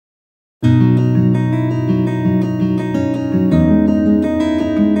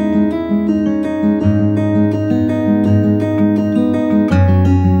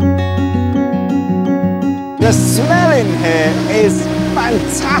The smell in here is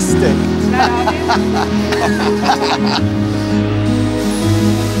fantastic.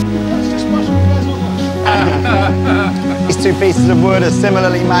 These two pieces of wood are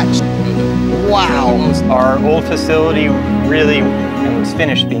similarly matched. Wow. Our old facility really was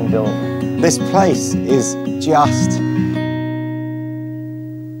finished being built. This place is just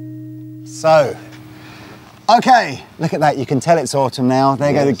so. Okay, look at that. You can tell it's autumn now.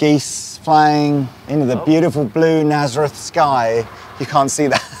 There go the geese flying into the beautiful blue Nazareth sky. You can't see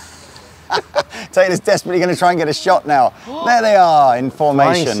that. Taylor's desperately going to try and get a shot now. There they are in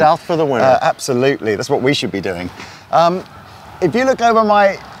formation. Flying south for the winter. Absolutely, that's what we should be doing. If you look over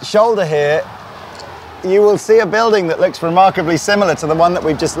my shoulder here, you will see a building that looks remarkably similar to the one that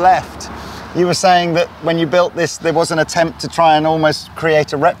we've just left. You were saying that when you built this, there was an attempt to try and almost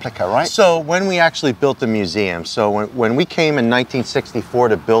create a replica, right? So when we actually built the museum, so when we came in 1964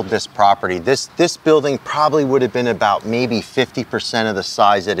 to build this property, this building probably would have been about maybe 50% of the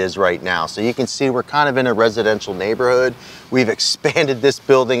size it is right now. So you can see we're kind of in a residential neighborhood. We've expanded this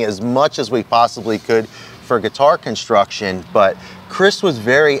building as much as we possibly could for guitar construction, but Chris was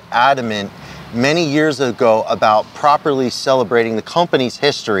very adamant many years ago about properly celebrating the company's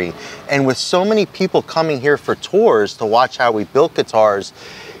history. And with so many people coming here for tours to watch how we built guitars,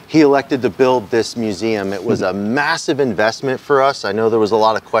 he elected to build this museum. It was a massive investment for us. I know there was a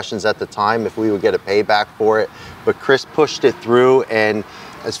lot of questions at the time if we would get a payback for it, but Chris pushed it through. And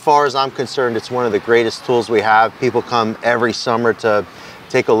as far as I'm concerned, it's one of the greatest tools we have. People come every summer to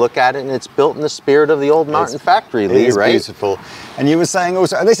take a look at it, and it's built in the spirit of the old Martin factory, Lee, right? It's beautiful. And you were saying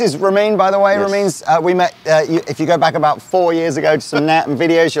also, this is Ramin, by the way. Yes. Ramin's, we met, if you go back about 4 years ago to some Nat and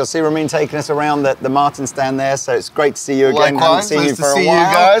videos, you'll see Ramin taking us around the Martin stand there, so it's great to see you again. Likewise, haven't seen you for a while. nice to see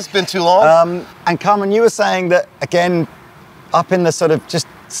you guys, been too long. And Carmen, you were saying that, again, up in the sort of just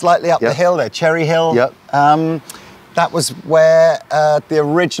slightly up the hill there, Cherry Hill. Yep. That was where the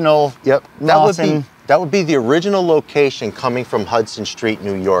original Martin... That would be the original location coming from Hudson Street,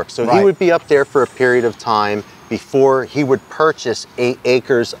 New York. So he would be up there for a period of time before he would purchase 8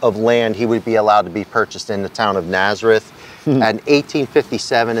 acres of land. He would be allowed to be purchased in the town of Nazareth. At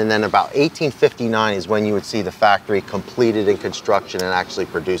 1857, and then about 1859 is when you would see the factory completed in construction and actually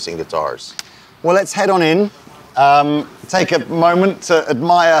producing guitars. Well, let's head on in. Take a moment to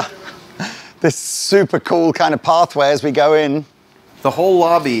admire this super cool kind of pathway as we go in. The whole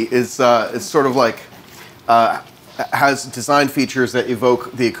lobby is sort of like, has design features that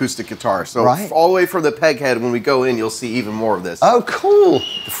evoke the acoustic guitar. So all the way from the peg head, when we go in, you'll see even more of this. Oh, cool.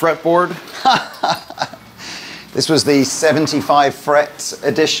 The fretboard. This was the 75 fret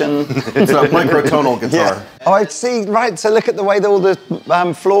edition. It's a microtonal guitar. Yeah. Oh, I see, right, so look at the way that all the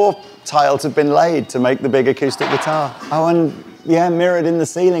floor tiles have been laid to make the big acoustic guitar. Oh, and yeah, mirrored in the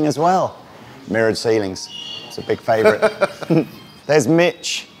ceiling as well. Mirrored ceilings, it's a big favorite. There's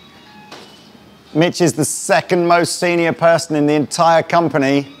Mitch. Mitch is the second most senior person in the entire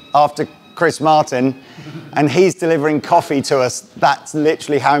company after Chris Martin, and he's delivering coffee to us. That's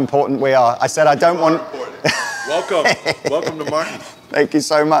literally how important we are. I said, I don't want... Welcome. Welcome to Martin. Thank you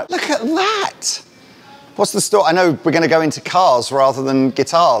so much. Look at that. What's the story? I know we're going to go into cars rather than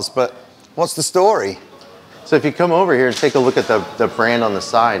guitars, but what's the story? So if you come over here and take a look at the brand on the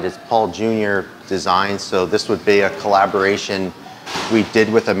side, it's Paul Jr. design. So this would be a collaboration we did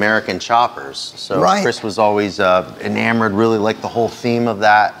with American Choppers. So Chris was always enamored, really liked the whole theme of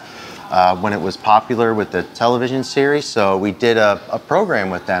that when it was popular with the television series. So we did a program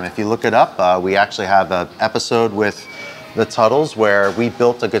with them. If you look it up, we actually have an episode with the Tuttles where we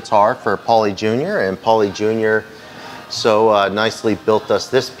built a guitar for Paulie Jr. and Paulie Jr. so nicely built us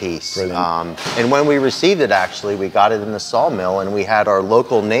this piece. And when we received it, actually, we got it in the Sawmill, and we had our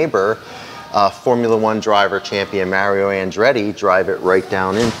local neighbor, Formula One driver champion Mario Andretti, drive it right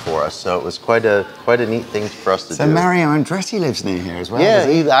down in for us. So it was quite a neat thing for us to do. So Mario Andretti lives near here as well. Yeah,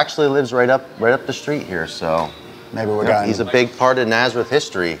 he actually lives right up the street here. So maybe we're going. He's a big part of Nazareth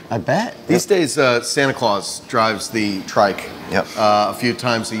history. I bet. These days, Santa Claus drives the trike. Yep. A few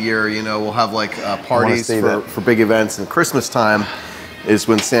times a year. You know, we'll have like parties for big events, and Christmas time is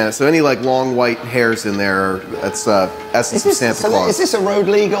when Santa. So any like long white hairs in there, that's essence of Santa Claus. Is this a road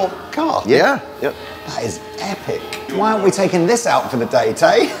legal car? Yeah. Yep. That is epic. Why aren't we taking this out for the day,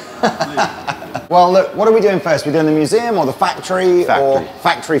 Tay? Well, look, what are we doing first? We're doing the museum or the factory? Or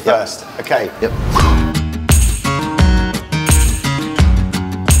factory first? Yep. Okay. Yep.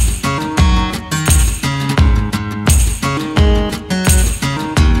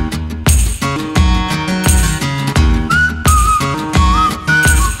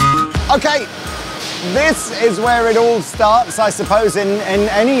 Okay, this is where it all starts, I suppose, in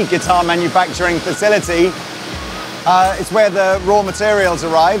any guitar manufacturing facility. It's where the raw materials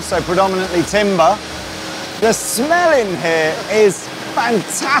arrive, so predominantly timber. The smell in here is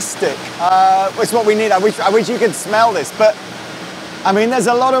fantastic. It's what we need. I wish you could smell this, but I mean, there's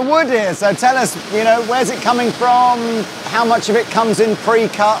a lot of wood here. So tell us, you know, where's it coming from? How much of it comes in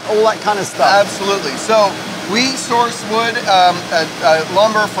pre-cut? All that kind of stuff. Absolutely. So we source wood,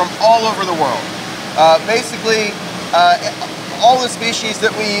 lumber from all over the world. Basically, all the species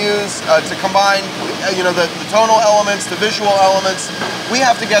that we use to combine, you know, the tonal elements, the visual elements, we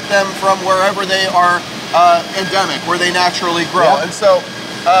have to get them from wherever they are endemic, where they naturally grow. Yep. And so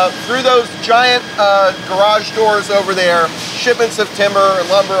through those giant garage doors over there, shipments of timber and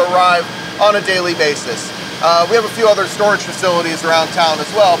lumber arrive on a daily basis. We have a few other storage facilities around town as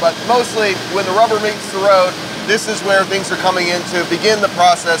well, but mostly when the rubber meets the road, this is where things are coming in to begin the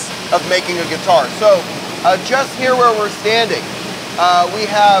process of making a guitar. So just here where we're standing, we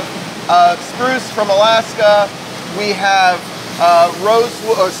have spruce from Alaska, we have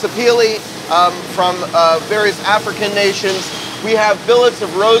rosewood or sapele from various African nations. We have billets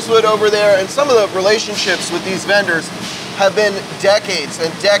of rosewood over there, and some of the relationships with these vendors have been decades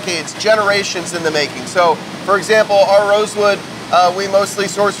and decades, generations in the making. So, for example, our rosewood, we mostly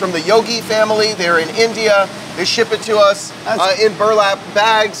source from the Yogi family. They're in India. They ship it to us in burlap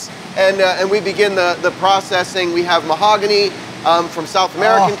bags, and we begin the processing. We have mahogany from South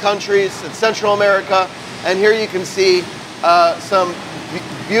American countries and Central America, and here you can see some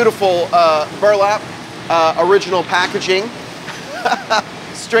beautiful burlap, original packaging,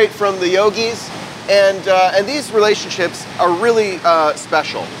 straight from the Yogis, and these relationships are really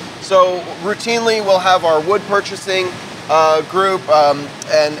special. So routinely we'll have our wood purchasing group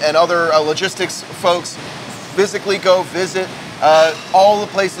and other logistics folks physically go visit all the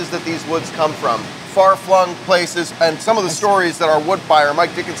places that these woods come from, far-flung places, and some of the stories that our wood buyer,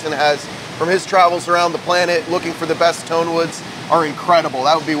 Mike Dickinson, has from his travels around the planet looking for the best tone woods are incredible.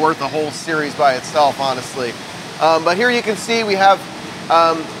 That would be worth a whole series by itself, honestly. But here you can see we have...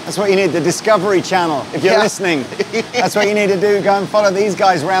 that's what you need, the Discovery Channel. If you're listening, that's what you need to do. Go and follow these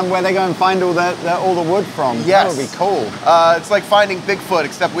guys around where they go and find all the wood from. Yes. That would be cool. It's like finding Bigfoot,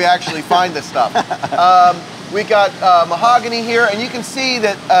 except we actually find this stuff. We got mahogany here, and you can see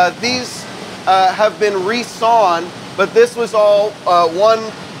that these have been resawn, but this was all one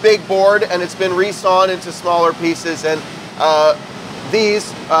big board, and it's been resawn into smaller pieces, and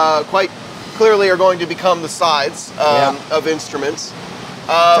these quite clearly are going to become the sides of instruments.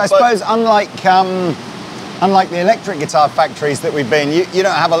 So I suppose unlike the electric guitar factories that we've been, you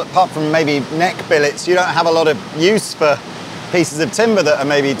don't have, apart from maybe neck billets, you don't have a lot of use for pieces of timber that are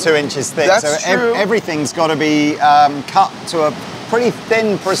maybe 2 inches thick. That's true. Everything's got to be cut to a pretty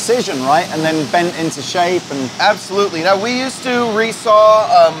thin precision, right? And then bent into shape. And absolutely. Now, we used to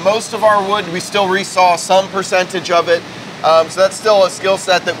resaw most of our wood. We still resaw some percentage of it. So that's still a skill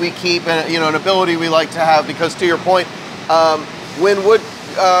set that we keep, and an ability we like to have, because to your point, when wood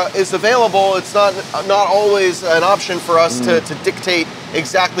is available, it's not always an option for us to dictate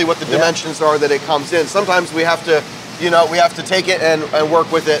exactly what the dimensions are that it comes in. Sometimes we have to, we have to take it and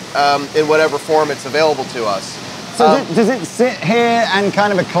work with it in whatever form it's available to us. So does it sit here and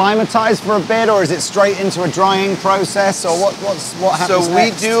kind of acclimatize for a bit, or is it straight into a drying process, or what happens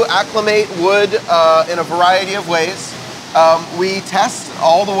next? We do acclimate wood in a variety of ways. We test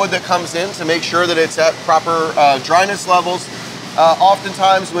all the wood that comes in to make sure that it's at proper dryness levels.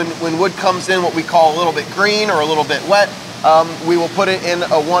 Oftentimes when wood comes in what we call a little bit green or a little bit wet, we will put it in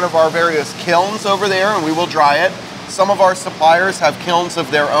one of our various kilns over there, and we will dry it. Some of our suppliers have kilns of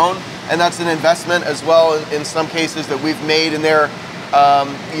their own, and that's an investment as well in some cases that we've made in their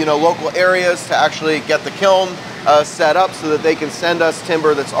local areas to actually get the kiln set up so that they can send us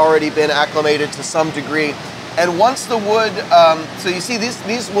timber that's already been acclimated to some degree. And once the wood, so you see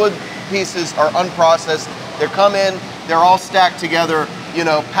these wood pieces are unprocessed. They come in, they're all stacked together,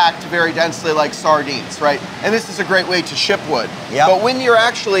 packed very densely like sardines, right? And this is a great way to ship wood. Yep. But when you're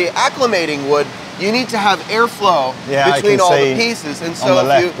actually acclimating wood, you need to have airflow between all the pieces. And so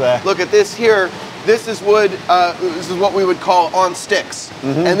if you look at this here, this is wood, this is what we would call on sticks.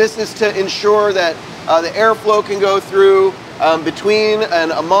 Mm-hmm. And this is to ensure that the airflow can go through between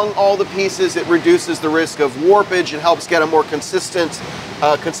and among all the pieces. It reduces the risk of warpage and helps get a more consistent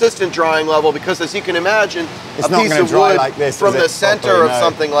drying level, because as you can imagine, a piece of wood like this, from the center of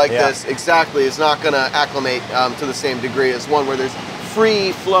something like this exactly is not going to acclimate to the same degree as one where there's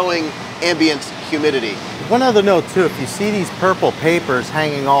free-flowing ambient humidity. One other note too, if you see these purple papers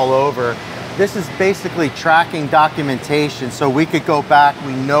hanging all over, this is basically tracking documentation, so we could go back,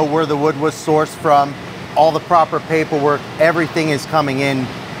 we know where the wood was sourced from, all the proper paperwork, everything is coming in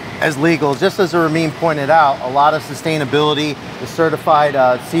as legal. Just as Ramin pointed out, a lot of sustainability, the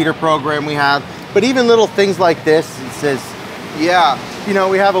certified cedar program we have, but even little things like this, it says, Yeah. you know,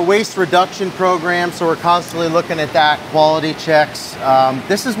 we have a waste reduction program, so we're constantly looking at that, quality checks.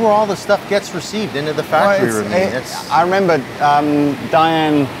 This is where all the stuff gets received into the factory. I remember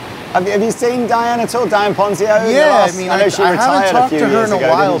Diane. Have you seen Diane at all? Diane Ponzio? Yeah, I mean, I know she retired haven't talked a few to her years in a ago,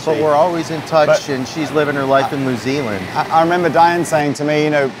 while, didn't she? but we're always in touch, But- and she's living her life in New Zealand. I remember Diane saying to me, you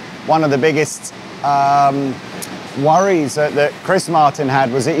know, one of the biggest worries that Chris Martin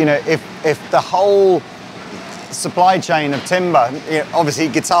had was that, you know, if the whole supply chain of timber, you know, obviously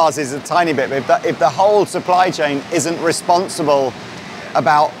guitars is a tiny bit, but if the whole supply chain isn't responsible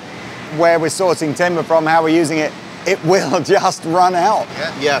about where we're sourcing timber from, how we're using it, it will just run out.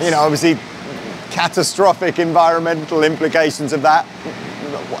 Yes. You know, obviously catastrophic environmental implications of that.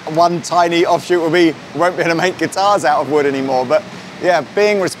 One tiny offshoot will be, we won't be able to make guitars out of wood anymore. But yeah,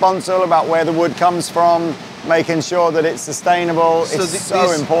 being responsible about where the wood comes from, making sure that it's sustainable, is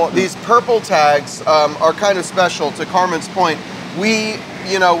so important. These purple tags are kind of special. To Carmen's point, we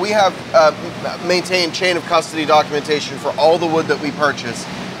have maintained chain of custody documentation for all the wood that we purchase.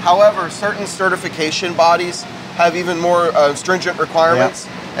 However, certain certification bodies have even more stringent requirements.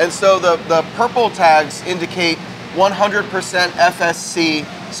 Yep. And so the purple tags indicate 100% FSC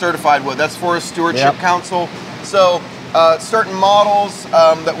certified wood. That's Forest Stewardship Yep. Council. So certain models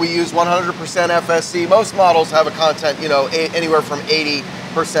that we use 100% FSC, most models have a content, you know, anywhere from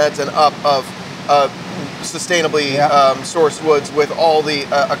 80% and up of sustainably sourced woods with all the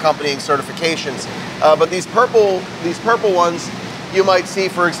accompanying certifications. But these purple ones, you might see,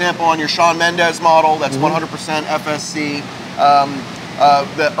 for example, on your Shawn Mendes model, that's 100% FSC.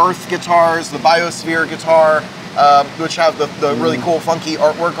 The Earth guitars, the Biosphere guitar, which have the really cool, funky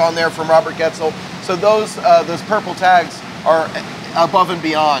artwork on there from Robert Getzel. So those purple tags are above and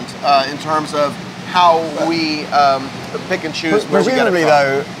beyond in terms of how we pick and choose where we get it Presumably, from.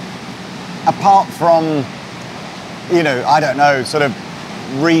 though, apart from, you know, I don't know, sort of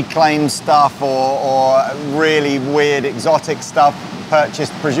reclaimed stuff or really weird exotic stuff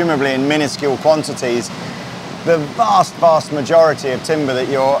purchased presumably in minuscule quantities, the vast majority of timber that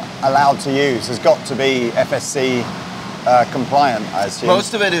you're allowed to use has got to be FSC compliant, I assume.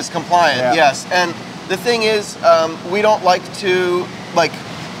 Most of it is compliant, yes. And the thing is, we don't like to,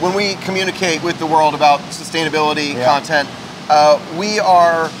 when we communicate with the world about sustainability content, we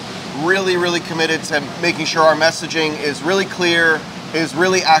are really committed to making sure our messaging is really clear, is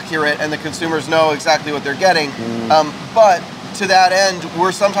really accurate, and the consumers know exactly what they're getting. But to that end,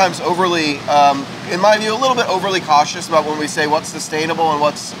 we're sometimes overly, in my view, a little bit overly cautious about when we say what's sustainable and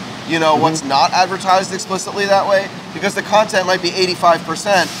what's, you know, what's not advertised explicitly that way, because the content might be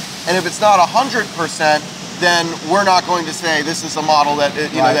 85%, and if it's not 100%, then we're not going to say this is a model that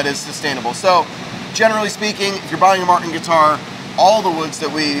that is sustainable. So, generally speaking, if you're buying a Martin guitar, all the woods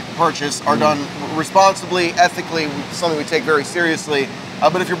that we purchase are done responsibly, ethically, something we take very seriously.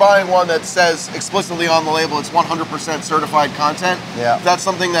 But if you're buying one that says explicitly on the label it's 100% certified content, if that's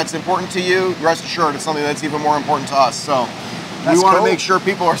something that's important to you, rest assured it's something that's even more important to us. So we want to make sure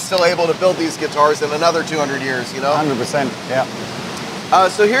people are still able to build these guitars in another 200 years, you know? 100%, yeah.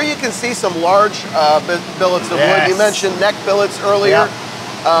 So here you can see some large billets of wood. You mentioned neck billets earlier.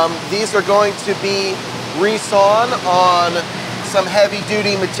 These are going to be resawn on some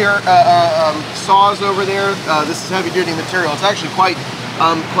heavy-duty material saws over there. This is heavy-duty material. It's actually quite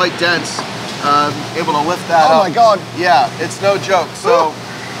dense. Able to lift that up. Oh my God! Yeah, it's no joke. So,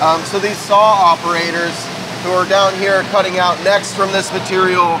 so these saw operators who are down here cutting out necks from this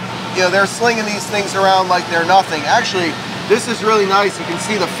material, you know, they're slinging these things around like they're nothing. Actually, this is really nice. You can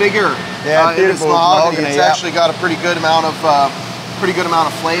see the figure in this mahogany. It's actually got a pretty good amount of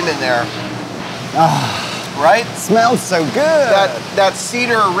flame in there. Right? Smells so good. That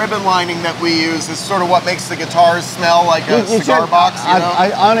cedar ribbon lining that we use is sort of what makes the guitars smell like a cigar box. You know?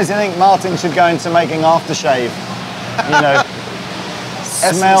 I honestly think Martin should go into making aftershave. You know,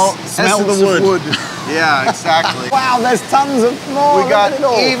 smell the wood. Yeah, exactly. Wow, there's tons of more. We got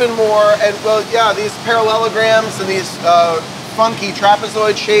even more, and well, yeah, these parallelograms and these funky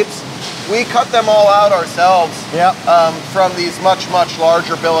trapezoid shapes. We cut them all out ourselves. From these much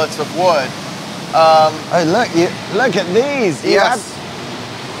larger billets of wood. Oh, look at these. Yes.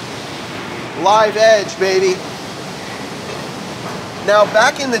 Live edge, baby. Now,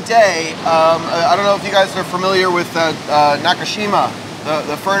 back in the day, I don't know if you guys are familiar with Nakashima,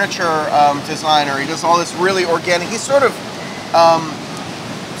 the furniture designer. He does all this really organic. He sort of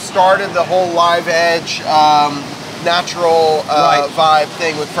started the whole live edge natural Right. vibe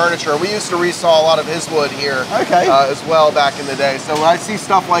thing with furniture. We used to resaw a lot of his wood here Okay. as well back in the day. So when I see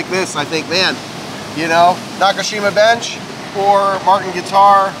stuff like this, I think, man, you know, Nakashima bench or Martin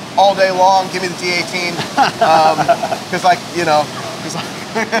guitar all day long. Give me the D18 because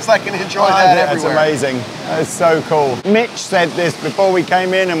I can enjoy that That's everywhere. amazing. That's so cool. Mitch said this before we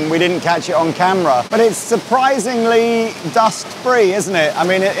came in and we didn't catch it on camera, but it's surprisingly dust-free, isn't it? I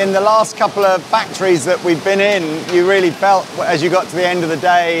mean, in the last couple of factories that we've been in, you really felt, as you got to the end of the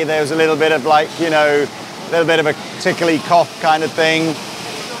day, there was a little bit of like, you know, a little bit of a tickly cough kind of thing.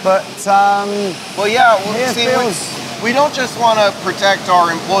 But, Well, yeah, well, it see, feels- we don't just want to protect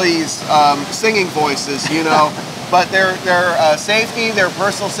our employees' singing voices, you know, but their safety, their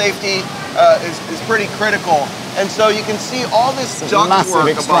personal safety is pretty critical. And so you can see all this It's a massive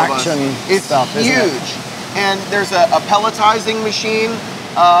ductwork above us. extraction It's stuff, isn't it? huge. And there's a pelletizing machine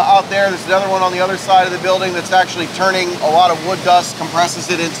out there. There's another one on the other side of the building that's actually turning a lot of wood dust, compresses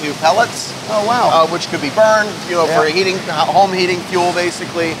it into pellets. Oh, wow. Which could be burned, you know, for heating, home heating fuel,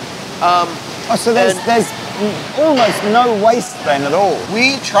 basically. Oh, so there's almost no waste then at all.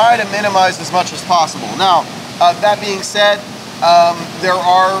 We try to minimize as much as possible. Now, that being said, there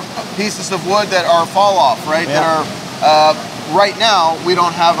are pieces of wood that are fall off, right? Yeah. That are, right now, we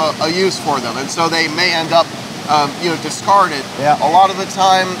don't have a use for them. And so they may end up, discarded. Yeah. A lot of the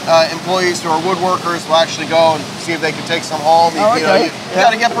time, employees who are woodworkers will actually go and see if they can take some home. Oh, okay. You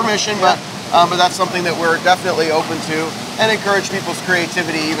got to get permission, but that's something that we're definitely open to and encourage people's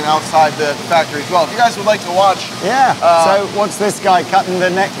creativity even outside the factory as well. If you guys would like to watch. Yeah, so what's this guy cutting the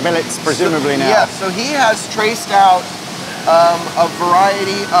neck billets presumably now? Yeah, so he has traced out a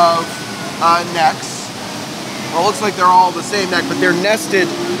variety of necks. Well, it looks like they're all the same neck, but they're nested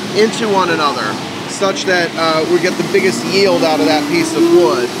into one another such that we get the biggest yield out of that piece of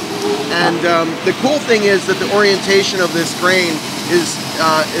wood. And the cool thing is that the orientation of this grain is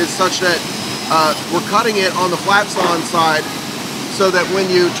such that we're cutting it on the flat sawn side so that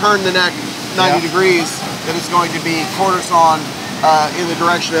when you turn the neck 90 degrees, that it's going to be quarter sawn in the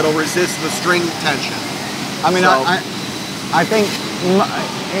direction that'll resist the string tension. I mean, So- I think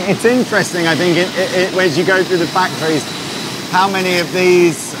it's interesting, I think, as you go through the factories, how many of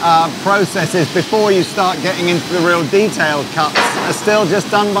these processes, before you start getting into the real detailed cuts, are still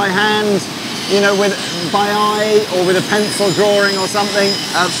just done by hand, you know, by eye or with a pencil drawing or something.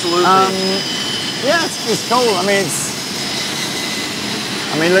 Absolutely. Yeah, it's cool. I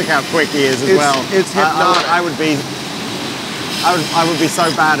mean, look how quick he is as well. It's hypnotic. I would be so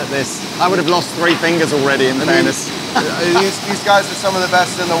bad at this. I would have lost 3 fingers already, in fairness. These guys are some of the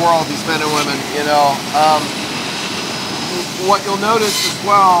best in the world, these men and women, you know. What you'll notice as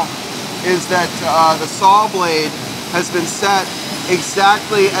well is that the saw blade has been set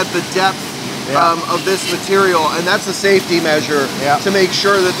exactly at the depth of this material, and that's a safety measure to make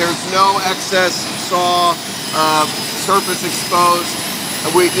sure that there's no excess saw surface exposed.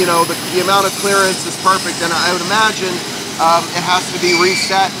 The amount of clearance is perfect, and I would imagine it has to be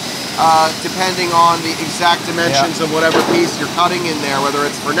reset depending on the exact dimensions of whatever piece you're cutting in there, whether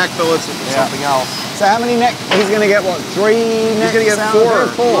it's for neck billets or for something else. So how many necks? He's going to get what? 3 necks? He's going to get out?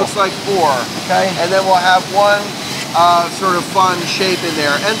 4. Looks like 4. Okay. And then we'll have one sort of fun shape in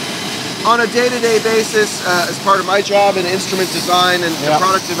there. And on a day-to-day basis, as part of my job in instrument design and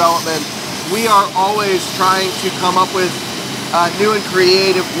product development, we are always trying to come up with new and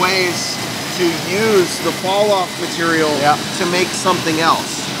creative ways to use the fall-off material to make something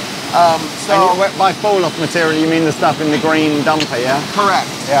else. So by fall-off material, you mean the stuff in the green dumper, yeah?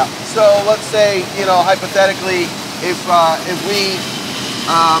 Correct. Yeah. So let's say, hypothetically, if we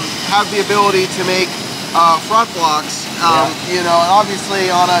have the ability to make front blocks, and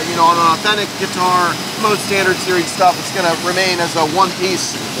obviously on an authentic guitar, most standard series stuff, it's going to remain as a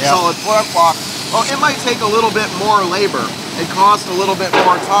one-piece solid front block. Well, it might take a little bit more labor and cost a little bit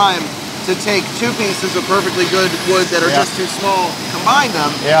more time to take 2 pieces of perfectly good wood that are just too small, combine them.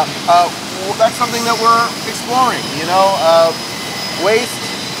 That's something that we're exploring. Waste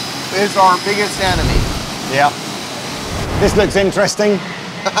is our biggest enemy. Yeah. This looks interesting.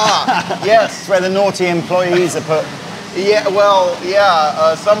 Yes. It's where the naughty employees are put. Yeah, well,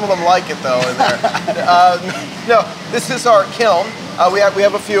 some of them like it though in there. No, this is our kiln. We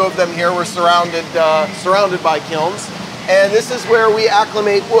have a few of them here. We're surrounded by kilns, and this is where we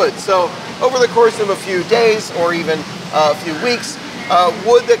acclimate wood. So over the course of a few days or even a few weeks,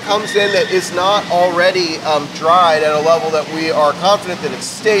 wood that comes in that is not already dried at a level that we are confident that it's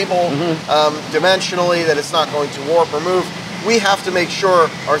stable dimensionally, that it's not going to warp or move, we have to make sure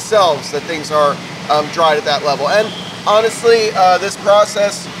ourselves that things are dried at that level. And honestly, this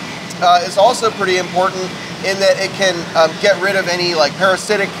process is also pretty important in that it can get rid of any like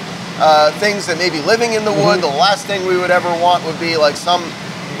parasitic things that may be living in the wood. The last thing we would ever want would be like some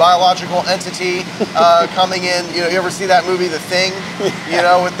biological entity coming in. You know, you ever see that movie, The Thing? You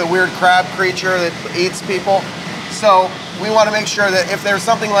know, with the weird crab creature that eats people. So we want to make sure that if there's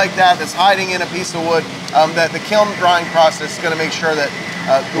something like that that's hiding in a piece of wood, that the kiln drying process is going to make sure that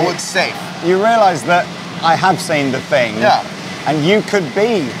the wood's safe. You realise that I have seen The Thing. Yeah. And you could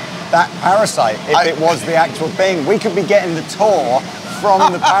be that parasite if it was the actual thing. We could be getting the tour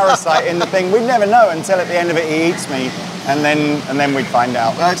from the parasite in The Thing. We'd never know until at the end of it he eats me, and then we'd find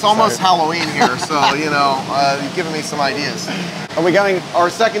out. It's almost Halloween here, so you know, you've given me some ideas. Are we going? Our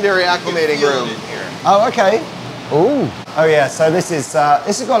secondary acclimating room. Oh, okay. Ooh. Oh yeah. So this has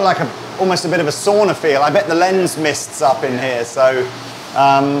got like almost a bit of a sauna feel. I bet the lens mists up in here. So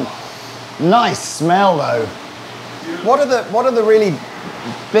nice smell though. What are the really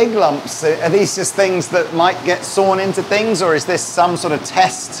big lumps? Are these just things that might get sawn into things, or is this some sort of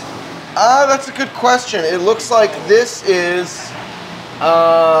test? That's a good question. It looks like this is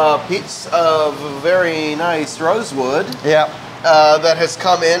a piece of very nice rosewood. Yeah. That has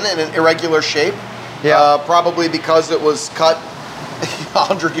come in an irregular shape. Yeah. Probably because it was cut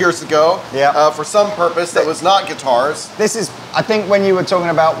 100 years ago. Yeah. For some purpose that was not guitars. This is, I think, when you were talking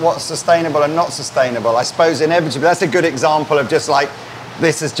about what's sustainable and not sustainable, I suppose inevitably that's a good example of just like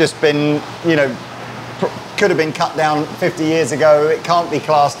this has just been, you know, could have been cut down 50 years ago. It can't be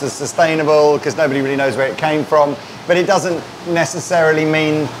classed as sustainable because nobody really knows where it came from. But it doesn't necessarily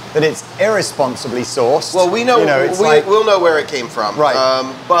mean that it's irresponsibly sourced. Well, we know, we'll know where it came from. Right.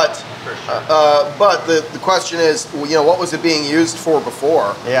 But the question is, you know, what was it being used for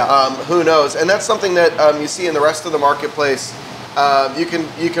before? Yeah. Who knows? And that's something that you see in the rest of the marketplace. You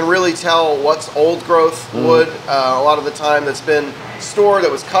can really tell what's old growth wood a lot of the time that's been stored,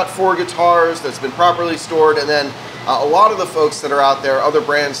 that was cut for guitars, that's been properly stored, and then a lot of the folks that are out there, other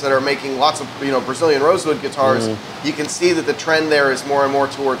brands that are making lots of Brazilian rosewood guitars, you can see that the trend there is more and more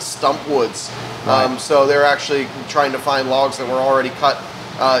towards stump woods. Right. So they're actually trying to find logs that were already cut,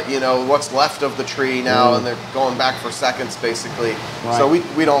 you know, what's left of the tree now, and they're going back for seconds basically. Right. So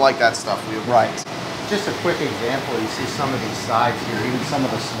we don't like that stuff. Right. Just a quick example, you see some of these sides here, even some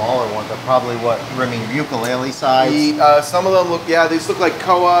of the smaller ones are probably what, rimming ukulele sides? Some of them look, yeah, these look like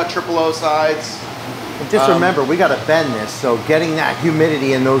Koa, Triple O sides. But just remember, we got to bend this, so getting that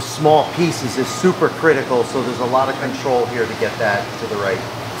humidity in those small pieces is super critical, so there's a lot of control here to get that to the right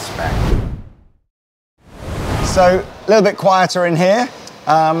spec. So, a little bit quieter in here.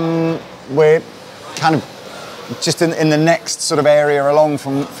 We're kind of just in the next sort of area along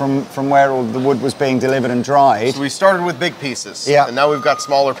from where all the wood was being delivered and dried. So we started with big pieces, and now we've got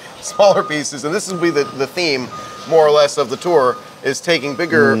smaller pieces, and this will be the theme, more or less, of the tour, is taking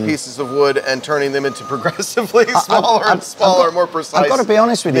bigger pieces of wood and turning them into progressively smaller and smaller, more precise. I've got to be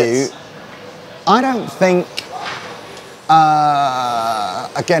honest with you, I don't think,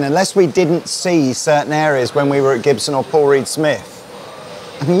 again, unless we didn't see certain areas when we were at Gibson or Paul Reed Smith,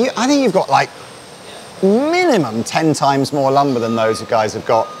 I think you've got like minimum 10 times more lumber than those guys have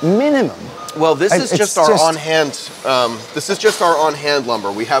got, minimum. Well, this is just our on-hand. This is just our on-hand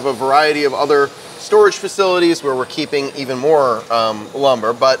lumber. We have a variety of other storage facilities where we're keeping even more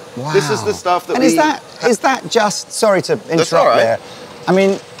lumber, but this is the stuff that is that just, sorry to interrupt there, I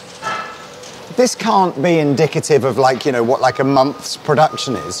mean, this can't be indicative of like, you know, what like a month's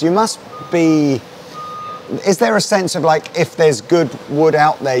production is. You must be, is there a sense of like, if there's good wood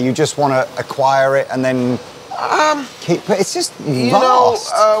out there, you just want to acquire it and then keep it? It's just vast. You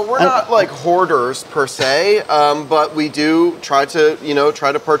know, we're not like hoarders per se, but we do try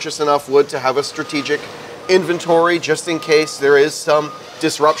to purchase enough wood to have a strategic inventory just in case there is some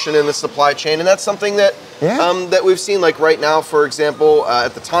disruption in the supply chain, and that's something that that we've seen. Like right now, for example,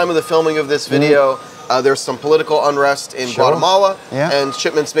 at the time of the filming of this video, there's some political unrest in Guatemala, and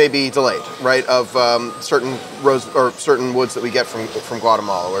shipments may be delayed, right, of certain certain woods that we get from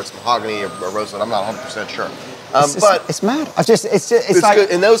Guatemala, where it's mahogany or rosewood. I'm not 100% sure. But it's mad. It's like good.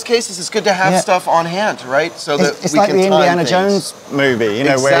 In those cases, it's good to have stuff on hand, right? So that it's like the Indiana Jones movie, you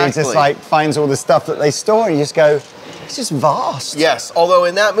know, where he just like finds all the stuff that they store, and you just go, it's just vast. Yes, although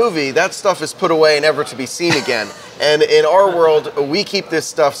in that movie, that stuff is put away, never to be seen again. And in our world, we keep this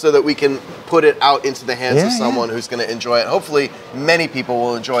stuff so that we can put it out into the hands of someone who's going to enjoy it. Hopefully, many people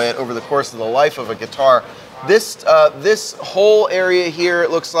will enjoy it over the course of the life of a guitar. This whole area here,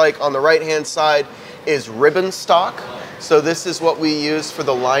 it looks like on the right-hand side, is ribbon stock. So this is what we use for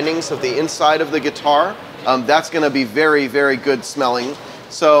the linings of the inside of the guitar. That's going to be very, very good smelling.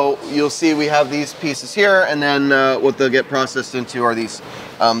 So you'll see we have these pieces here, and then what they'll get processed into are these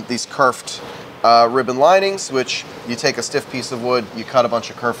kerfed ribbon linings, which you take a stiff piece of wood, you cut a bunch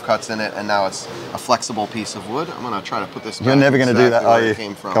of curved cuts in it, and now it's a flexible piece of wood. I'm gonna try to put this back. You're never gonna do that, are you?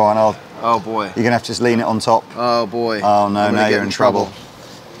 Came from. Go on, Oh boy. You're gonna have to just lean it on top. Oh boy. Oh no, now you're in trouble.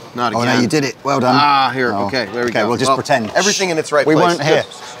 Not again. Oh no, you did it. Well done. Ah, here. Oh. Okay, there we go. Okay, we'll just pretend. Everything in its right we place. We won't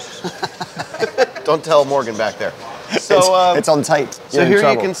hear. Don't tell Morgan back there. So it's on tape. So here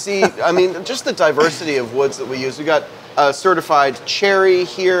you can see, I mean, just the diversity of woods that we use. We got certified cherry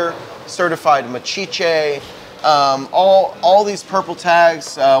here, certified machiche, all these purple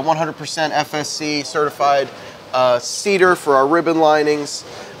tags, 100% FSC certified cedar for our ribbon linings.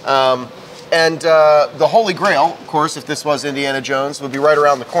 And the Holy Grail, of course, if this was Indiana Jones, would be right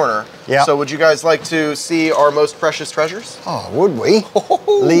around the corner. Yeah. So would you guys like to see our most precious treasures? Oh, would we?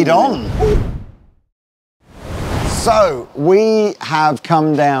 Lead on. So we have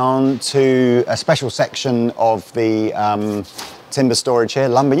come down to a special section of the timber storage here,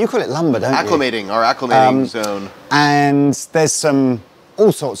 lumber. You call it lumber, don't Acclimating, our acclimating zone. And there's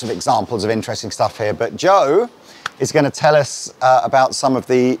all sorts of examples of interesting stuff here, but Joe is going to tell us about some of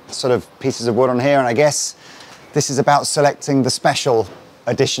the sort of pieces of wood on here, and I guess this is about selecting the special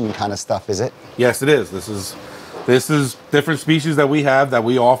edition kind of stuff, is it? Yes, it is. This is different species that we have that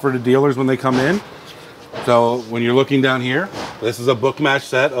we offer to dealers when they come in. So when you're looking down here, this is a book match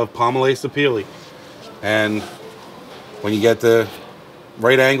set of Pomelo sapele, and when you get the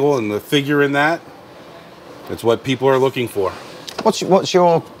right angle and the figure in that, it's what people are looking for. What's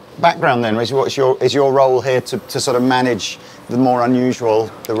your background then? Is your role here to sort of manage the more unusual,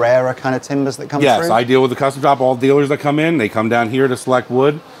 the rarer kind of timbers that come through? Yes, I deal with the custom shop. All dealers that come in, they come down here to select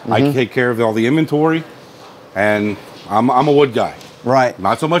wood. I take care of all the inventory, and I'm a wood guy. Right.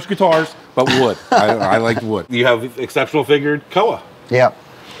 Not so much guitars, but wood. I like wood. You have exceptional figured koa. Yeah.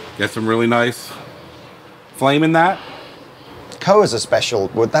 Get some really nice flame in that. Koa's a special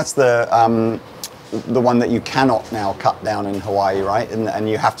wood. That's the one that you cannot now cut down in Hawaii, right? And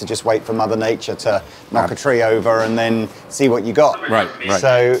you have to just wait for Mother Nature to knock a tree over and then see what you got. Right.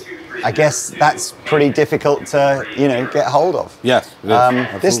 So I guess that's pretty difficult to, get hold of. Yes, it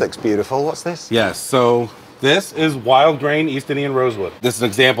is. This looks beautiful. What's this? Yes, so this is wild grain East Indian rosewood. This is an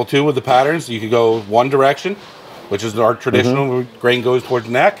example too with the patterns. You could go one direction, which is our traditional grain goes towards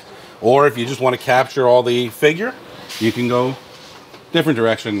the neck, or if you just want to capture all the figure, you can go different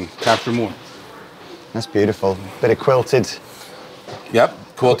direction, capture more. That's beautiful. Bit of quilted. Yep,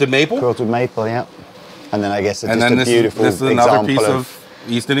 quilted maple. Quilted maple, yep. And then I guess it's and just then a beautiful this is another piece of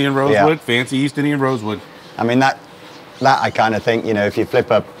East Indian rosewood, fancy East Indian rosewood. I mean, that I kind of think, if you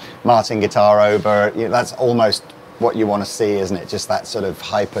flip a Martin guitar over, that's almost what you want to see, isn't it? Just that sort of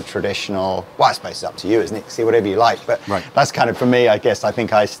hyper traditional. Well, I suppose it's up to you, isn't it? See whatever you like, but that's kind of for me. I guess I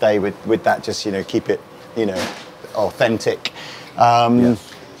think I stay with that. Just keep it, authentic. And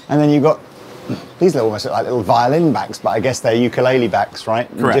then you've got these are almost like little violin backs, but I guess they're ukulele backs, right?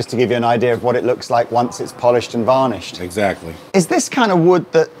 Correct. Just to give you an idea of what it looks like once it's polished and varnished. Exactly. Is this kind of wood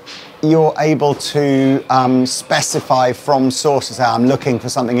that you're able to specify from sources how I'm looking for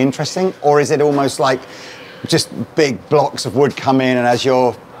something interesting, or is it almost like just big blocks of wood come in and as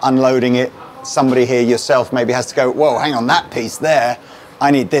you're unloading it, somebody here yourself maybe has to go, whoa, hang on, that piece there,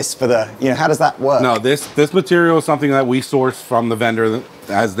 I need this for the, how does that work? No, this material is something that we source from the vendor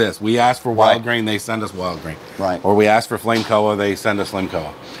as this. We ask for wild grain, they send us wild grain. Right. Or we ask for flame koa, they send us flame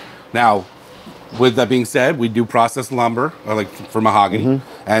koa. Now, with that being said, we do process lumber, or like for mahogany,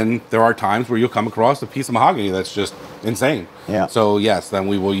 and there are times where you'll come across a piece of mahogany that's just insane. Yeah. So yes, then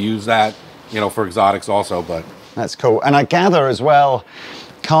we will use that, for exotics also, but. That's cool. And I gather as well,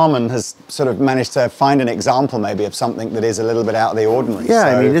 Carmen has sort of managed to find an example maybe of something that is a little bit out of the ordinary.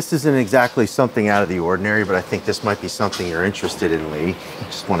 Yeah, I mean, this isn't exactly something out of the ordinary, but I think this might be something you're interested in, Lee. I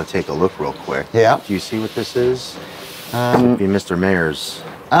just want to take a look real quick. Yeah. Do you see what this is? It'd be Mr. Mayer's.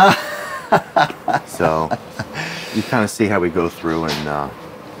 So you kind of see how we go through and... Oh,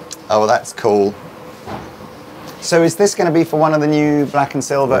 well, that's cool. So is this going to be for one of the new black and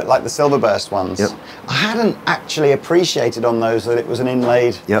silver, like the silver burst ones? Yep. I hadn't actually appreciated on those that it was an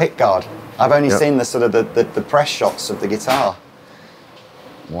inlaid pick guard. I've only seen the sort of the press shots of the guitar.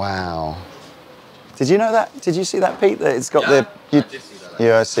 Wow. Did you know that? Did you see that, Pete? That it's got I did see that.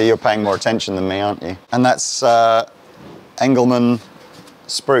 Yeah, see, you're paying more attention than me, aren't you? And that's Engelmann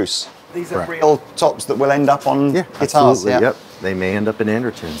spruce. These are real tops that will end up on guitars. Absolutely, yep. They may end up in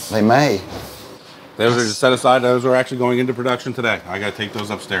Andertons. They may. Those are just set aside. Those are actually going into production today. I got to take those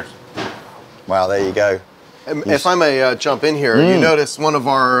upstairs. Wow, there you go. If I may jump in here, you notice one of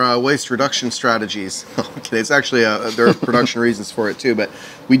our waste reduction strategies. Okay, it's actually there are production reasons for it too, but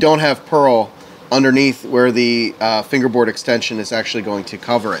we don't have pearl underneath where the fingerboard extension is actually going to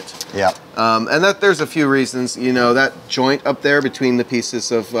cover it. Yeah. And that there's a few reasons. You know, that joint up there between the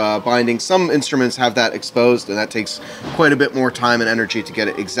pieces of binding, some instruments have that exposed, and that takes quite a bit more time and energy to get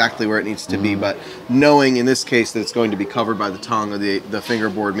it exactly where it needs to be. But knowing in this case that it's going to be covered by the tongue or the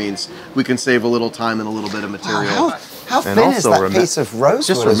fingerboard means we can save a little time and a little bit of material. Wow, how thin is that piece of rosewood?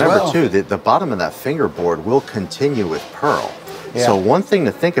 Just remember too that the bottom of that fingerboard will continue with pearl. Yeah. So one thing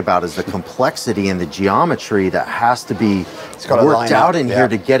to think about is the complexity and the geometry that has to be worked out in here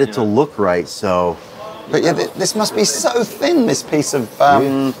to get it to look right. So, but yeah, this must be so thin. This piece of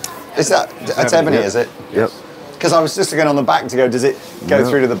that's ebony, is it? Yep. Because I was just looking on the back to go, does it go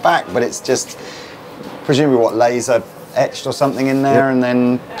through to the back? But it's just presumably what, laser etched or something in there, and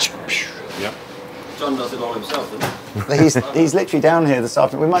then. Yep. John does it all himself, doesn't he? He's literally down here this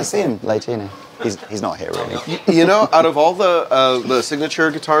afternoon. We might see him later, you know. He's not here really. You know, out of all the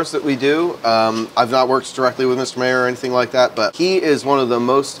signature guitars that we do, I've not worked directly with Mr. Mayer or anything like that, but he is one of the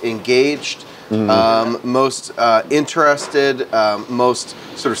most engaged, most interested, most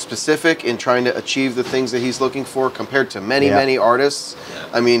sort of specific in trying to achieve the things that he's looking for compared to many artists.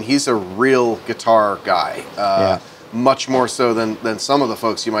 I mean, he's a real guitar guy. Much more so than some of the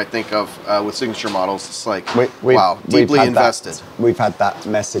folks you might think of with signature models. It's like, wow, deeply invested. We've had that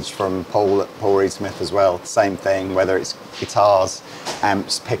message from Paul Reed Smith as well. Same thing, whether it's guitars,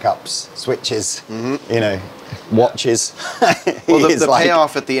 amps, pickups, switches, you know, watches. Well, the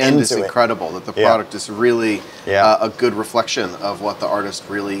payoff at the end is incredible, that the product is really a good reflection of what the artist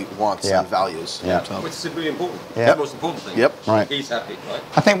really wants and values. Yeah. So. Which is really important. That's the most important thing. Yep. Right. He's happy, right?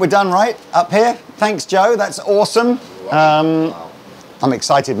 I think we're done right up here. Thanks, Joe. That's awesome. I'm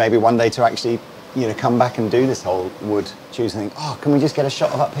excited maybe one day to actually, you know, come back and do this whole wood choosing. Oh, can we just get a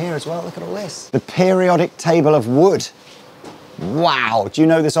shot of up here as well? Look at all this. The periodic table of wood. Wow. Do you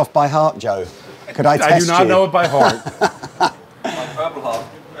know this off by heart, Joe? Could I test you? I do not know it by heart. My purple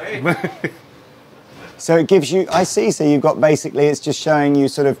heart. So it gives you, I see, so you've got basically, it's just showing you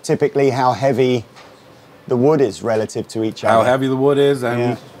sort of typically how heavy the wood is relative to each other. How heavy the wood is,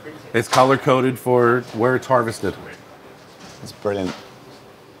 and it's color coded for where it's harvested. It's brilliant.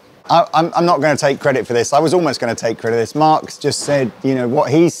 I'm not going to take credit for this. I was almost going to take credit for this. Mark's just said, you know,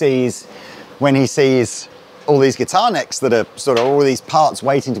 what he sees when he sees all these guitar necks that are sort of all these parts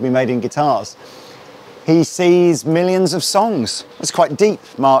waiting to be made in guitars. He sees millions of songs. It's quite deep,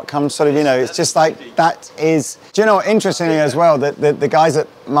 Mark. I'm sort of, you know, it's just like, that is... Do you know what, interestingly as well, that the guys at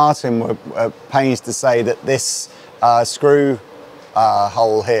Martin were pains to say that this screw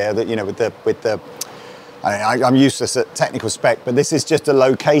hole here, that, you know, with the I'm useless at technical spec, but this is just a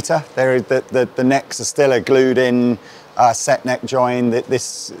locator. The necks are still a glued in set neck join.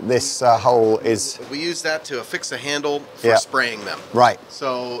 This hole is... We use that to affix a handle for spraying them. Right.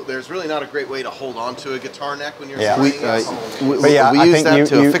 So there's really not a great way to hold on to a guitar neck when you're spraying. We use that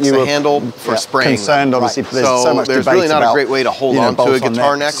to affix a handle for spraying concerned, them. Obviously, there's so much there's debate really not about, a great way to hold on to a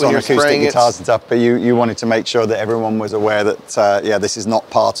guitar neck when you're spraying guitars and stuff, but you wanted to make sure that everyone was aware that, this is not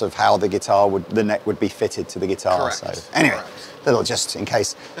part of how the neck would be fitted to the guitar. Correct. So anyway. Little just in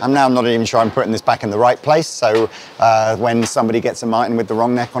case. I'm not even sure I'm putting this back in the right place, so when somebody gets a Martin with the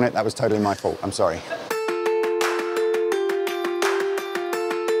wrong neck on it, that was totally my fault. I'm sorry.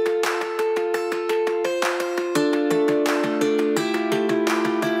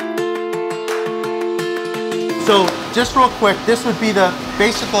 So just real quick, this would be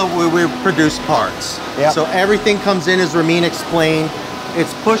basically where we produce parts. Yep. So everything comes in, as Ramin explained.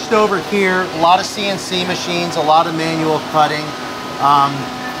 It's pushed over here, a lot of CNC machines, a lot of manual cutting.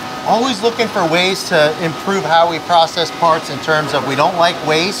 Always looking for ways to improve how we process parts in terms of we don't like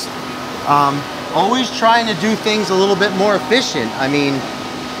waste. Always trying to do things a little bit more efficient. I mean,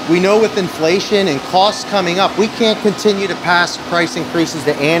 we know with inflation and costs coming up, we can't continue to pass price increases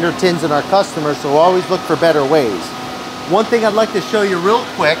to Andertons and our customers, so we'll always look for better ways. One thing I'd like to show you real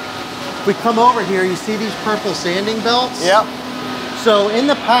quick, if we come over here, you see these purple sanding belts? Yep. So in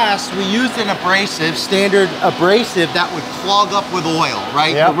the past, we used an abrasive, standard abrasive that would clog up with oil,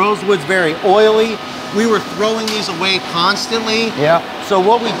 right? Yep. The rosewood's very oily. We were throwing these away constantly. Yeah. So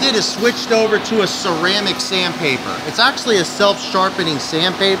what we did is switched over to a ceramic sandpaper. It's actually a self-sharpening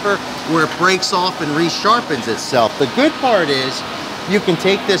sandpaper where it breaks off and resharpens itself. The good part is you can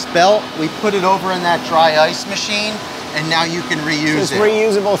take this belt, we put it over in that dry ice machine, and now you can reuse it. It's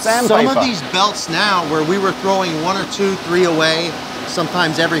reusable sandpaper. Some of these belts now, where we were throwing 1 or 2, 3 away,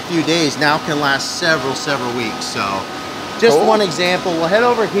 sometimes every few days, now can last several weeks. So just one example. We'll head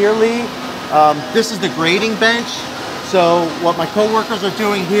over here, Lee. This is the grading bench. So what my coworkers are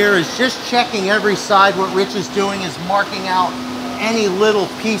doing here is just checking every side. What Rich is doing is marking out any little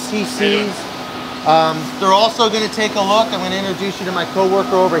piece he sees. They're also going to take a look. I'm going to introduce you to my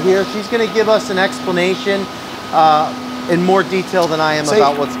coworker over here. She's going to give us an explanation in more detail than I am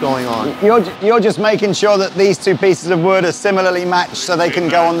about what's going on. You're just making sure that these two pieces of wood are similarly matched so they can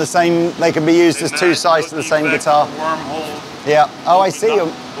go on the same, they can be used as two sides to the same guitar. Wormholes. Yeah. Oh, I see.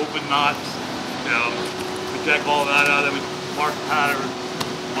 Open knots. You know, we check all that out, then we mark the pattern.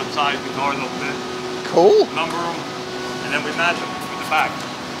 What size guitar they'll fit. Cool. Number them, and then we match them with the back.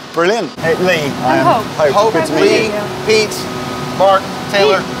 Brilliant. Hey, Lee. Hope. Good to Lee, meet you. Pete, Mark,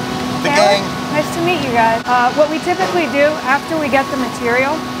 Taylor, the gang. Nice to meet you guys. What we typically do after we get the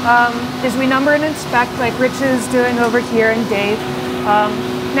material is we number and inspect, like Rich is doing over here and Dave.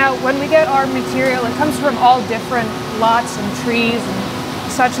 Now, when we get our material, it comes from all different lots and trees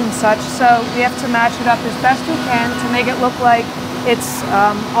and such, so we have to match it up as best we can to make it look like it's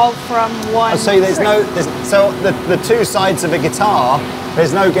all from one So there's tree. so the two sides of a guitar,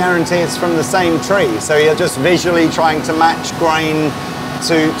 there's no guarantee it's from the same tree. So you're just visually trying to match grain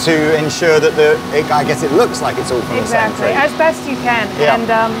to ensure that I guess it looks like it's all from the same tree. As best you can. Yeah.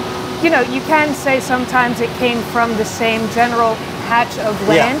 And you know, you can say sometimes it came from the same general patch of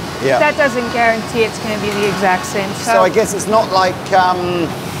land. Yeah. That doesn't guarantee it's going to be the exact same. So I guess it's not like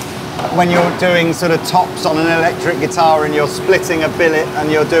when you're doing sort of tops on an electric guitar and you're splitting a billet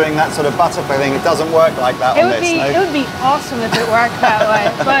and you're doing that sort of butterfly thing. It doesn't work like that on this. It would be awesome if it worked that way.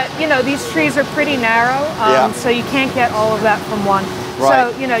 But you know, these trees are pretty narrow, so you can't get all of that from one.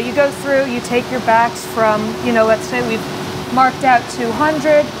 Right. So you know, you go through, you take your backs from, you know, let's say we've marked out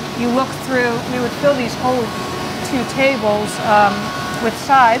 200. You look through. We would fill these whole two tables with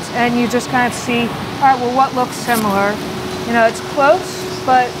sides, and you just kind of see, all right, well, what looks similar? You know, it's close,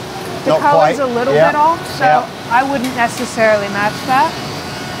 but the color's a little bit off, so I wouldn't necessarily match that.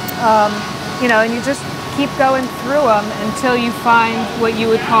 You know, and you just keep going through them until you find what you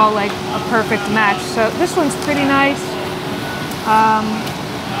would call like a perfect match. So this one's pretty nice.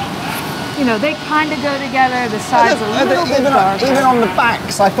 You know, they kind of go together. The sides are a little bit darker. Even on the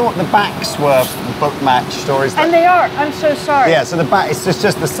backs, I thought the backs were book matched, or is that? And they are. I'm so sorry. Yeah, so the back, it's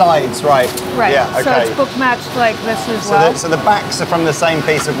just the sides, right? Right. Yeah, okay. So it's book matched like this as well. So the backs are from the same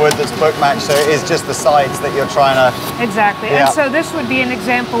piece of wood that's book matched, so it is just the sides that you're trying to... Exactly. Yeah. And so this would be an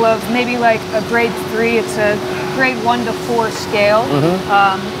example of maybe like a grade 3. It's a grade 1 to 4 scale.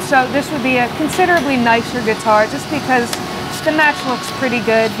 So this would be a considerably nicer guitar just because the match looks pretty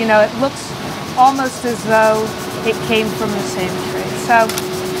good. You know, it looks almost as though it came from the same tree. So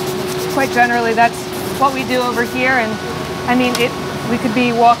quite generally, that's what we do over here. And I mean, we could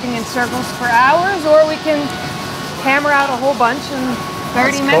be walking in circles for hours, or we can hammer out a whole bunch in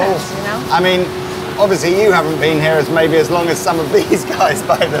 30 minutes, you know? I mean, obviously you haven't been here as long as some of these guys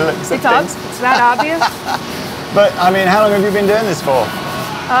by the looks of things. It's that obvious. But I mean, how long have you been doing this for?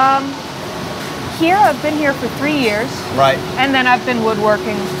 Here, I've been here for 3 years. Right. And then I've been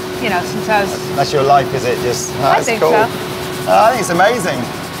woodworking, you know, since I was... That's your life, is it? Just, I think cool. so. I think it's amazing.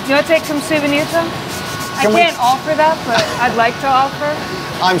 You want to take some souvenirs? I can't offer that, but I'd like to offer.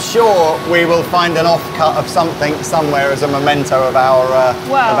 I'm sure we will find an offcut of something somewhere as a memento of our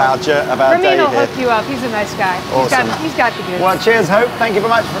day Ramin will here. hook you up. He's a nice guy. Awesome. He's got the goods. Well, cheers, Hope. Thank you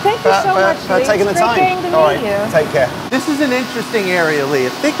very much for taking the time. Great getting to All meet right, you. take care. This is an interesting area, Lee. I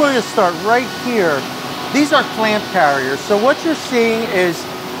think we're going to start right here. These are clamp carriers. So what you're seeing is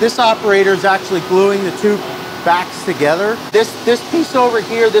this operator is actually gluing the two backs together. This piece over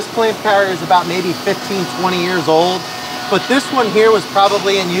here, this clamp carrier is about maybe 15, 20 years old. But this one here was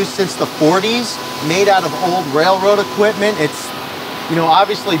probably in use since the 40s, made out of old railroad equipment. It's, you know,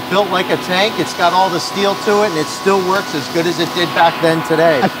 obviously built like a tank. It's got all the steel to it, and it still works as good as it did back then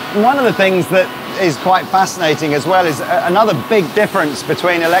today. One of the things that is quite fascinating as well is another big difference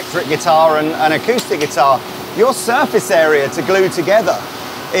between electric guitar and acoustic guitar. Your surface area to glue together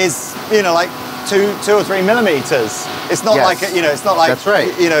is, you know, like two or 3 millimeters. It's not like, you know, it's not like, that's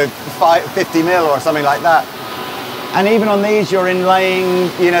right, you know, 50 mil or something like that. And even on these, you're inlaying,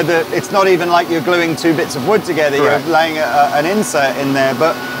 you know, it's not even like you're gluing two bits of wood together. Correct. You're laying an insert in there.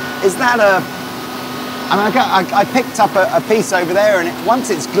 But is that I mean, I picked up a piece over there, and once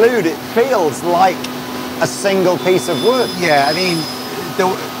it's glued, it feels like a single piece of wood. Yeah, I mean,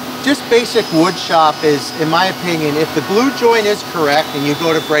 just basic wood shop is, in my opinion, if the glue joint is correct and you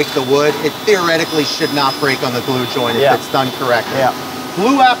go to break the wood, it theoretically should not break on the glue joint if it's done correctly. Yeah.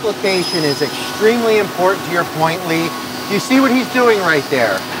 Glue application is extremely important to your point, Lee. You see what he's doing right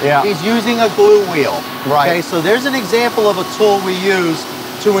there? Yeah. He's using a glue wheel. Right. Okay, so there's an example of a tool we use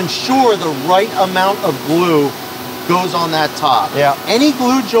to ensure the right amount of glue goes on that top. Yeah. Any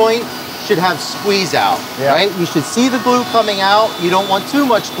glue joint should have squeeze out, Yeah. right? You should see the glue coming out. You don't want too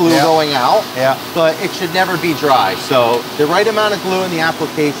much glue going out, but it should never be dry. So the right amount of glue in the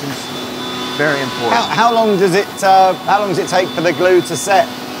application is very important. How long does it take for the glue to set?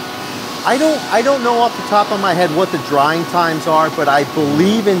 I don't know off the top of my head what the drying times are, but I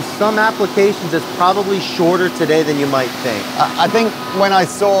believe in some applications it's probably shorter today than you might think. I think when I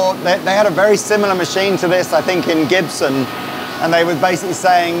saw they had a very similar machine to this, I think in Gibson, and they were basically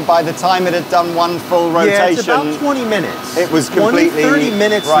saying by the time it had done one full rotation, yeah, it's about 20 minutes. It was completely 30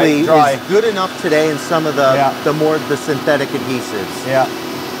 minutes dry. is good enough today in some of the synthetic adhesives. Yeah.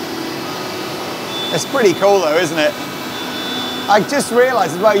 It's pretty cool though, isn't it? I just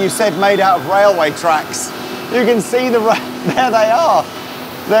realised as well, you said made out of railway tracks. You can see there they are.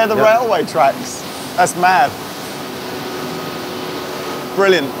 They're the railway tracks. That's mad.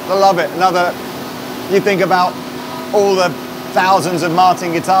 Brilliant, I love it. You think about all the thousands of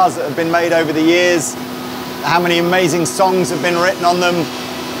Martin guitars that have been made over the years, how many amazing songs have been written on them.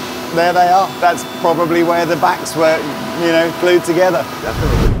 There they are. That's probably where the backs were, glued together.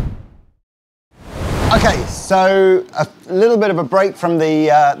 Definitely. Okay, so a little bit of a break from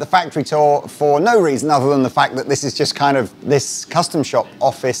the factory tour for no reason other than the fact that this is just kind of, this custom shop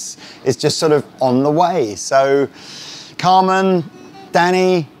office is just sort of on the way. So Carmen,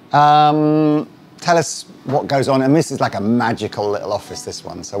 Danny, tell us what goes on. And this is like a magical little office, this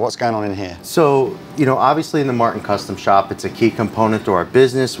one. So what's going on in here? So, obviously in the Martin Custom Shop, it's a key component to our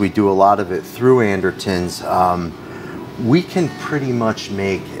business. We do a lot of it through Andertons. We can pretty much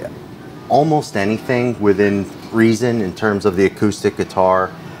make almost anything within reason in terms of the acoustic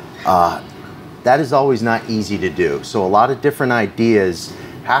guitar. That is always not easy to do. So a lot of different ideas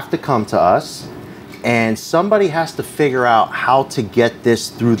have to come to us, and somebody has to figure out how to get this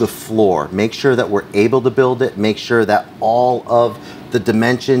through the floor. Make sure that we're able to build it, make sure that all of the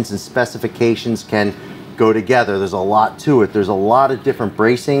dimensions and specifications can go together. There's a lot to it. There's a lot of different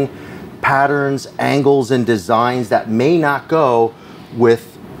bracing patterns, angles, and designs that may not go with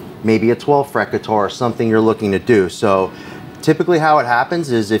maybe a 12 fret guitar or something you're looking to do. So typically how it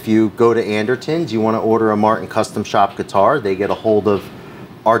happens is if you go to Andertons, you want to order a Martin Custom Shop guitar, they get a hold of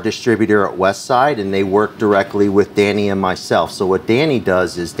our distributor at Westside and they work directly with Danny and myself. So what Danny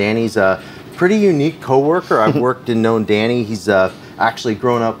does is, Danny's a pretty unique coworker. I've worked and known Danny. He's actually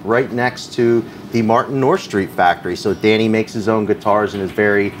grown up right next to the Martin North Street factory. So Danny makes his own guitars and is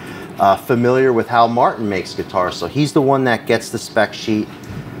very familiar with how Martin makes guitars. So he's the one that gets the spec sheet,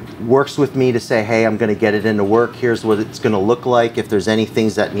 works with me to say, hey, I'm going to get it into work. Here's what it's going to look like. If there's any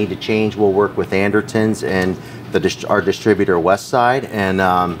things that need to change, we'll work with Andertons and our distributor Westside and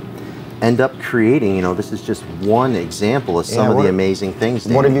end up creating, this is just one example of some of the amazing things.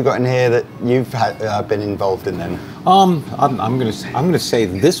 Danny. What have you got in here that you've been involved in then? I'm gonna say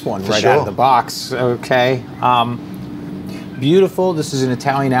this one right out of the box. Okay, beautiful. This is an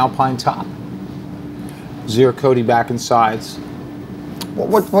Italian Alpine top, zero Cody back and sides.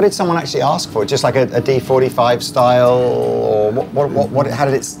 What did someone actually ask for? Just like a D45 style, or how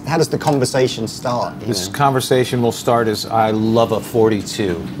does the conversation start? This conversation will start as, I love a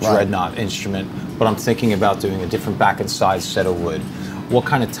 42 Dreadnought instrument, but I'm thinking about doing a different back and side set of wood. What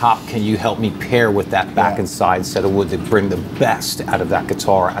kind of top can you help me pair with that back and side set of wood to bring the best out of that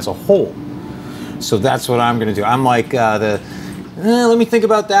guitar as a whole? So that's what I'm going to do. I'm like let me think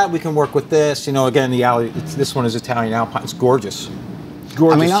about that. We can work with this. Again, this one is Italian Alpine. It's gorgeous.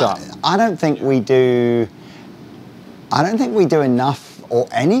 I don't think we do enough, or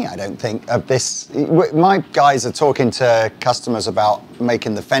any, I don't think, of this. My guys are talking to customers about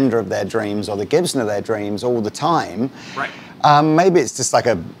making the Fender of their dreams or the Gibson of their dreams all the time. Right. Maybe it's just like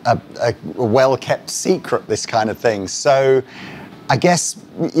a well-kept secret, this kind of thing. So I guess,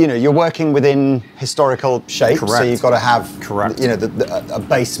 you're working within historical shapes, so you've got to have, a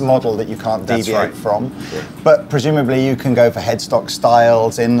base model that you can't deviate from. Yeah. But presumably you can go for headstock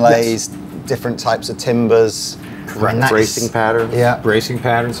styles, inlays, different types of timbers. Correct. Bracing patterns. Yeah. Bracing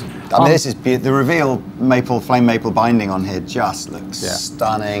patterns. I mean, this is beautiful. The reveal flame maple binding on here just looks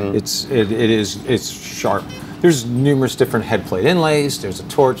stunning. It's sharp. There's numerous different head plate inlays. There's a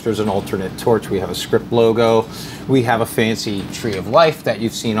torch. There's an alternate torch. We have a script logo. We have a fancy tree of life that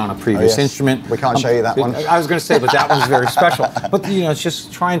you've seen on a previous instrument. We can't show you that one. I was going to say, but that one's very special. But it's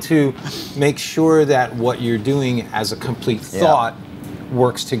just trying to make sure that what you're doing as a complete thought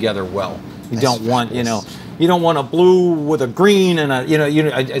works together well. You don't want, you don't want a blue with a green and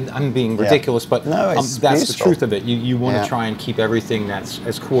I'm being ridiculous, but that's the truth of it. You want to try and keep everything that's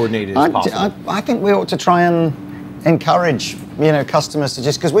as coordinated as possible. I think we ought to try and encourage, you know, customers to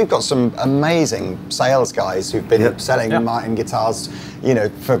just, because we've got some amazing sales guys who've been selling Martin guitars, you know,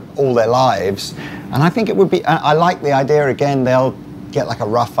 for all their lives. And I think it would be, I like the idea, again, they'll get like a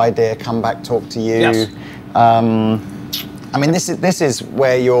rough idea, come back, talk to you. Yes. I mean, this is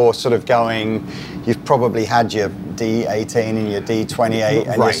where you're sort of going, you've probably had your D18 and your D28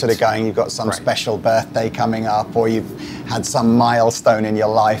 and you're sort of going, you've got some special birthday coming up, or you've had some milestone in your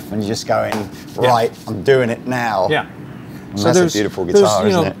life and you're just going, right, I'm doing it now. Yeah. And so that's a beautiful guitar,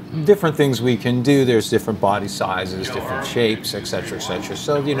 isn't it? Different things we can do. There's different body sizes, different shapes, etc., etc.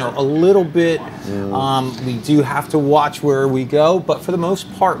 So, you know, a little bit, we do have to watch where we go, but for the most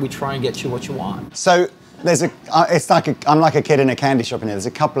part, we try and get you what you want. So there's it's like I'm like a kid in a candy shop in here. There's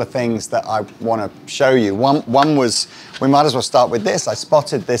a couple of things that I want to show you. One was, we might as well start with this. I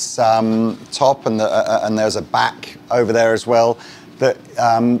spotted this top, and there's a back over there as well that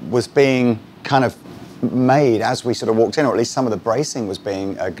was being kind of made as we sort of walked in, or at least some of the bracing was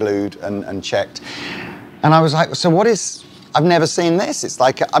being glued and checked. And I was like, so what is, I've never seen this. It's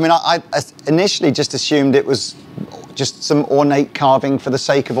like, I mean, I initially just assumed it was just some ornate carving for the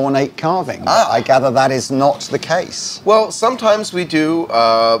sake of ornate carving. I gather that is not the case. Well, sometimes we do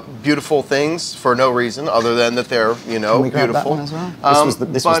beautiful things for no reason other than that they're, you know, Can we grab beautiful. that one as well?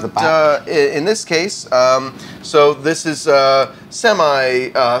 This was the back. In this case, so this is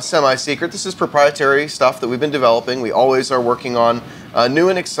semi-secret. This is proprietary stuff that we've been developing. We always are working on new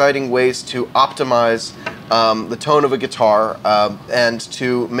and exciting ways to optimize the tone of a guitar and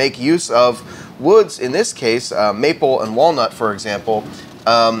to make use of woods, in this case, maple and walnut, for example,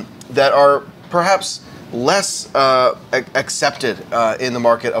 that are perhaps less accepted in the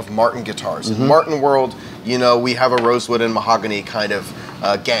market of Martin guitars. In the Martin world, you know, we have a rosewood and mahogany kind of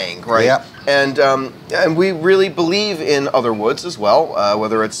gang, right? Yeah. And we really believe in other woods as well,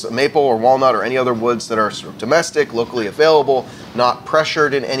 whether it's maple or walnut or any other woods that are sort of domestic, locally available, not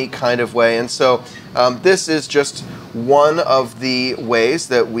pressured in any kind of way. And so this is just one of the ways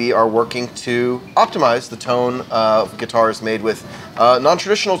that we are working to optimize the tone of guitars made with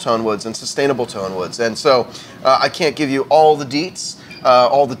non-traditional tone woods and sustainable tone woods. And so I can't give you all the deets,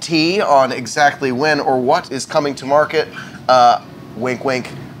 all the tea on exactly when or what is coming to market. Wink,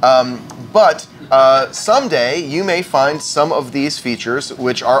 wink. But someday you may find some of these features,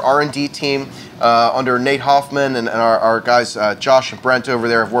 which our R&D team under Nate Hoffman and our guys Josh and Brent over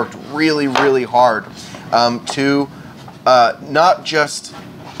there have worked really, really hard to not just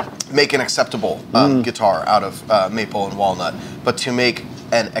make an acceptable guitar out of maple and walnut, but to make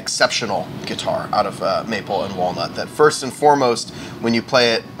an exceptional guitar out of maple and walnut. That first and foremost, when you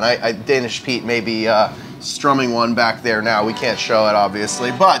play it, and Danish Pete may be strumming one back there now. We can't show it,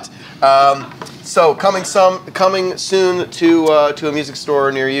 obviously, but so coming soon to a music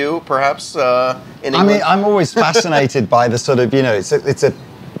store near you, perhaps. In England. I mean, I'm always fascinated by the sort of, you know, it's a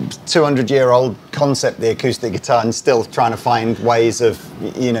 200-year-old concept, the acoustic guitar, and still trying to find ways of,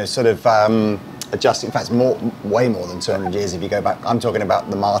 you know, sort of adjusting. In fact, it's way more than 200 years if you go back. I'm talking about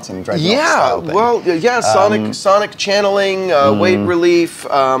the Martin Dreadnought style thing. Well, yeah, sonic channeling, weight relief,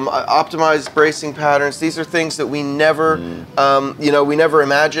 optimized bracing patterns. These are things that we never, you know, we never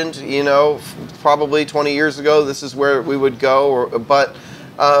imagined. You know, probably 20 years ago, this is where we would go. But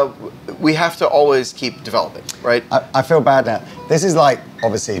we have to always keep developing, right? I feel bad now. This is like,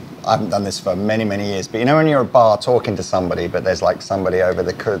 obviously, I haven't done this for many, many years, but you know when you're at a bar talking to somebody, but there's like somebody over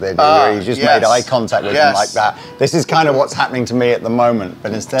the you just made eye contact with them like that. This is kind of what's happening to me at the moment,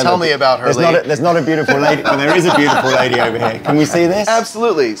 but instead Tell me about her, Lee. There's not a beautiful lady. Well, there is a beautiful lady over here. Can we see this?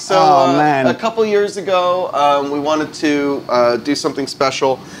 Absolutely. So man. A couple years ago, we wanted to do something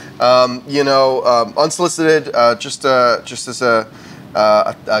special, you know, unsolicited, just as a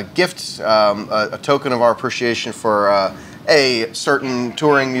gift, a token of our appreciation for a certain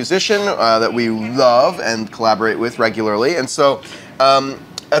touring musician that we love and collaborate with regularly. And so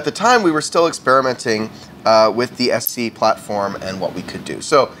at the time we were still experimenting with the SC platform and what we could do.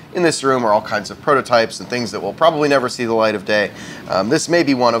 So in this room are all kinds of prototypes and things that will probably never see the light of day. This may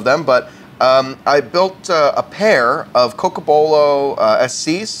be one of them, but I built a pair of Cocobolo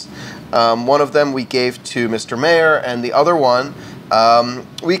SCs. One of them we gave to Mr. Mayer, and the other one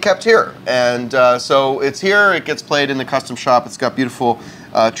we kept here. And so it's here, it gets played in the custom shop. It's got beautiful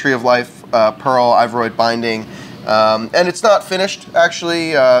Tree of Life pearl Ivoroid binding. And it's not finished,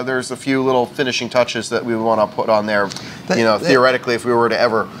 actually. There's a few little finishing touches that we want to put on there, you know, theoretically, if we were to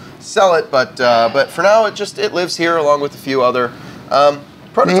ever sell it. But for now, it lives here along with a few other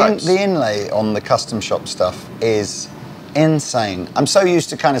prototypes. The inlay on the custom shop stuff is insane. I'm so used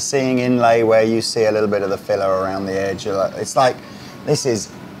to kind of seeing inlay where you see a little bit of the filler around the edge. It's like, this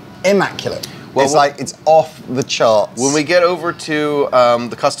is immaculate. Well, it's off the charts. When we get over to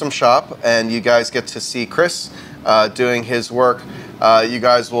the custom shop and you guys get to see Chris doing his work, you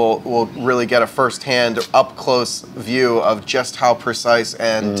guys will really get a first-hand, up-close view of just how precise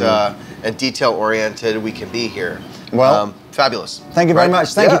and detail-oriented we can be here. Well, fabulous. Thank you very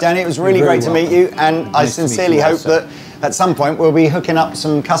much. Thank you, Danny. It was really great to meet you, and I sincerely hope that at some point we'll be hooking up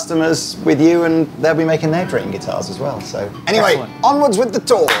some customers with you, and they'll be making their dream guitars as well. So anyway, onwards with the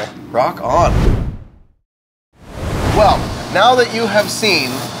tour. Rock on. Well, now that you have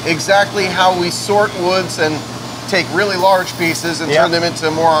seen exactly how we sort woods and take really large pieces and turn them into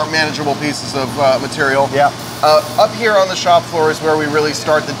more manageable pieces of material, up here on the shop floor is where we really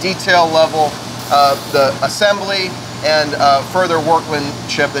start the detail level, the assembly, and further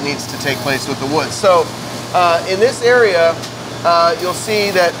workmanship that needs to take place with the wood. So in this area, you'll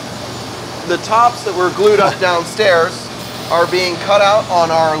see that the tops that were glued up downstairs are being cut out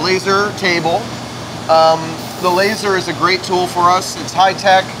on our laser table. The laser is a great tool for us. It's high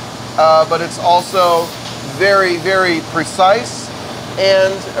tech, but it's also very, very precise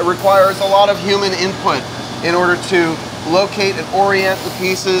and requires a lot of human input in order to locate and orient the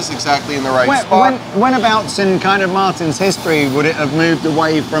pieces exactly in the right spot. Whenabouts in kind of Martin's history would it have moved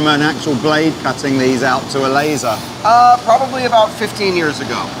away from an actual blade cutting these out to a laser? Probably about 15 years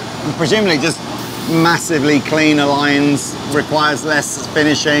ago. And presumably just massively cleaner lines, requires less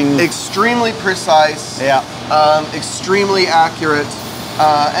finishing. Extremely precise, extremely accurate,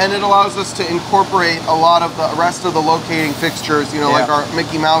 and it allows us to incorporate a lot of the rest of the locating fixtures, you know, like our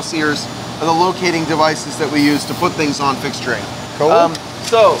Mickey Mouse ears, are the locating devices that we use to put things on fixturing. Cool.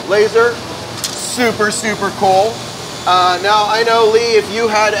 So, laser, super, super cool. Now, I know, Lee, if you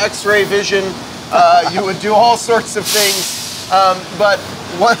had X-ray vision, you would do all sorts of things, but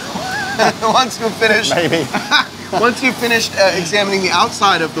once you finished, once you finished examining the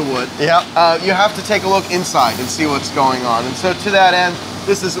outside of the wood, you have to take a look inside and see what's going on. And so, to that end,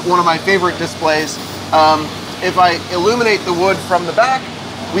 this is one of my favorite displays. If I illuminate the wood from the back,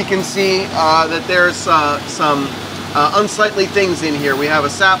 we can see that there's some unsightly things in here. We have a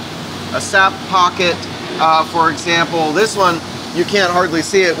sap pocket, for example. This one, you can't hardly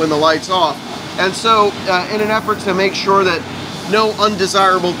see it when the light's off. And so, in an effort to make sure that no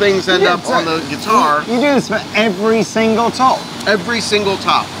undesirable things end up on the guitar. You do this for every single top? Every single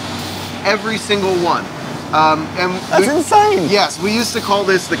top. Every single one. That's insane. Yes, we used to call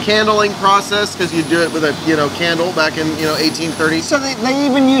this the candling process because you do it with a candle back in 1830. So they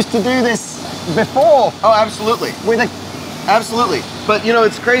even used to do this before. Oh, absolutely. Absolutely. But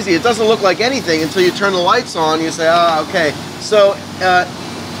it's crazy. It doesn't look like anything until you turn the lights on. You say, okay. So.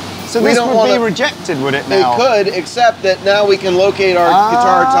 So this would be rejected, would it now? It could, except that now we can locate our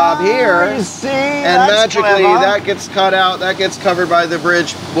guitar top here. See, and magically that gets cut out, that gets covered by the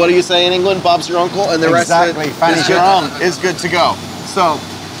bridge. What do you say in England? Bob's your uncle, and the rest of it is good to go. So,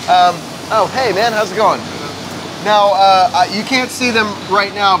 oh, hey man, how's it going? Now, you can't see them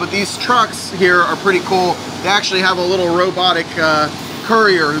right now, but these trucks here are pretty cool. They actually have a little robotic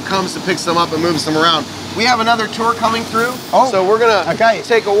courier who comes and picks them up and moves them around. We have another tour coming through, so we're gonna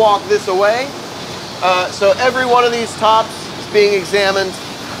take a walk this way. So every one of these tops is being examined.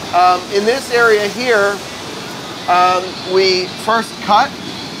 In this area here, we first cut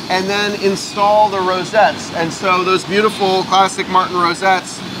and then install the rosettes. And so those beautiful classic Martin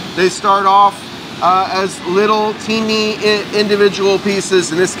rosettes, they start off as little teeny individual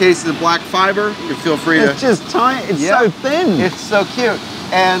pieces. In this case, the black fiber. You feel free to. It's just tight. It's so thin. It's so cute.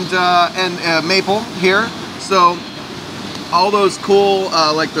 And maple here. So all those cool,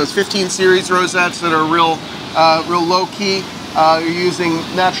 like those 15 series rosettes that are real low key. You're using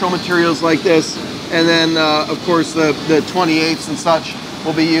natural materials like this, and then of course the 28s and such.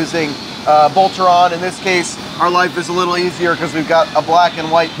 We'll be using Bolteron. In this case, our life is a little easier because we've got a black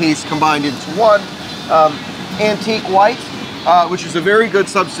and white piece combined into one. Antique white, which is a very good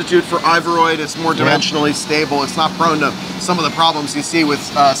substitute for Ivoroid. It's more dimensionally stable. It's not prone to some of the problems you see with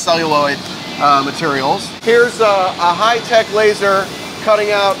celluloid materials. Here's a high-tech laser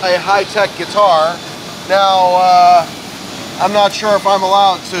cutting out a high-tech guitar. Now, I'm not sure if I'm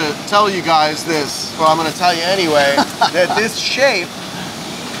allowed to tell you guys this, but I'm going to tell you anyway, that this shape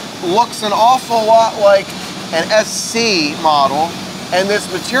looks an awful lot like an SC model, and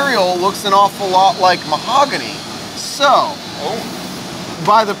this material looks an awful lot like mahogany. So,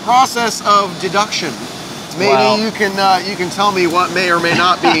 by the process of deduction, maybe you can tell me what may or may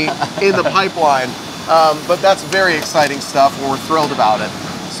not be in the pipeline. But that's very exciting stuff, and we're thrilled about it.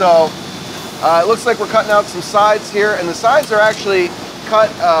 So, it looks like we're cutting out some sides here, and the sides are actually cut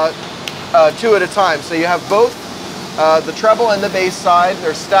 2 at a time. So you have both the treble and the bass side.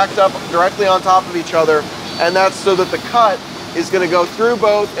 They're stacked up directly on top of each other, and that's so that the cut is going to go through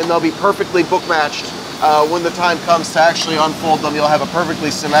both, and they'll be perfectly book matched when the time comes to actually unfold them. You'll have a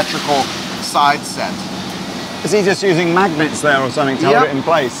perfectly symmetrical side set. Is he just using magnets there or something to hold it in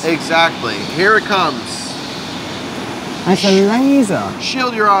place? Exactly. Here it comes. That's a laser.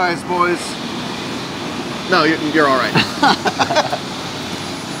 Shield your eyes, boys. No, you're all right.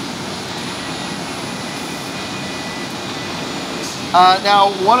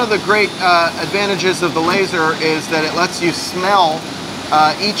 Now, one of the great advantages of the laser is that it lets you smell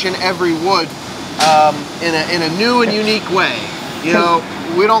each and every wood in a new and unique way. You know,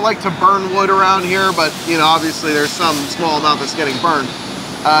 we don't like to burn wood around here, but you know, obviously there's some small amount that's getting burned.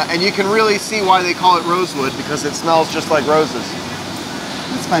 And you can really see why they call it rosewood, because it smells just like roses.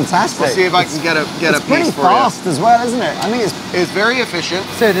 That's fantastic. We'll see if I can get a piece for you. It's pretty fast as well, isn't it? I think it's very efficient.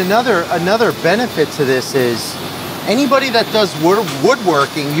 So another benefit to this is anybody that does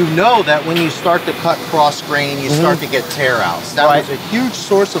woodworking, you know that when you start to cut cross grain, you start to get tear outs. That was a huge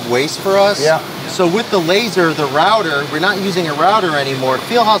source of waste for us. Yeah. So with the laser, the router, we're not using a router anymore.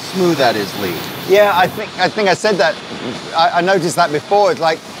 Feel how smooth that is, Lee. Yeah, I think I said that. I noticed that before. It's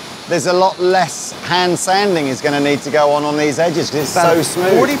like there's a lot less hand sanding is going to need to go on these edges because it's so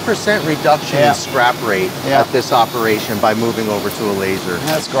smooth. 40% reduction in scrap rate at this operation by moving over to a laser.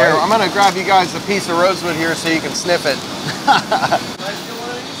 That's great. Here, I'm going to grab you guys a piece of rosewood here so you can sniff it.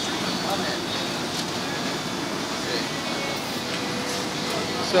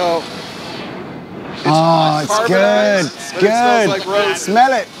 So, it's good. It's good. It smells like rose.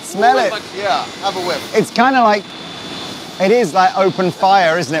 Smell it. Smell it. Yeah, have a whiff. It's kind of like, it is like open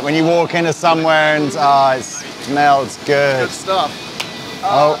fire, isn't it? When you walk into somewhere and it smells good. Good stuff.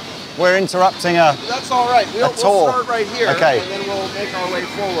 We're interrupting a That's all right. We'll start right here, okay. And then we'll make our way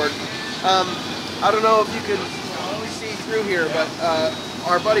forward. I don't know if you can see through here, but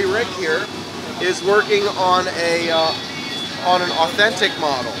our buddy Rick here is working on an authentic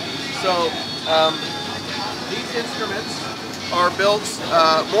model. So these instruments are built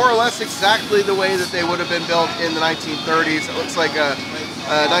more or less exactly the way that they would have been built in the 1930s. It looks like a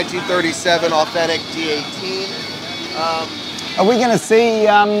 1937 authentic D18. Are we going to see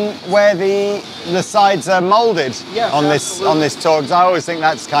where the sides are molded on this tour? Because I always think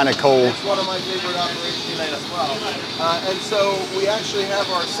that's kind of cool. It's one of my favorite operations as well. And so we actually have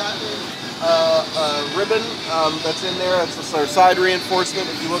our satin ribbon that's in there. It's our side reinforcement.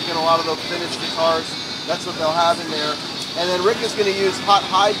 If you look in a lot of the vintage guitars, that's what they'll have in there. And then Rick is going to use hot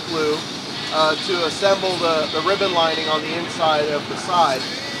hide glue to assemble the ribbon lining on the inside of the side.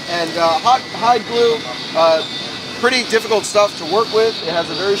 And hot hide glue, pretty difficult stuff to work with. It has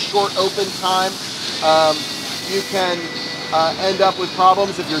a very short open time. You can end up with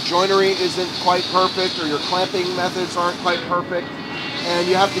problems if your joinery isn't quite perfect or your clamping methods aren't quite perfect. And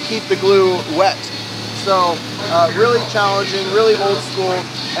you have to keep the glue wet. So really challenging, really old school.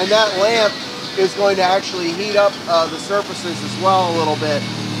 And that lamp is going to actually heat up the surfaces as well a little bit.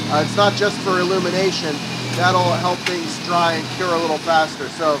 It's not just for illumination. That'll help things dry and cure a little faster.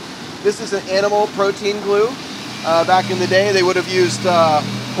 So this is an animal protein glue. Back in the day, they would have used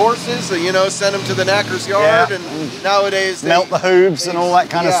horses, so, you know, send them to the knacker's yard. And nowadays, melt the hooves and all that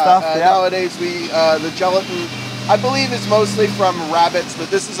kind of stuff. Nowadays, the gelatin, I believe, is mostly from rabbits, but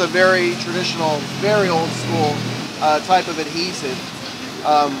this is a very traditional, very old school type of adhesive.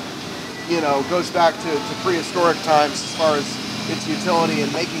 You know, goes back to prehistoric times as far as its utility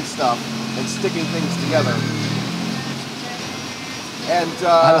in making stuff and sticking things together. And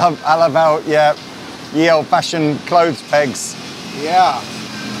I love how ye old-fashioned clothes pegs. Yeah.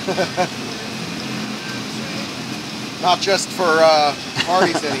 Not just for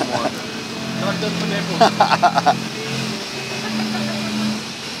parties anymore.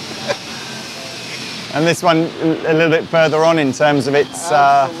 And this one a little bit further on in terms of its...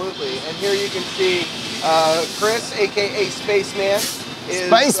 Absolutely. And here you can see Chris, a.k.a. Spaceman.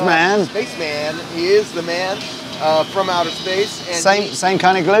 Spaceman? Spaceman. He is the man from outer space. And same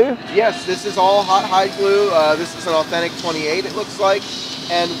kind of glue? Yes, this is all hot hide glue. This is an authentic 28, it looks like.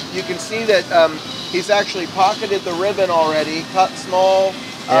 And you can see that he's actually pocketed the ribbon already, cut small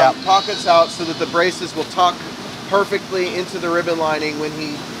pockets out so that the braces will tuck perfectly into the ribbon lining when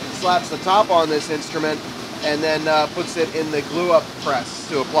he slaps the top on this instrument and then puts it in the glue up press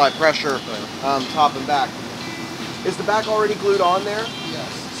to apply pressure top and back. Is the back already glued on there?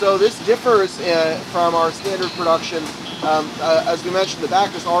 Yes. So this differs from our standard production. As we mentioned, the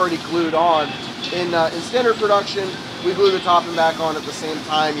back is already glued on. In standard production, we glue the top and back on at the same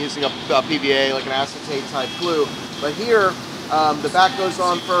time using a PVA, like an acetate type glue. But here, the back goes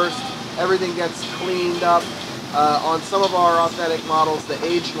on first, everything gets cleaned up, On some of our authentic models, the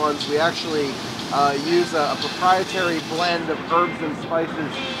aged ones, we actually use a proprietary blend of herbs and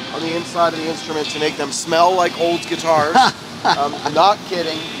spices on the inside of the instrument to make them smell like old guitars. Not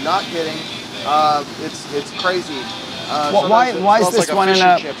kidding, not kidding. It's crazy. Why is this one in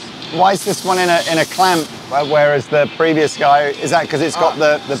a? Why is this one in a clamp, whereas the previous guy, is that because it's got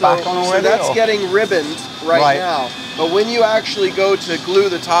the back on already? So that's getting ribboned right now. But when you actually go to glue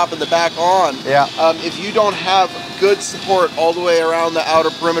the top and the back on, if you don't have good support all the way around the outer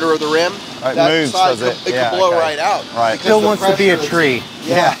perimeter of the rim, it moves, does it? It can blow right out. Right. It still wants to be a tree.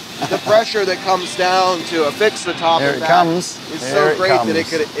 Yeah. The pressure that comes down to affix the top and back is so great that it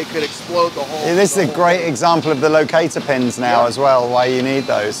could explode the whole. Yeah, this is a great example of the locator pins now as well, why you need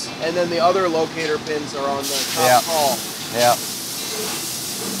those. And then the other locator pins are on the top call. Yeah.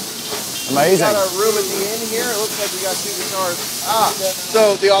 Amazing. We got our room at the end here. It looks like we got 2 guitars.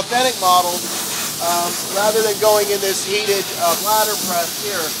 So the authentic model, rather than going in this heated bladder press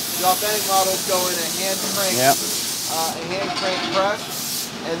here, the authentic models go in a hand crank press.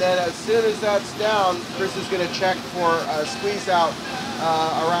 And then as soon as that's down, Chris is going to check for a squeeze out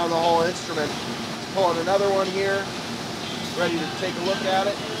around the whole instrument. Pulling another one here, ready to take a look at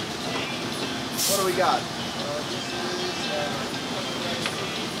it. What do we got?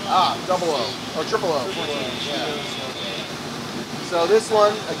 Double O, or triple O. Yeah. So this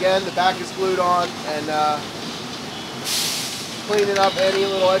one, again, the back is glued on and cleaning up any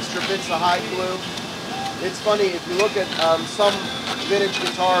little extra bits of hide glue. It's funny, if you look at some vintage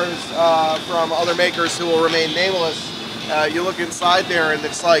guitars from other makers who will remain nameless, you look inside there and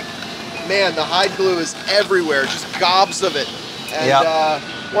it's like, man, the hide glue is everywhere, just gobs of it. And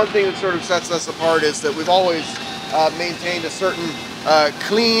one thing that sort of sets us apart is that we've always maintained a certain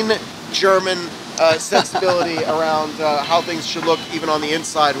clean German sensibility around how things should look even on the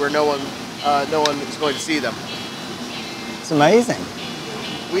inside where no one is going to see them. It's amazing.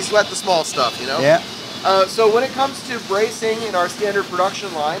 We sweat the small stuff, you know? Yeah. So when it comes to bracing in our standard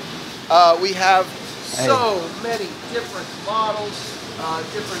production line, we have so many different models,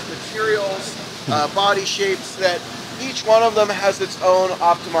 different materials, body shapes, that each one of them has its own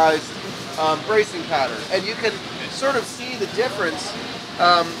optimized bracing pattern. And you can sort of see the difference.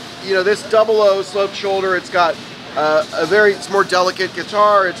 You know, this double O sloped shoulder, it's got it's more delicate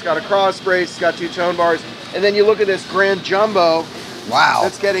guitar, it's got a cross brace, it's got 2 tone bars. And then you look at this grand jumbo. Wow.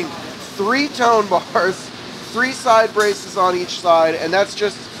 That's getting 3 tone bars, 3 side braces on each side, and that's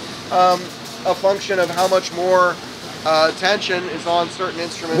just a function of how much more tension is on certain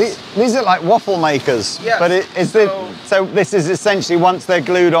instruments. These are like waffle makers. Yes. But so this is essentially, once they're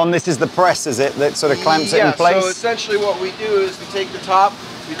glued on, this is the press, is it, that sort of clamps it in place? So essentially what we do is we take the top,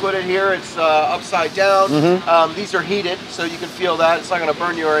 we put it here, it's upside down. These are heated, so you can feel that. It's not going to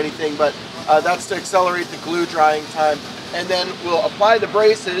burn you or anything, but that's to accelerate the glue drying time. And then we'll apply the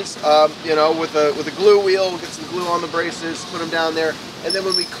braces, you know, with a glue wheel. We'll get some glue on the braces, put them down there, and then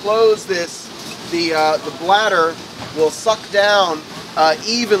when we close this, the bladder will suck down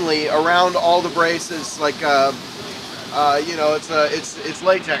evenly around all the braces. Like you know, it's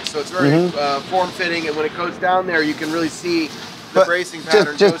latex, so it's very form-fitting, and when it goes down there, you can really see the bracing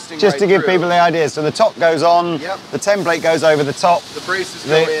pattern just to give people the idea. So the top goes on, the template goes over the top. The braces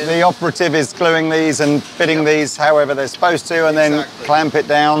go in. The operative is gluing these and fitting these however they're supposed to, and then clamp it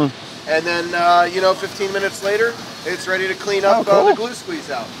down. And then, you know, 15 minutes later, it's ready to clean up the glue squeeze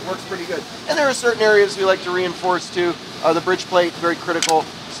out. It works pretty good. And there are certain areas we like to reinforce too. The bridge plate, very critical,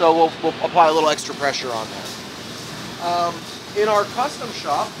 so we'll apply a little extra pressure on that. In our custom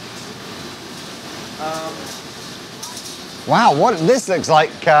shop, wow, this looks like,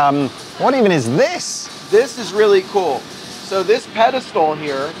 what even is this? This is really cool. So this pedestal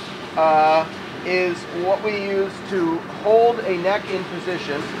here is what we use to hold a neck in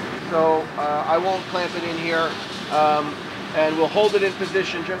position. So I won't clamp it in here, and we'll hold it in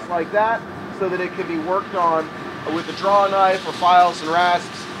position just like that so that it can be worked on with a draw knife or files and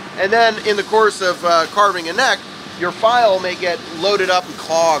rasps. And then in the course of carving a neck, your file may get loaded up and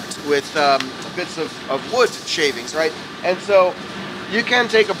clogged with bits of wood shavings, right? And so you can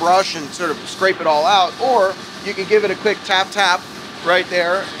take a brush and sort of scrape it all out, or you can give it a quick tap right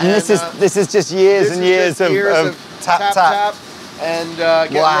there. And this is just years and years of tap. And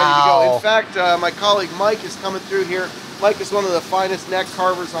getting ready to go. In fact, my colleague Mike is coming through here. Mike is one of the finest neck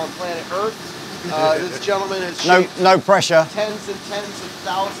carvers on planet Earth. This gentleman has shaped no pressure. tens and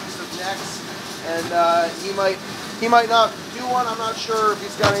thousands of necks, and he might not do one. I'm not sure if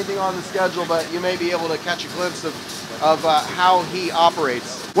he's got anything on the schedule, but you may be able to catch a glimpse of how he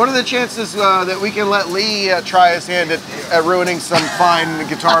operates. What are the chances that we can let Lee try his hand at ruining some fine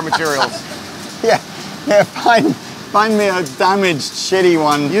guitar materials? Yeah, Yeah, find me a damaged, shitty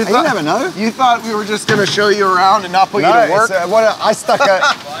one. You never know. You thought we were just going to show you around and not put you to work? I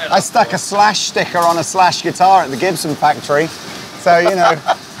stuck a Slash sticker on a Slash guitar at the Gibson factory. So, you know.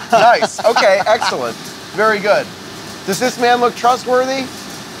 Nice. Okay, excellent. Very good. Does this man look trustworthy?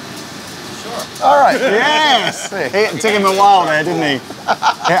 Sure. All right. Yes. It took him a while there, didn't he?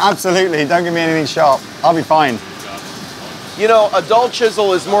 Yeah, absolutely. Don't give me anything sharp. I'll be fine. You know, a dull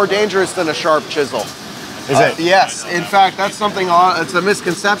chisel is more dangerous than a sharp chisel. Is it? Yes. In fact, that's something, it's a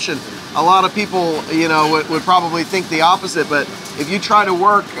misconception. A lot of people, you know, would probably think the opposite, but if you try to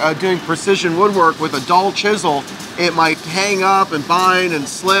work doing precision woodwork with a dull chisel, it might hang up and bind and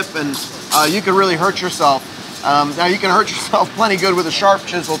slip, and you can really hurt yourself. Now you can hurt yourself plenty good with a sharp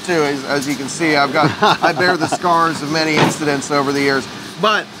chisel too, as you can see. I bear the scars of many incidents over the years.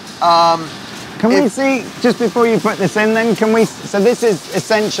 But can we see, just before you put this in then, so this is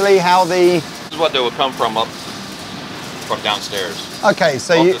essentially how This is what they would come from downstairs. Okay,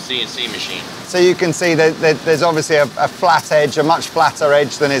 so off the CNC machine. So you can see that there's obviously a flat edge, a much flatter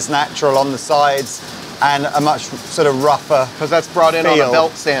edge than is natural on the sides, and a much sort of rougher because that's brought in on a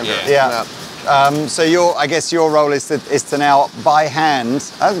belt sander. Yeah. So I guess your role is to now by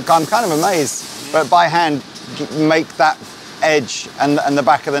hand. I'm kind of amazed, but by hand make that edge and the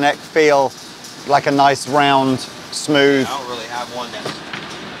back of the neck feel like a nice round, smooth. I don't really have one that's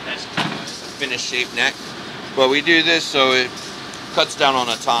a finished shape neck, but we do this so it cuts down on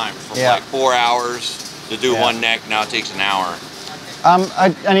the time from like 4 hours to do one neck. Now it takes an hour.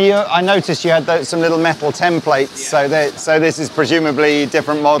 I noticed you had some little metal templates, so this is presumably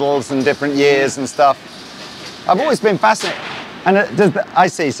different models and different years and stuff. I've always been fascinated. And I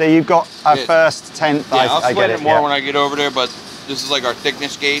see, so you've got a first, 10th, I'll I get split it. it more when I get over there, but this is like our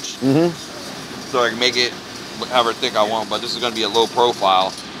thickness gauge. So I can make it however thick I want, but this is going to be a low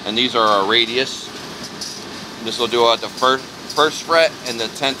profile. And these are our radius. This will do at the first fret and the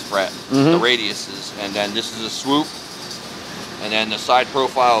 10th fret, the radiuses. And then this is a swoop. And then the side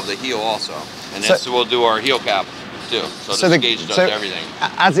profile of the heel also. And this will do our heel cap too. So this gauge does everything.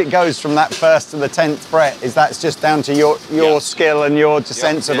 As it goes from that first to the 10th fret, that's just down to your skill and your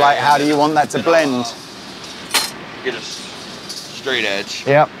sense of like how do you want that to blend? Get a straight edge.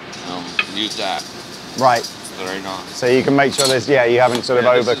 Yep. Use that. Right. Right on. So you can make sure there's you haven't sort of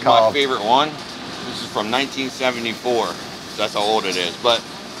overcarved. This is my favorite one. This is from 1974. That's how old it is. But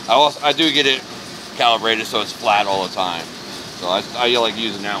I do get it calibrated so it's flat all the time. So I like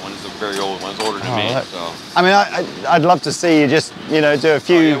using that one. It's a very old one. It's older than me. So I mean, I'd love to see you just do a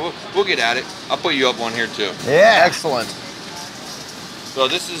few. We'll get at it. I'll put you up on here too. Yeah. Excellent. So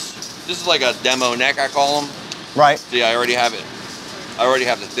this is like a demo neck, I call them. Right. See, I already have it. I already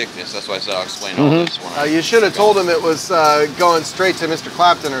have the thickness. That's why I said I'll explain all this one. You should have told him it was going straight to Mr.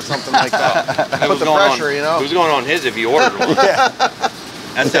 Clapton or something like that. Put the pressure, you know. It was going on his if he ordered one.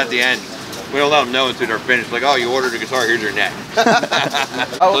 That's at the end. We don't let them know until they're finished. Like, oh, you ordered a guitar, here's your neck.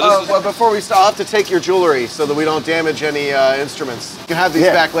 Well, before we start, I'll have to take your jewelry so that we don't damage any instruments. You can have these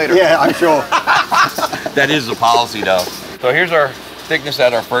back later. Yeah, I'm sure. That is the policy, though. So here's our thickness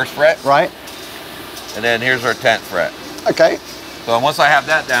at our first fret. Right. And then here's our 10th fret. Okay. So once I have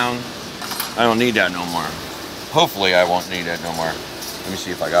that down, I don't need that no more. Hopefully I won't need that no more. Let me see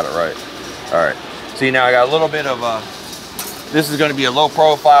if I got it right. All right. See, now I got a little bit of this is going to be a low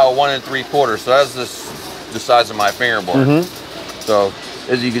profile 1 3/4. So that's the size of my fingerboard. So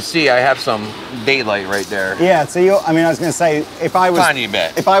as you can see, I have some daylight right there. Yeah. So I was going to say, if I was tiny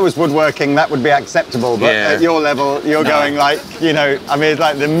bit. If I was woodworking, that would be acceptable. But at your level, you're going like, it's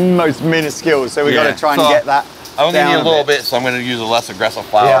like the most minuscule. So we got to try and get that. I'm going to need a little bit, so I'm going to use a less aggressive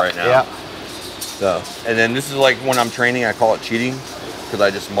file right now. Yeah. So, and then this is like when I'm training, I call it cheating because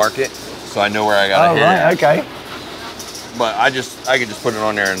I just mark it, so I know where I got to hit. Right. Okay. But I can just put it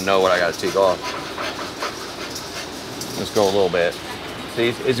on there and know what I got to take off. Let's go a little bit. See,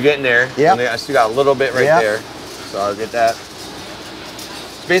 it's getting there. Yeah. I still got a little bit right there, so I'll get that.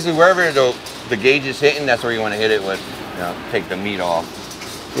 Basically, wherever the gauge is hitting, that's where you want to hit it with. Take the meat off.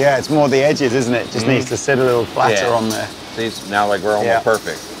 Yeah, it's more the edges, isn't it? Just needs to sit a little flatter on there. See, now like we're almost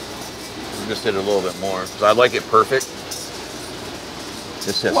perfect. Just hit it a little bit more because I like it perfect.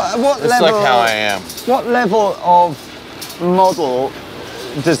 Just hit. What it's level, like how I am. What level of model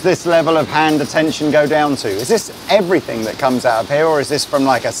does this level of hand attention go down to? Is this everything that comes out of here, or is this from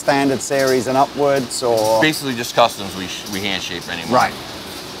like a standard series and upwards, or basically just customs we hand shape anymore? Right.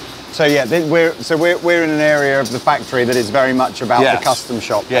 So yeah, we're in an area of the factory that is very much about the custom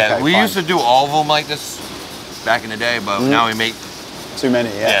shop. Yeah, okay, we used to do all of them like this back in the day, but now we make too many.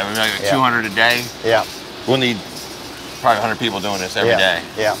 Yeah, we make like 200 a day. Yeah. We'll need probably 100 people doing this every day.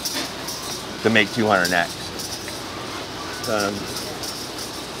 Yeah. to make 200 necks.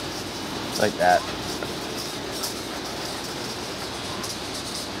 Like that.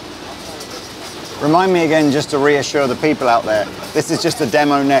 Remind me again, just to reassure the people out there, this is just a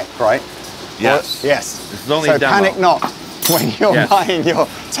demo neck, right? Yes. Or, yes. This is only so demo. panic not when you're buying your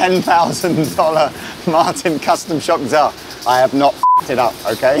 $10,000 Martin custom shop guitar. I have not f***ed it up,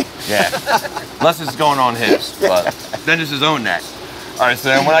 okay? Yeah. Unless it's going on his, but then it's his own neck. All right, so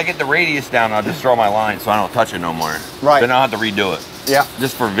then when I get the radius down, I'll just throw my line so I don't touch it no more. Right. Then I'll have to redo it. Yeah.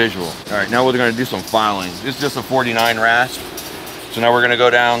 Just for visual. All right, now we're gonna do some filing. This is just a 49 rasp. So now we're gonna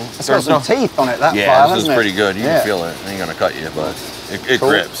go down. It's got some teeth on it, that yeah, file, this hasn't is it? pretty good. You can feel it. It ain't gonna cut you, but it Cool.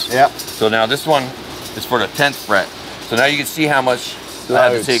 grips. Yeah. So now this one is for the 10th fret. So now you can see how much I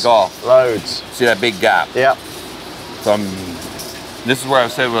have to take off. Loads. See that big gap? Yeah. So this is where I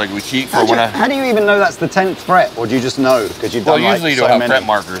said like we cheat for How do you even know that's the 10th fret, or do you just know because you've done Well, usually like, you'll so have many? fret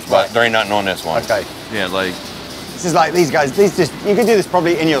markers, but there ain't nothing on this one. Okay. Yeah, like. This is like these guys. These just you could do this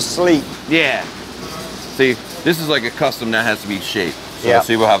probably in your sleep. Yeah. See, this is like a custom that has to be shaped. So Yeah.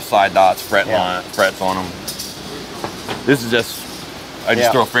 see, we'll have side dots, frets on them. This is just, I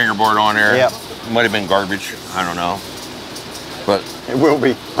just throw a fingerboard on there. Yeah. It might have been garbage. I don't know. But it will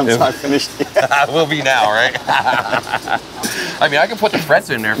be once I finished. It will be now, right? I mean, I can put the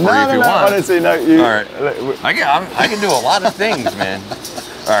frets in there for you if you want. Honestly, no. You, all right. I can do a lot of things, man.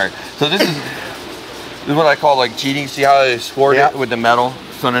 All right. So this is what I call like cheating. See how I scored it with the metal?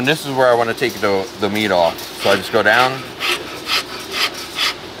 So then this is where I want to take the meat off. So I just go down,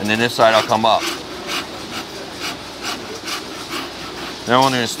 and then this side I'll come up. And I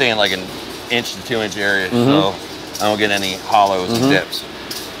want to stay in like an inch to 2 inch area, so I don't get any hollows and dips.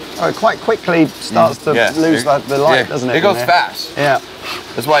 Oh, it quite quickly starts to lose the light, doesn't it? It goes fast. Yeah.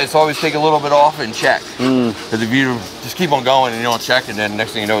 That's why it's always take a little bit off and check. Because if you just keep on going and you don't check, and then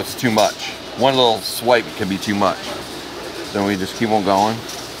next thing you know, it's too much. One little swipe can be too much. Then we just keep on going.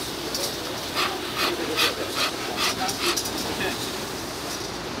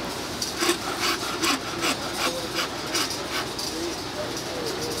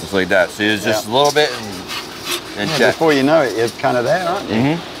 Just like that. See, it's just a little bit and check. Before you know it, you're kind of there, aren't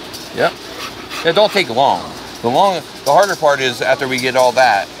you? Yep. It don't take long. The harder part is after we get all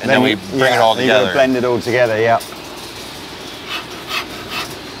that, and then we bring it all together. You gotta blend it all together, yeah.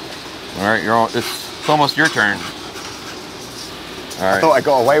 All right, it's almost your turn. All right. I thought I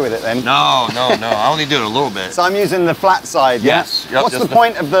got away with it then. No. I only do it a little bit. So I'm using the flat side. Yes. Yeah? What's the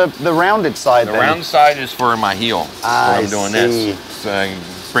point of the rounded side? The round side is for my heel. I'm doing this, so I can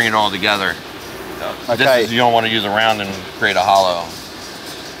bring it all together. Okay. You don't want to use a round and create a hollow.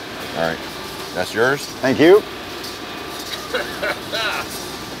 All right, that's yours. Thank you.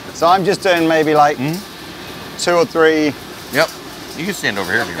 So I'm just doing maybe like 2 or 3. Yep. You can stand over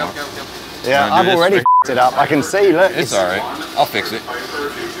here if you want. Yeah, I've already f***ed it up. I can see, look. It's all right. I'll fix it.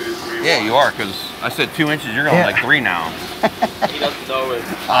 Yeah, you are, because I said 2 inches. You're going like 3 now. He doesn't know it.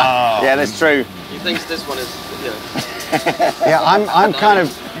 Oh. Yeah, that's true. He thinks this one is, Yeah, I'm kind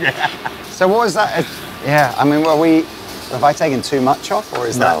of. So what was that? Yeah, I mean, have I taken too much off, or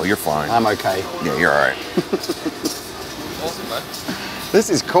is that? No, you're fine. I'm okay. Yeah, you're all right. awesome, man. This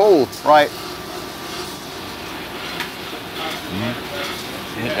is cool, right?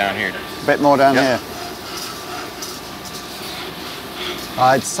 Hit down here. A bit more down here.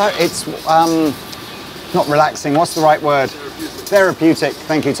 It's not relaxing. What's the right word? Therapeutic.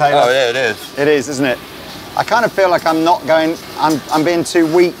 Thank you, Taylor. Oh yeah, it is. It is, isn't it? I kind of feel like I'm not going. I'm being too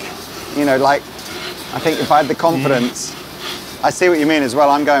weak. You know, like I think if I had the confidence, I see what you mean as well.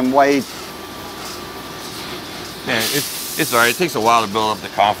 I'm going way. Yeah, it's all right. It takes a while to build up the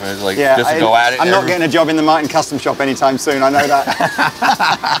confidence, like Yeah, just to go at it. I'm not getting a job in the Martin custom shop anytime soon. I know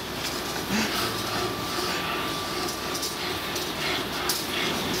that.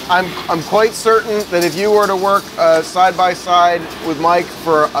 I'm quite certain that if you were to work side by side with Mike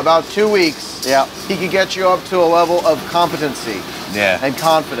for about 2 weeks, he could get you up to a level of competency and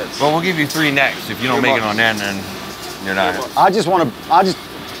confidence. Well, we'll give you 3 necks. If you don't make it on end, then you're not. I just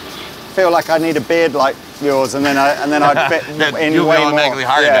feel like I need a beard like yours, and then I'd fit in You'll be way automatically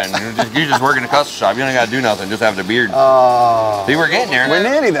more. hired then. You just work in a custom shop. You don't got to do nothing. Just have the beard. Oh. See, we're getting there. We're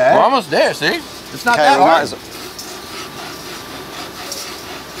nearly there. We're almost there. See, it's not Okay, that we might hard. as well-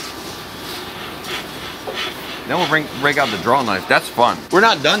 Then we'll break out the draw knife. That's fun. We're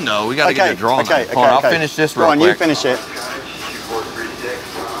not done though. We got to get the draw knife. Hold on, I'll finish this real quick. quick. You finish it.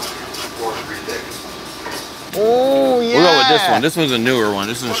 Oh yeah. We'll go with this one. This one's a newer one.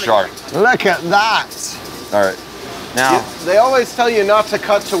 This one's sharp. Look at that. All right. Now, they always tell you not to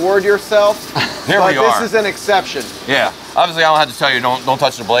cut toward yourself, here but we are. this is an exception. Yeah, obviously I don't have to tell you don't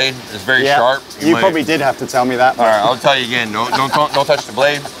touch the blade. It's very sharp. You probably did have to tell me that. All right, I'll tell you again. Don't touch the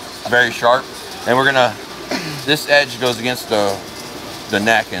blade. Very sharp. And we're gonna. This edge goes against the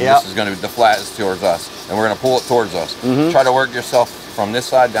neck, and this is gonna the flat is towards us, and we're gonna pull it towards us. Try to work yourself from this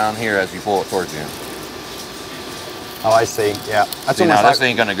side down here as you pull it towards you. Oh, I see. Yeah. That's see, now like... this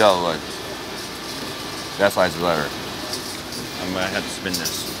ain't gonna go like that side's better. I'm gonna have to spin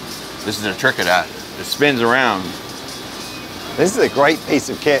this. This is the trick of that. It spins around. This is a great piece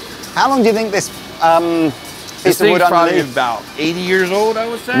of kit. How long do you think this This piece of wood thing's probably underneath? about 80 years old, I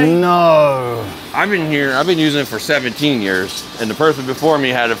would say. No. I've been using it for 17 years, and the person before me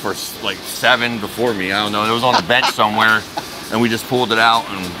had it for like 7 before me. I don't know. It was on a bench somewhere, and we just pulled it out.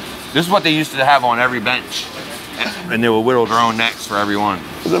 And this is what they used to have on every bench, and they would whittle their own necks for every one.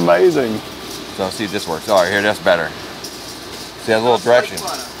 It's amazing. So let's see if this works. All right, here, that's better. See that little direction?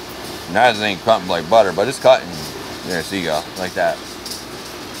 Now this ain't cutting like butter, but it's cutting. There, see you go, like that.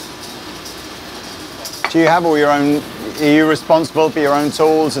 Do you have all your own, are you responsible for your own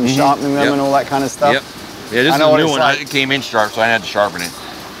tools and sharpening them and all that kind of stuff? Yep. Yeah, this is a new one. It came in sharp, so I had to sharpen it.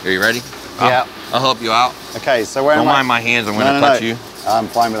 Are you ready? Yeah. I'll help you out. Okay, so where Don't am I? mind my hands, I'm gonna touch you. I'm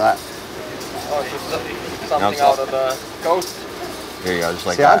fine with that. Oh, just something out of the coast. Here you go, just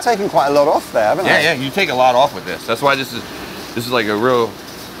like See, that. I've taken quite a lot off there, haven't I? Yeah, you take a lot off with this. That's why this is like a real,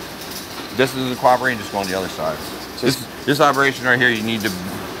 this isn't cooperating, just go on the other side. This operation right here, you need to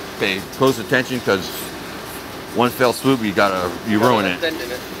pay close attention because one fell swoop, you ruin it.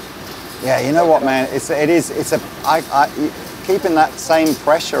 Yeah, you know what, man? Keeping that same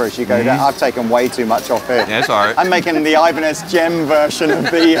pressure as you go down. I've taken way too much off here. Yeah, it's all right. I'm making the Ibanez Gem version of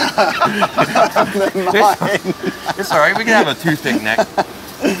the mine. It's all right. We can have a too thick neck.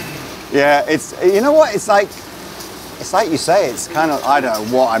 Yeah, you know what? It's like you say. It's kind of, I don't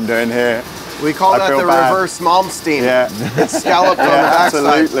know what I'm doing here. We call that the reverse Malmsteen. Yeah, it's scalloped on the backside.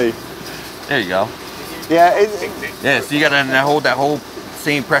 Absolutely. There you go. Yeah. Yeah. So you got to hold that whole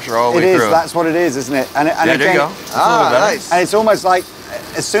same pressure all the way through. That's what it is, isn't it? And yeah, there you go. Nice. And it's almost like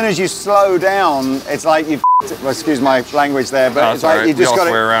as soon as you slow down, it's like you've. Well, excuse my language there, but it's like you just got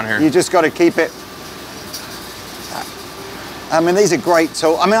to. You just got to keep it. I mean, these are great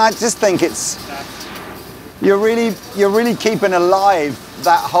tools. I mean, I just think you're really keeping alive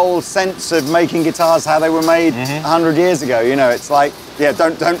that whole sense of making guitars how they were made 100 years ago. You know, it's like, yeah,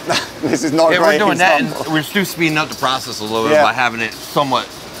 don't. This is not a great we're doing example. that, and we're still speeding up the process a little bit by having it somewhat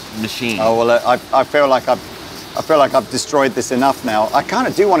machined. Oh well, I feel like I've destroyed this enough now. I kind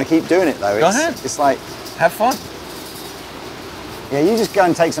of do want to keep doing it though. Go ahead. It's like, have fun. Yeah, you just go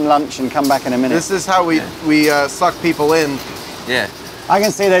and take some lunch and come back in a minute. This is how we suck people in. Yeah. I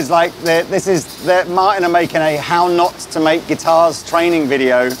can see there's like, Martin are making a how not to make guitars training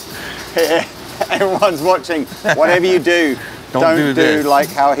video here. Everyone's watching. Whatever you do, don't do like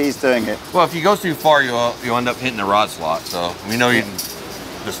how he's doing it. Well, if you go too far, you'll end up hitting the rod slot. So we know you can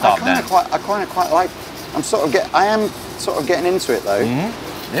just stop that. I kind of quite like. I am sort of getting into it though.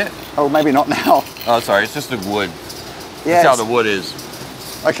 Yeah. Oh, maybe not now. Oh, sorry. It's just the wood. Yeah. That's how the wood is.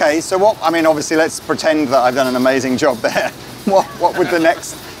 Okay. So what? I mean, obviously, let's pretend that I've done an amazing job there. What would the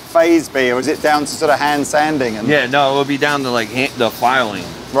next phase be? Or was it down to sort of hand sanding? Yeah, no, it will be down to like the filing.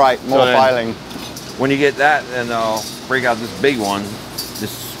 Right, more filing. When you get that, then I'll break out this big one,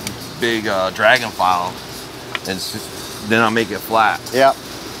 this big dragon file, and then I'll make it flat. Yeah.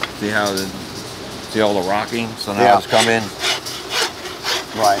 See all the rocking? So now I'll just come in.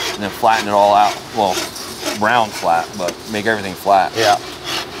 Right. And then flatten it all out. Well, round flat, but make everything flat. Yeah.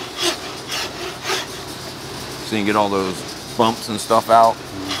 So you can get all those bumps and stuff out.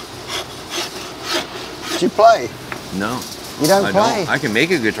 Do you play? No. You don't play? I can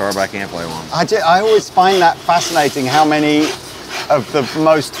make a guitar, but I can't play one. I always find that fascinating how many of the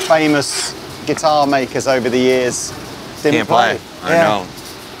most famous guitar makers over the years didn't play. I know.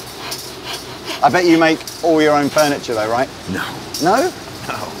 I bet you make all your own furniture though, right? No. No?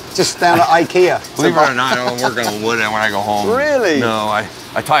 No. Just down at IKEA. Believe it or not, I don't work on wood when I go home. Really? No,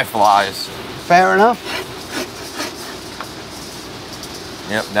 I tie flies. Fair enough.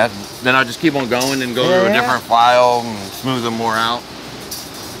 Yep, then I just keep on going and go to a different file and smooth them more out.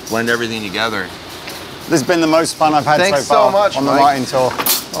 Blend everything together. This has been the most fun I've had Thanks so far so much, on the Mike. Martin tour.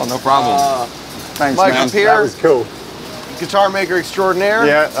 Oh, no problem. Thanks, Mike, man. up here. That was cool. Guitar maker extraordinaire.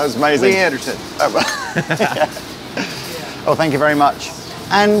 Yeah, that was amazing. Lee Anderton. Oh, thank you very much.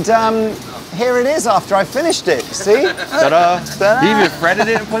 And here it is after I finished it. See? Ta-da. Ta-da. You even fretted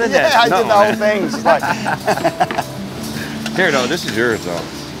it and put it there? Yeah, I did the whole thing. Just like Here, though, this is yours, though.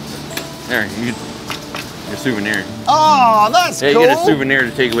 There, Your souvenir. Oh, that's Yeah, cool. you get a souvenir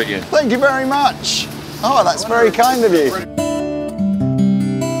to take with you. Thank you very much. Oh, that's very kind of you.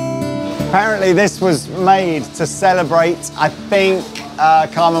 Apparently this was made to celebrate, I think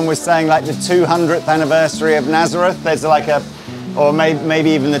Carmen was saying like the 200th anniversary of Nazareth. There's like a, or maybe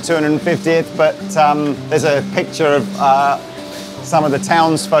even the 250th, but there's a picture of some of the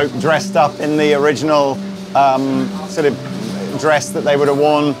townsfolk dressed up in the original sort of dress that they would have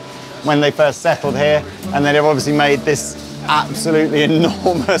worn when they first settled here. And then they've obviously made this absolutely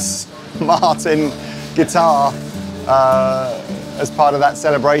enormous Martin guitar as part of that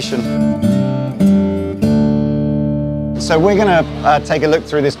celebration. So we're gonna take a look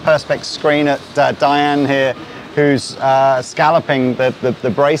through this Perspex screen at Diane here, who's scalloping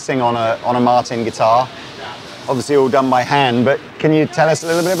the bracing on a Martin guitar. Obviously all done by hand, but can you tell us a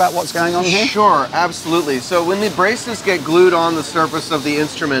little bit about what's going on here? Sure, absolutely. So when the braces get glued on the surface of the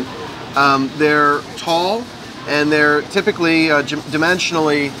instrument, they're tall and they're typically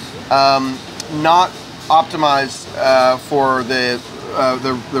dimensionally not optimized for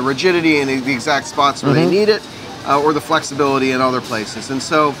the rigidity and the exact spots where they need it, or the flexibility in other places. And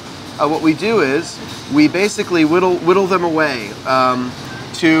so what we do is we basically whittle them away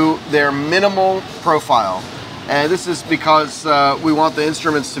to their minimal profile. And this is because we want the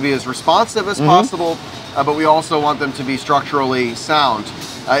instruments to be as responsive as possible, but we also want them to be structurally sound.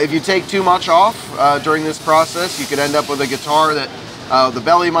 If you take too much off during this process, you could end up with a guitar that the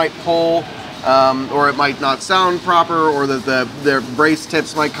belly might pull, or it might not sound proper, or the brace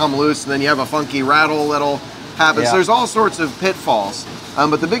tips might come loose, and then you have a funky rattle that'll happen. So there's all sorts of pitfalls,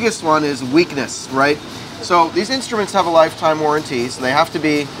 but the biggest one is weakness, right? So these instruments have a lifetime warranty, so they have to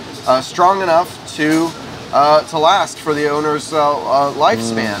be strong enough to last for the owner's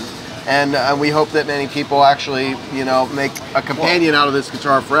lifespan. And we hope that many people actually, you know, make a companion out of this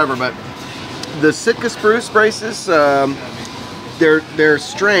guitar forever. But the Sitka spruce braces, their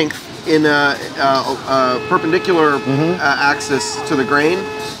strength in a perpendicular axis to the grain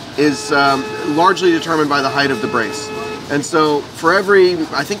is largely determined by the height of the brace. And so for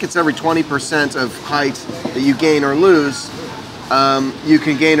I think it's every 20% of height that you gain or lose, you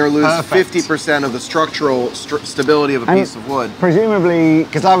can gain or lose 50% of the structural stability of a piece of wood. Presumably,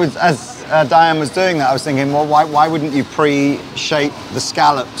 because as Diane was doing that, I was thinking, well, why wouldn't you pre-shape the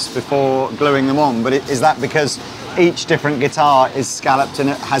scallops before gluing them on? But is that because each different guitar is scalloped and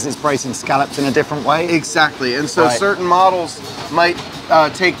it has its bracing scalloped in a different way? Exactly, and so certain models might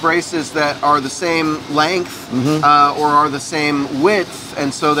take braces that are the same length or are the same width,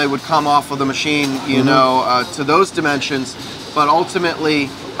 and so they would come off of the machine, you know, to those dimensions. But ultimately,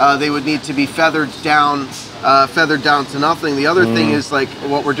 they would need to be feathered down to nothing. The other thing is like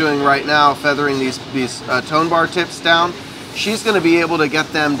what we're doing right now, feathering these tone bar tips down. She's going to be able to get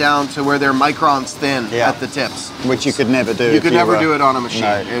them down to where they're microns thin at the tips, which you could never do. You could never do it on a machine.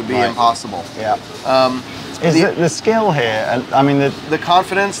 No, it would be impossible. Yeah. Is it the skill here? I mean, the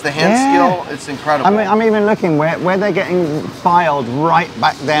confidence, the hand skill, it's incredible. I mean, I'm even looking where they're getting filed right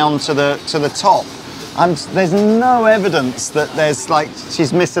back down to the top. There's no evidence that there's like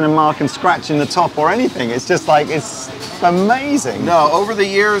she's missing a mark and scratching the top or anything. It's just like, it's amazing. No, over the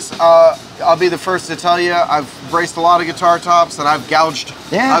years, I'll be the first to tell you, I've braced a lot of guitar tops and I've gouged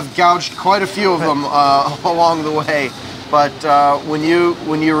quite a few of them along the way. But when you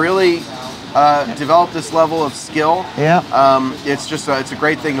really develop this level of skill, it's just it's a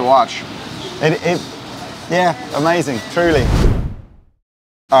great thing to watch. Yeah, amazing, truly.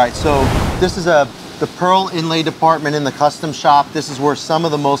 All right, so this is the pearl inlay department in the custom shop. This is where some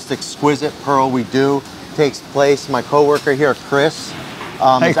of the most exquisite pearl we do takes place. My coworker here, Chris,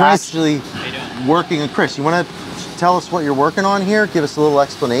 is actually working. And Chris, you want to tell us what you're working on here? Give us a little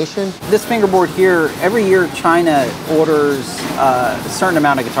explanation. This fingerboard here, every year China orders a certain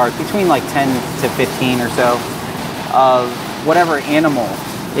amount of guitars, between like 10 to 15 or so, of whatever animal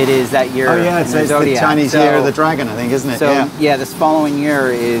it is that year. Oh yeah, it's the Chinese year of the dragon, I think, isn't it? So yeah, this following year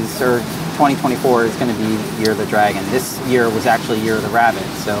is, or 2024 is going to be Year of the Dragon. This year was actually Year of the Rabbit,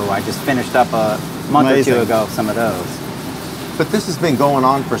 so I just finished up a month or two ago some of those. But this has been going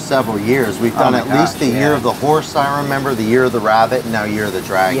on for several years. We've done at least the Year of the Horse, I remember, the Year of the Rabbit, and now Year of the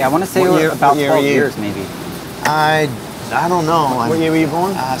Dragon. Yeah, I want to say about 12 years maybe. I don't know. What year were you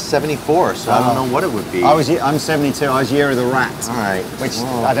born? 74, so I don't know what it would be. I'm 72, I was Year of the Rat. All right. Which,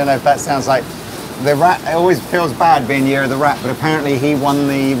 I don't know if that sounds like, the rat, it always feels bad being Year of the Rat, but apparently he won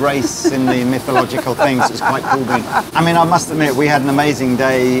the race in the mythological things. It was quite cool being. I mean, I must admit, we had an amazing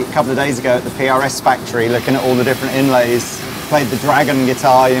day a couple of days ago at the PRS factory, looking at all the different inlays. Played the Dragon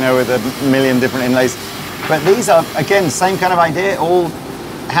guitar, you know, with a million different inlays. But these are, again, same kind of idea, all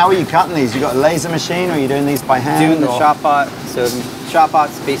how are you cutting these? You got a laser machine, or are you doing these by hand? Doing the or? ShopBot. So the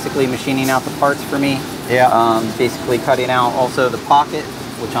ShopBot's basically machining out the parts for me. Yeah. Basically cutting out also the pocket,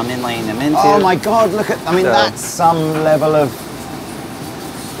 which I'm inlaying them into. Oh my God! Look at. I mean, that's some level of.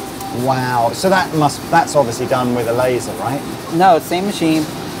 Wow. So that's obviously done with a laser, right? No, it's same machine.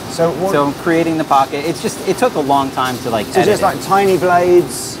 So creating the pocket. It took a long time to like. So just like tiny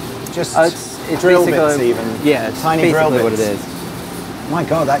blades, just it's drill bits even. Yeah, it's tiny drill bits. what it is. My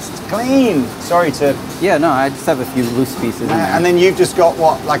God, that's clean. Sorry to. Yeah, no, I just have a few loose pieces. In there. And then you've just got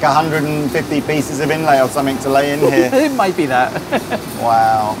what, like 150 pieces of inlay or something to lay in here. It might be that.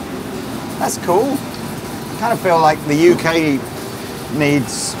 Wow, that's cool. I kind of feel like the UK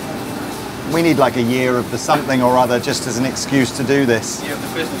needs. We need like a year of the something or other just as an excuse to do this. Year of the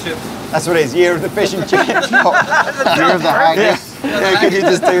fish and chip. That's what it is, year of the fish and chip shop. Year of the haggis. Yeah, could you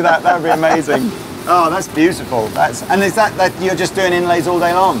just do that? That would be amazing. Oh, that's beautiful. And is that you're just doing inlays all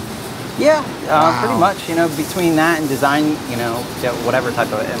day long? Yeah, pretty much. You know, between that and design, you know, whatever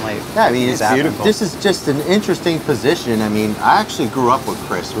type of inlay. Yeah, I mean, it's beautiful. This is just an interesting position. I mean, I actually grew up with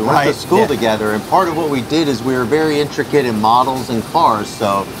Chris. We went to school together, and part of what we did is we were very intricate in models and cars.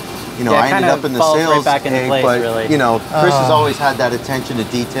 So, you know, I ended up in the sales right back into place, but really. you know, Chris has always had that attention to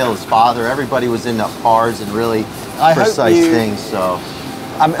detail. His father, everybody was into cars and really precise things. So,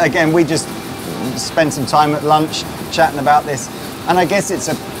 again, we just spent some time at lunch chatting about this, and I guess it's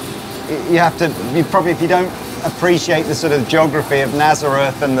if you don't appreciate the sort of geography of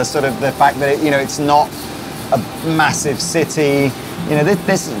Nazareth and the sort of the fact that it's not a massive city, you know,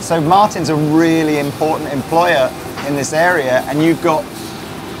 so Martin's a really important employer in this area, and you've got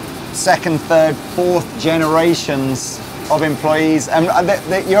second, third, fourth generations of employees, and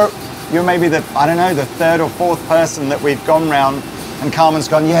you're maybe the third or fourth person that we've gone round, and Carmen's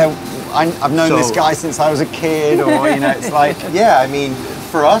gone, yeah, I've known this guy since I was a kid, or you know, it's like yeah, I mean,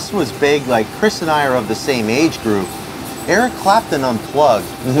 for us was big. Like Chris and I are of the same age group. Eric Clapton Unplugged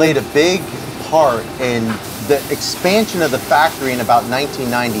played a big part in the expansion of the factory in about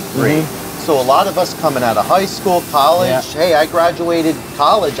 1993. So a lot of us coming out of high school, college, hey, I graduated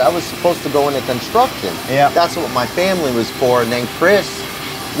college, I was supposed to go into construction. Yeah. That's what my family was for. And then Chris,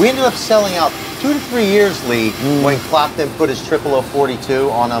 we ended up selling out 2 to 3 years, Lee, when Clapton put his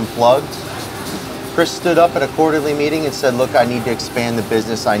 00042 on Unplugged. Chris stood up at a quarterly meeting and said, look, I need to expand the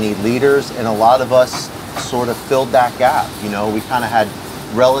business, I need leaders. And a lot of us sort of filled that gap. You know, we kind of had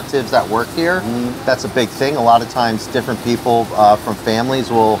relatives that work here. That's a big thing. A lot of times different people from families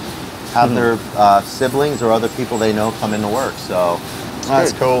will have their siblings or other people they know come into work. So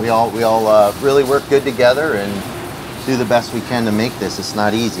that's cool. We all really work good together and do the best we can to make this. It's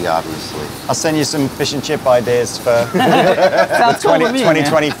not easy, obviously. I'll send you some fish and chip ideas for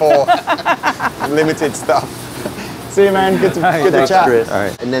 2024 limited stuff. See you, man. Good to chat. Chris. All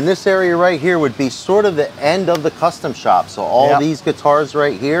right. And then this area right here would be sort of the end of the custom shop. So all these guitars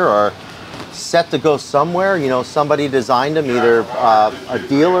right here are set to go somewhere. You know, somebody designed them, either a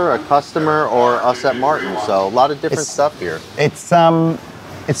dealer, a customer, or us at Martin. So a lot of different stuff here. It's funny.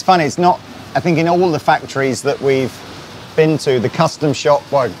 It's not. I think in all the factories that we've been to, the custom shop,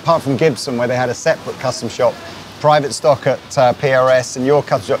 well, apart from Gibson, where they had a separate custom shop, private stock at PRS, and your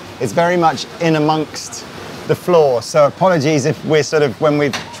custom shop, it's very much in amongst the floor. So apologies if we're sort of, when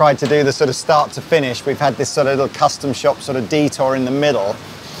we've tried to do the sort of start to finish, we've had this sort of little custom shop sort of detour in the middle.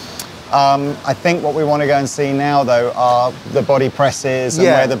 I think what we want to go and see now, though, are the body presses and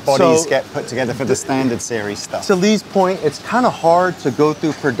where the bodies get put together for the standard series stuff. To Lee's point, it's kind of hard to go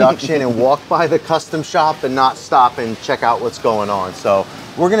through production and walk by the custom shop and not stop and check out what's going on. So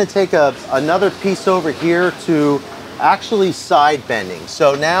we're going to take another piece over here to actually side bending.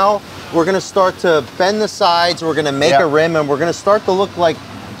 So now we're going to start to bend the sides, we're going to make a rim, and we're going to start to look like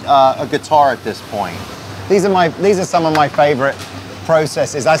a guitar at this point. These are some of my favorite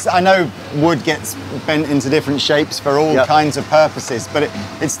processes. I know wood gets bent into different shapes for all kinds of purposes, but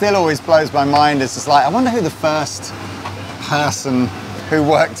it still always blows my mind. It's just like, I wonder who the first person who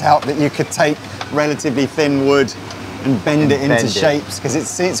worked out that you could take relatively thin wood and bend it into shapes, because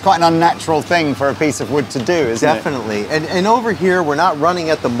it's quite an unnatural thing for a piece of wood to do, isn't it? Definitely. And over here, we're not running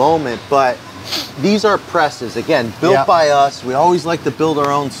at the moment, but these are presses, again, built by us. We always like to build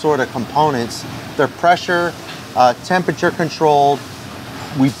our own sort of components. They're pressure, temperature controlled.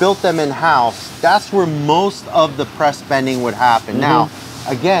 We built them in-house. That's where most of the press bending would happen. Now,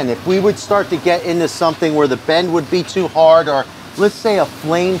 again, if we would start to get into something where the bend would be too hard, or let's say a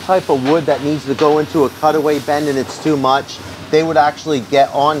flame type of wood that needs to go into a cutaway bend and it's too much, they would actually get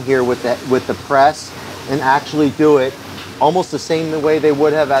on here with the press and actually do it almost the same way they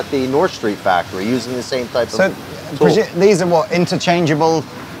would have at the North Street factory, using the same type of tool. These are what, interchangeable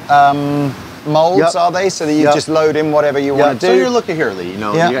molds, are they? So that you just load in whatever you want to do. So you're looking here, Lee. You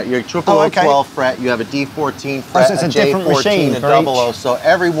know, you got your triple O 12 fret, you have a D14 fret, so it's a J14, machine a double O. So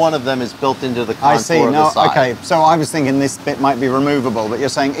every one of them is built into the contour of the side. Okay, so I was thinking this bit might be removable, but you're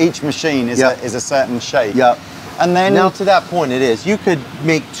saying each machine is a certain shape. Yep. And then now to that point, it is. You could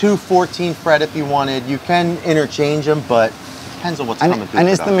make two 14 fret if you wanted. You can interchange them, but depends on what's coming through. And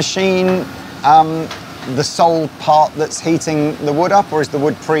is the machine the sole part that's heating the wood up, or is the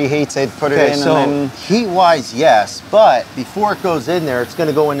wood preheated, put it in, so and then... heat-wise, yes, but before it goes in there, it's going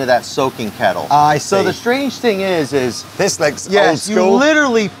to go into that soaking kettle. I see. So the strange thing is this looks old school. You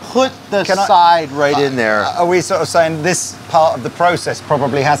literally put the side right in there. Are we sort of saying this part of the process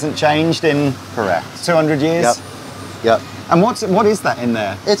probably hasn't changed in 200 years? Yep. Yep. And what is that in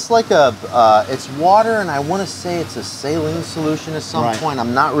there? It's like it's water, and I want to say it's a saline solution at some point.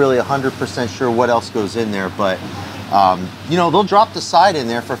 I'm not really 100% sure what else goes in there, but you know, they'll drop the side in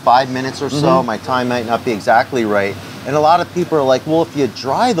there for 5 minutes or so. My time might not be exactly right. And a lot of people are like, well, if you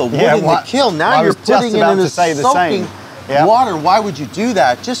dry the wood in the kiln, now you're putting it in a soaking water. Why would you do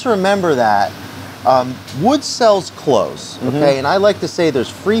that? Just remember that wood cells close, okay? And I like to say there's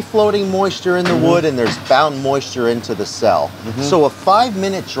free-floating moisture in the wood and there's bound moisture into the cell. So a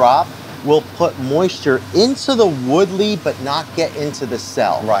 5-minute drop will put moisture into the wood lead but not get into the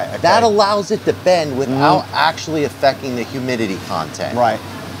cell. Right, okay. That allows it to bend without actually affecting the humidity content. Right.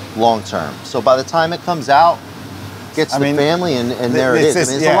 Long term. So by the time it comes out, gets the family, and there it is. I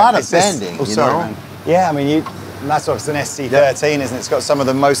mean, it's a lot of bending, you know? Man. Yeah, I mean, that's what it's an SC13, isn't it? It's got some of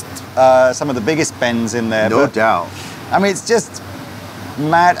the most, some of the biggest bends in there. No doubt. I mean, it's just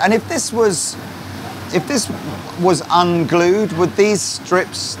mad. And if this was unglued, would these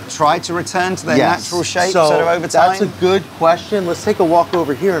strips try to return to their natural shape sort of over time? That's a good question. Let's take a walk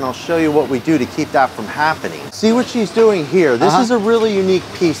over here and I'll show you what we do to keep that from happening. See what she's doing here? This is a really unique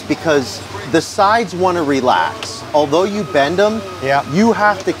piece because the sides want to relax. Although you bend them, you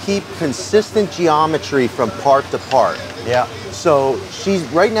have to keep consistent geometry from part to part. Yeah. So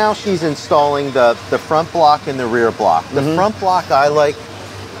right now she's installing the front block and the rear block. The front block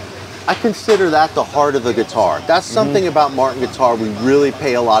I consider that the heart of the guitar. That's something about Martin guitar we really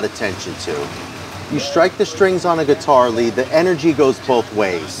pay a lot of attention to. You strike the strings on a guitar lead, the energy goes both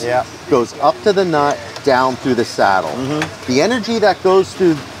ways. Yeah. Goes up to the nut, down through the saddle. The energy that goes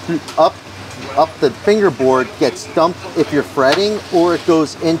up the fingerboard gets dumped if you're fretting, or it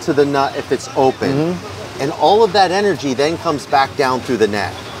goes into the nut if it's open. And all of that energy then comes back down through the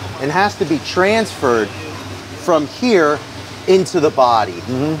neck and has to be transferred from here into the body.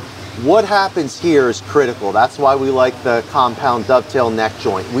 What happens here is critical. That's why we like the compound dovetail neck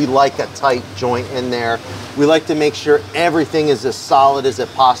joint. We like a tight joint in there. We like to make sure everything is as solid as it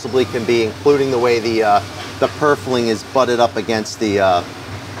possibly can be, including the way the purfling is butted up against the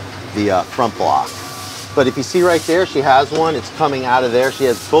front block. But if you see right there, she has one. It's coming out of there. She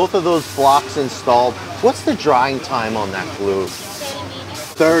has both of those blocks installed. What's the drying time on that glue?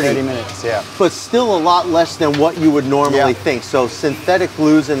 30 minutes, yeah. But still a lot less than what you would normally think. So synthetic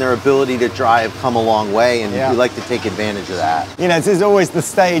glues and their ability to dry have come a long way, and we like to take advantage of that. You know, this is always the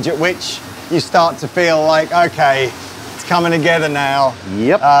stage at which you start to feel like, okay, it's coming together now.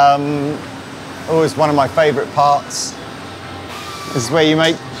 Yep. Always one of my favorite parts. This is where you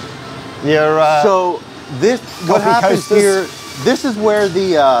make your what happens here, this is where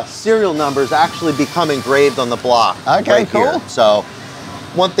the serial numbers actually become engraved on the block. Okay, cool. Here. So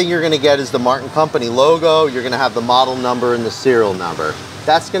one thing you're going to get is the Martin Company logo. You're going to have the model number and the serial number.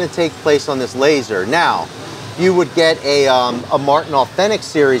 That's going to take place on this laser. Now, you would get a Martin Authentic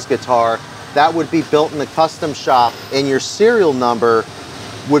Series guitar that would be built in a custom shop, and your serial number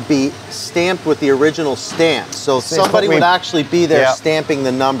would be stamped with the original stamp. So somebody would actually be there stamping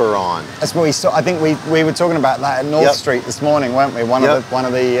the number on. That's what we saw. I think we were talking about that at North Street this morning, weren't we? One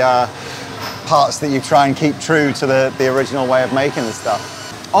of the parts that you try and keep true to the original way of making the stuff.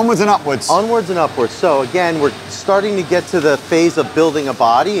 Onwards and upwards. Onwards and upwards. So again, we're starting to get to the phase of building a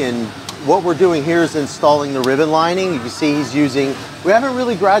body, and what we're doing here is installing the ribbon lining. You can see he's using, we haven't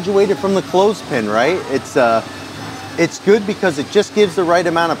really graduated from the clothespin, right? It's good because it just gives the right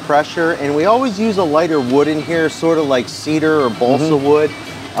amount of pressure, and we always use a lighter wood in here, sort of like cedar or balsa wood,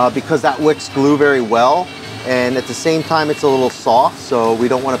 because that wicks glue very well, and at the same time it's a little soft, so we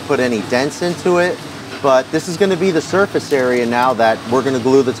don't want to put any dents into it. But this is going to be the surface area now that we're going to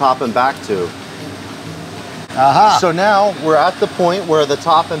glue the top and back to. So now we're at the point where the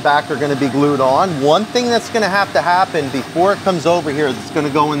top and back are going to be glued on. One thing that's going to happen before it comes over here that's going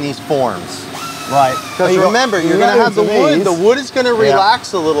to go in these forms Right. Because remember, you're going to have the wood. The wood is going to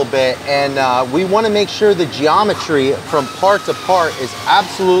relax a little bit, and we want to make sure the geometry from part to part is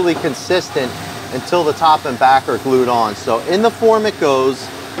absolutely consistent until the top and back are glued on. So in the form it goes,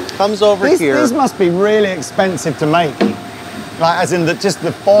 comes over here. These must be really expensive to make, like as in just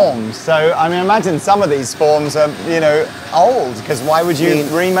the forms. So I mean, imagine some of these forms are, you know, old, because why would you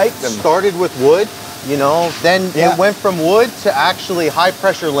remake them? Started with wood, you know, then it went from wood to actually high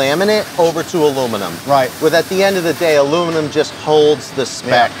pressure laminate over to aluminum. Right. With at the end of the day, aluminum just holds the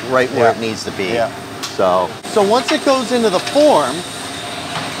spec right where it needs to be. Yeah. So once it goes into the form,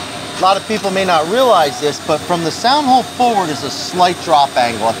 a lot of people may not realize this, but from the sound hole forward is a slight drop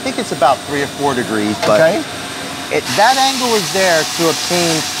angle. I think it's about 3 or 4 degrees, but that angle is there to obtain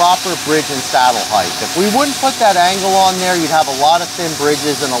proper bridge and saddle height. If we wouldn't put that angle on there, you'd have a lot of thin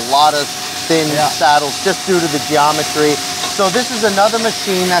bridges and a lot of thin saddles just due to the geometry. So this is another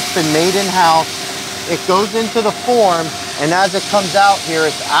machine that's been made in-house. It goes into the form, and as it comes out here,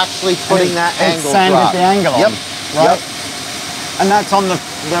 it's actually putting that angle drop. It's sanded the angle on, right? Yep. And that's on the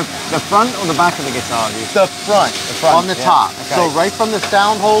front or the back of the guitar? The front, on the top. Okay. So right from the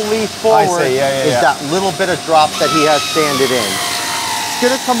sound hole leaf forward is that little bit of drop that he has sanded in. It's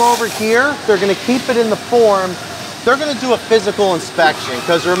gonna come over here, they're gonna keep it in the form, they're gonna do a physical inspection,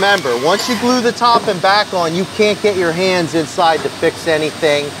 because remember, once you glue the top and back on, you can't get your hands inside to fix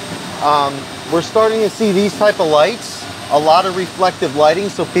anything. We're starting to see these type of lights, a lot of reflective lighting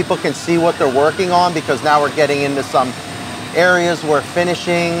so people can see what they're working on, because now we're getting into some areas where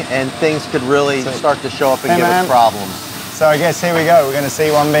finishing and things could really start to show up and give us problems. So I guess here we go. We're going to see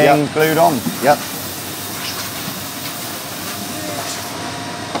one being glued on. Yep.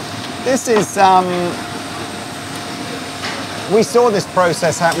 This is, we saw this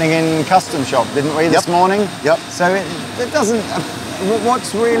process happening in Custom Shop, didn't we, this morning? Yep. So it doesn't,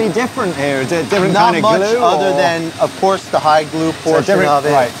 what's really different here? Is it a different kind of glue? Not much other than, of course, the high glue portion of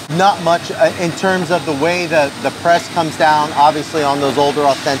it. Right. Not much in terms of the way the press comes down. Obviously, on those older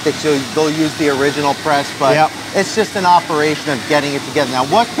Authentics, they'll use the original press, but it's just an operation of getting it together. Now,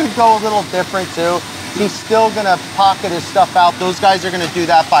 what could go a little different, too? He's still going to pocket his stuff out. Those guys are going to do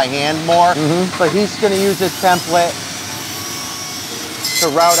that by hand more, but he's going to use his template to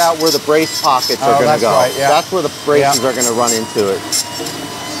route out where the brace pockets are going to go. Right, That's where the braces are going to run into it.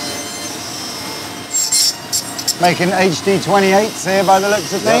 Making HD 28s here by the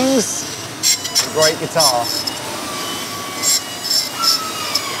looks of things. Great guitar.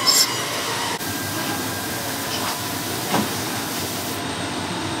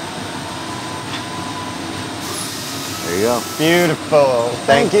 There you go. Beautiful.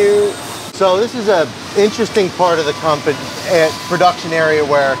 Thank you. So this is an interesting part of the company, production area,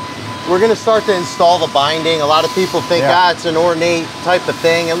 where we're going to start to install the binding. A lot of people think, it's an ornate type of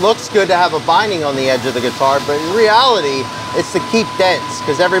thing. It looks good to have a binding on the edge of the guitar, but in reality, it's to keep dents,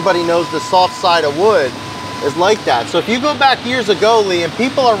 because everybody knows the soft side of wood is like that. So if you go back years ago, Lee, and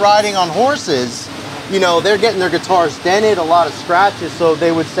people are riding on horses, you know, they're getting their guitars dented, a lot of scratches, so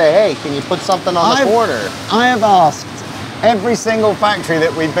they would say, hey, can you put something on the corner? I have asked every single factory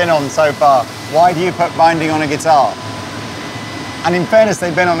that we've been on so far, why do you put binding on a guitar? And in fairness,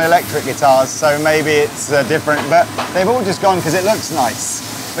 they've been on electric guitars, so maybe it's different, but they've all just gone because it looks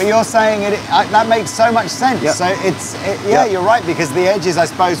nice. But you're saying that makes so much sense. So you're right, because the edges, I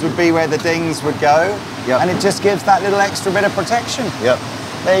suppose, would be where the dings would go, and it just gives that little extra bit of protection.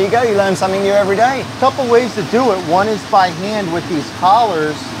 There you go, you learn something new every day. A couple ways to do it. One is by hand with these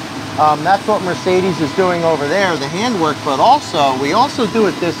collars. That's what Mercedes is doing over there, the handwork, but also, we also do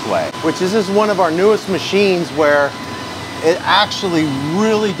it this way, which is one of our newest machines where it actually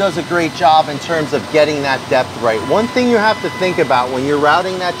really does a great job in terms of getting that depth right. One thing you have to think about when you're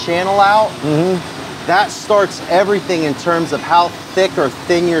routing that channel out, that starts everything in terms of how thick or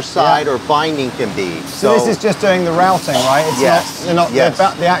thin your side or binding can be. So this is just doing the routing, right? It's not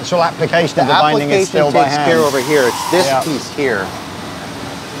the actual application of the binding is still by hand. The application takes care over here. It's this piece here.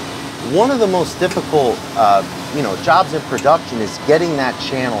 One of the most difficult jobs in production is getting that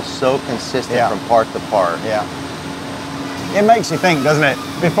channel so consistent from part to part. It makes you think, doesn't it?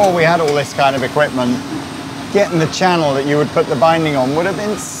 Before we had all this kind of equipment, getting the channel that you would put the binding on would have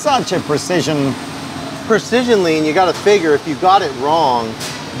been such a precision. Lee, and you got to figure, if you got it wrong,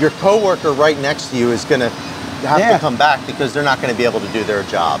 your coworker right next to you is going to have to come back, because they're not going to be able to do their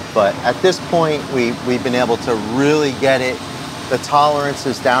job. But at this point, we've been able to really get it, the tolerance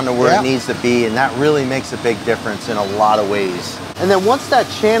is down to where it needs to be, and that really makes a big difference in a lot of ways. And then once that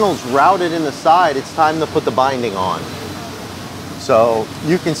channel's routed in the side, it's time to put the binding on. So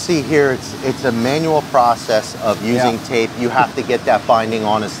you can see here, it's a manual process of using tape. You have to get that binding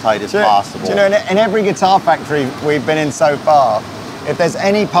on as tight as possible. Do you know, in every guitar factory we've been in so far, if there's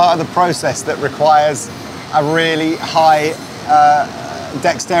any part of the process that requires a really high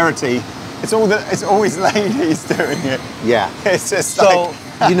dexterity, it's always ladies doing it. Yeah. It's just so,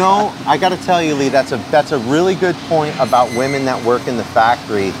 you know, I got to tell you, Lee, that's a really good point about women that work in the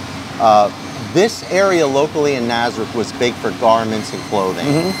factory. This area locally in Nazareth was big for garments and clothing,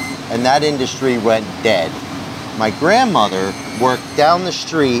 and that industry went dead. My grandmother worked down the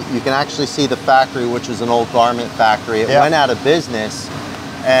street. You can actually see the factory, which was an old garment factory. It went out of business,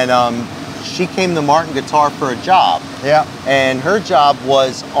 and she came to Martin Guitar for a job. Yeah. And her job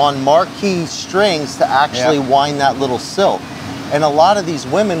was on marquee strings to actually wind that little silk. And a lot of these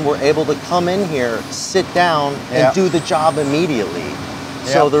women were able to come in here, sit down, and do the job immediately.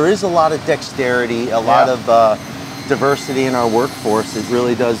 So there is a lot of dexterity, a lot of diversity in our workforce. It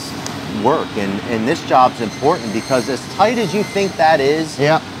really does work. And this job's important because as tight as you think that is,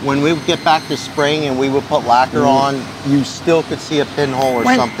 when we would get back to spring and we would put lacquer on, you still could see a pinhole or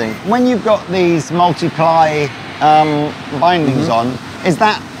something. When you've got these multiply bindings on, is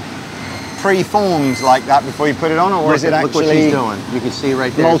that pre-formed like that before you put it on, or is it actually... Look what she's doing. You can see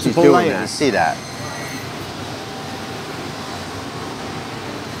right there, she's doing that. See that?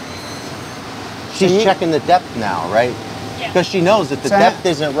 She's checking the depth now, right? Because she knows if the depth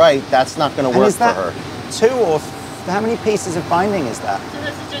isn't right, that's not going to work for her. How many pieces of binding is that? So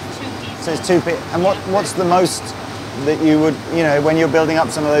this is just 2 pieces. So it's 2 pieces. And what's the most that you would, you know, when you're building up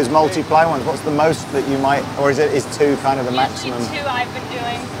some of those multiply ones, what's the most that you might, or is 2 kind of the maximum? Usually 2 I've been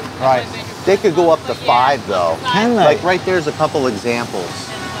doing. Right. They could go up to 5 though. Can they? Like right there's a couple examples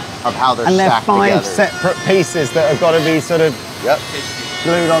of how they're stacked together. And they're 5 separate pieces that have got to be sort of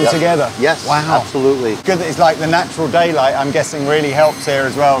glued on together. Yes, wow. Absolutely. Good that it's like the natural daylight, I'm guessing, really helps here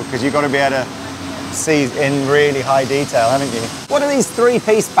as well, because you've got to be able to see in really high detail, haven't you? What are these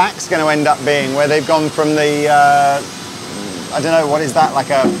 3-piece backs going to end up being, where they've gone from the, I don't know, what is that,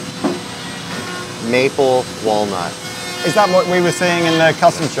 like a... Maple walnut. Is that what we were seeing in the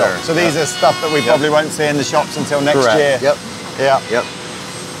custom shop? So these are stuff that we probably won't see in the shops until next year. Yep. Yeah. Yep.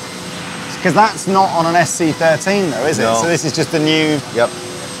 Because that's not on an SC13 though, is it? So this is just a new... Yep.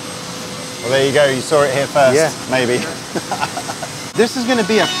 Well, there you go. You saw it here first, maybe. This is going to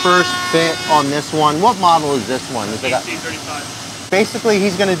be a first fit on this one. What model is this one? Is it 1835. Basically,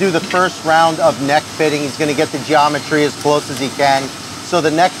 he's going to do the first round of neck fitting. He's going to get the geometry as close as he can. So the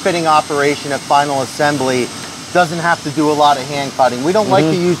neck fitting operation at final assembly doesn't have to do a lot of hand cutting. We don't like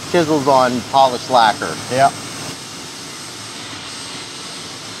to use chisels on polished lacquer. Yeah.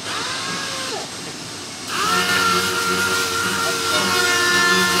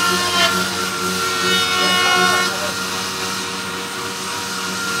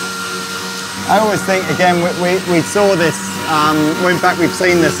 I always think, again, we saw this, in fact we've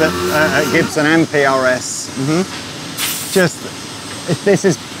seen this at Gibson and PRS. This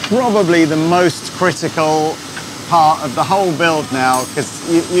is probably the most critical part of the whole build now, because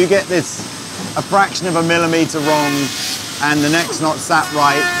you get this a fraction of a millimetre wrong and the neck's not sat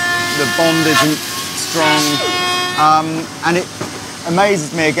right, the bond isn't strong, and it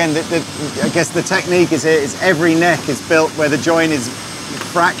amazes me again that I guess the technique is here is every neck is built where the joint is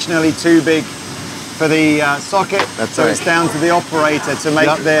fractionally too big for the socket, so it's down to the operator to make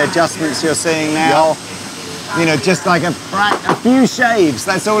the adjustments you're seeing now. You know, just like a few shaves,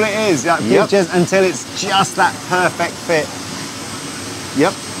 that's all it is. Until it's just that perfect fit.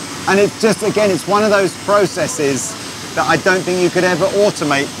 Yep. And it's just, again, it's one of those processes that I don't think you could ever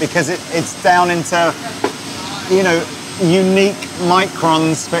automate, because it's down into, you know, unique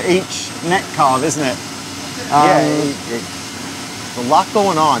microns for each neck carve, isn't it? A lot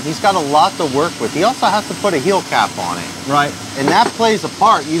going on. He's got a lot to work with. He also has to put a heel cap on it. Right. And that plays a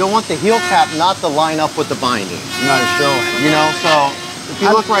part. You don't want the heel cap not to line up with the binding. No, sure. You know, so if you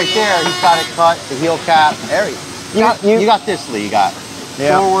look right there, he's got it cut, the heel cap. There you got this, Lee. You got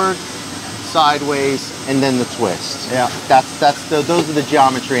forward, sideways, and then the twist. Yeah. Those are the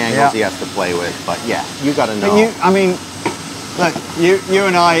geometry angles he has to play with. But yeah, you got to know. But I mean, look, you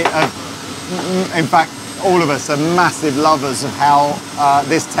and I are, in fact, all of us are massive lovers of how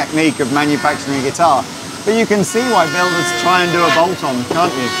this technique of manufacturing a guitar. But you can see why builders try and do a bolt-on,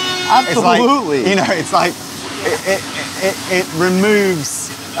 can't you? Absolutely. It's like, you know, it's like it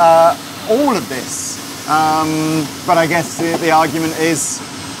removes all of this. But I guess the argument is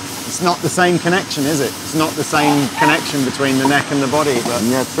it's not the same connection, is it? It's not the same connection between the neck and the body. But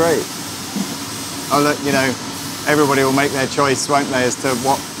that's right. Oh, look, you know, everybody will make their choice, won't they, as to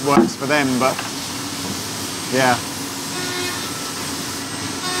what works for them. But yeah.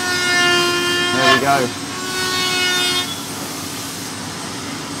 go.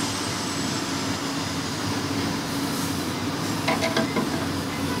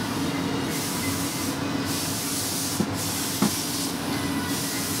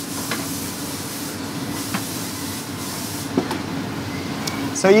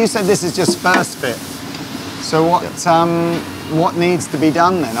 So you said this is just first fit. So what needs to be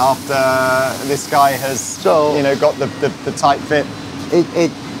done then after this guy has got the tight fit?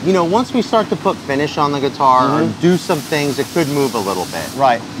 You know, once we start to put finish on the guitar or do some things, it could move a little bit.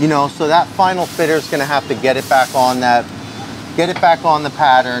 Right. You know, so that final fitter is going to have to get it back on the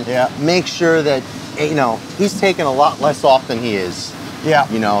pattern. Yeah. Make sure that, you know, he's taking a lot less off than he is. Yeah.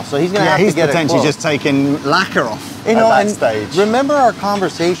 You know, so he's going to have to get it he's potentially close. just taking lacquer off You know, at that and stage. remember our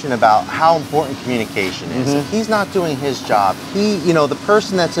conversation about how important communication is. If he's not doing his job, you know, the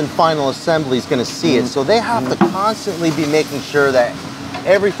person that's in final assembly is going to see it. So they have to constantly be making sure that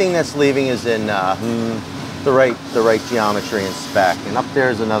everything that's leaving is in the right geometry and spec. And up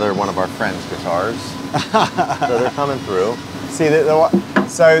there is another one of our friends' guitars. So they're coming through. See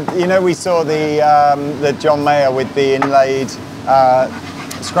so you know we saw the John Mayer with the inlaid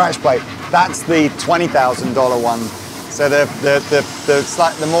scratch plate. That's the $20,000 one. So the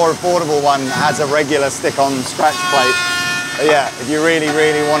more affordable one has a regular stick-on scratch plate. But yeah, if you really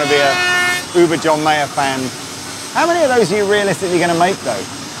want to be a uber John Mayer fan, how many of those are you realistically going to make though?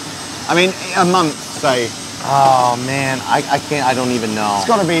 I mean, a month, say. Oh man, I don't even know. It's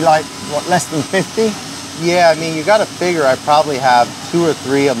got to be like what, less than 50? Yeah, I mean, you got to figure I probably have 2 or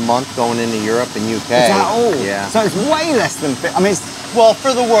 3 a month going into Europe and UK. Is that all? Yeah. So it's way less than 50. I mean, well,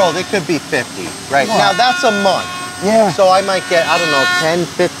 for the world, it could be 50, right? What? Now, that's a month. Yeah. So I might get, I don't know, 10,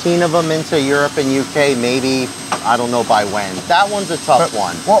 15 of them into Europe and UK, maybe, I don't know by when. That one's a tough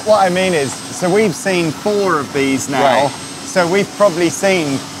one. What I mean is, so we've seen 4 of these now. Right. So we've probably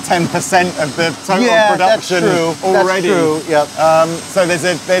seen 10% of the total production already. That's true. Yep. So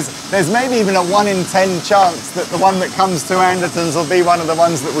there's maybe even a 1 in 10 chance that the one that comes to Andertons will be one of the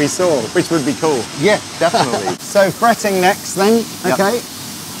ones that we saw, which would be cool. Yeah, definitely. So fretting next then, okay. Yep.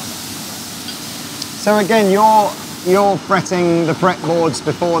 So again, you're fretting the fretboards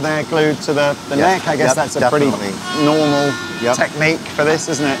before they're glued to the neck. I guess that's a pretty normal technique for this,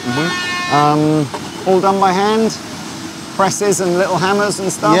 isn't it? All done by hand? Presses and little hammers and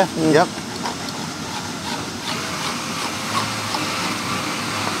stuff? Yeah, yep.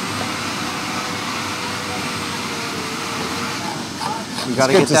 You got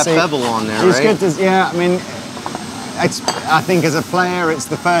to get that bevel on there, right? It's good to, yeah, I mean, I think as a player, it's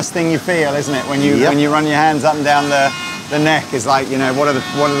the first thing you feel, isn't it? When you run your hands up and down the neck, is like, you know, what are the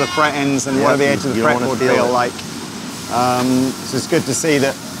fret ends and what are the edges of the fretboard feel like? So it's good to see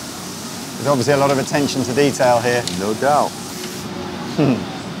that there's obviously a lot of attention to detail here. No doubt.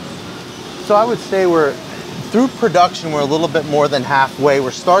 So I would say through production, we're a little bit more than halfway. We're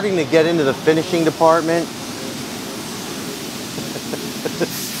starting to get into the finishing department.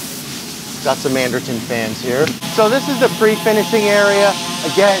 Got some Anderton fans here. So this is the pre-finishing area.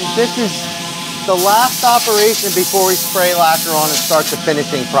 Again, this is the last operation before we spray lacquer on and start the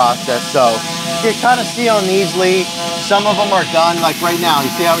finishing process. So you can kind of see on these, Lee, some of them are done. Like right now,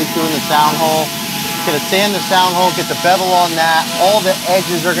 you see how he's doing the sound hole? He's gonna sand the sound hole, get the bevel on that. All the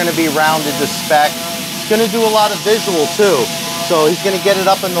edges are gonna be rounded to spec. He's gonna do a lot of visual too. So he's gonna get it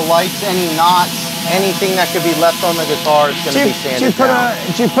up in the lights, any knots, anything that could be left on the guitar is gonna be sanded down.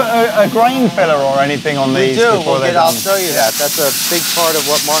 Do you put a grain filler or anything on these? We do. Before they're done? I'll show you that. That's a big part of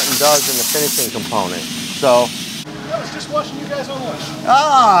what Martin does in the finishing component. So. I was just watching you guys online.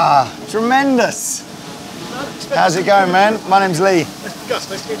 Ah, tremendous. How's it going, man? My name's Lee. Gus,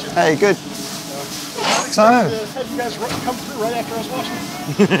 nice to meet you. Hey, good. So. Had you guys come through right after I was watching.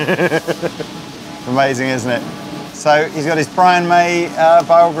 Amazing, isn't it? So he's got his Brian May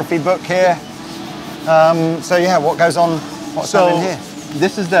biography book here. So yeah, what goes on? What's happening here?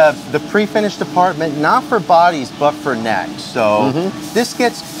 This is the pre-finished department, not for bodies, but for necks. So this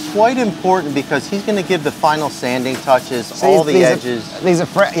gets quite important because he's going to give the final sanding touches, so all the edges. These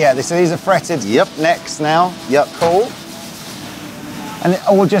are fretted necks now. Yep. Cool. And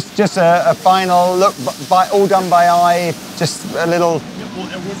all just a final look, all done by eye, just a little. Well,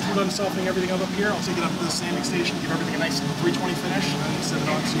 once we're done softening everything up here, I'll take it up to the sanding station, give everything a nice 320 finish, and then set it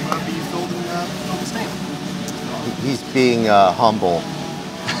on to be filled and stamped. He's being humble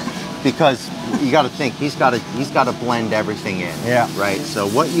because you got to think he's got to blend everything in. Yeah. Right. So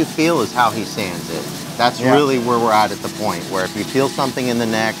what you feel is how he sands it. That's really where we're at the point where if you feel something in the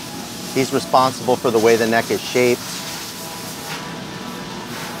neck, he's responsible for the way the neck is shaped.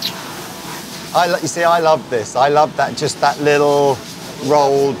 You see, I love this. I love that, just that little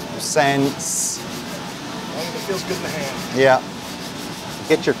rolled sense. feels good in the hand. Yeah.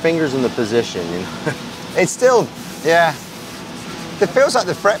 Get your fingers in the position. You know? It's still, yeah. It feels like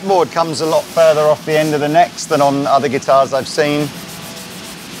the fretboard comes a lot further off the end of the necks than on other guitars I've seen.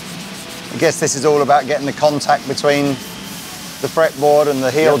 I guess this is all about getting the contact between the fretboard and the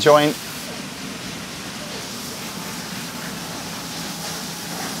heel joint.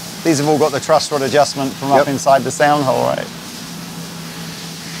 These have all got the truss rod adjustment from up inside the sound hole, right?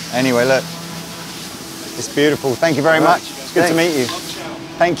 Anyway, look, it's beautiful. Thank you very much. It's good to meet you.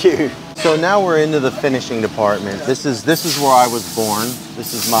 Thank you. So now we're into the finishing department. This is where I was born.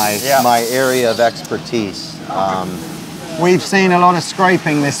 This is my area of expertise. We've seen a lot of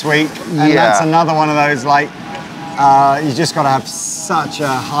scraping this week, and that's another one of those, like, you just got to have such a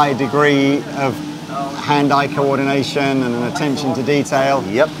high degree of hand-eye coordination and an attention to detail.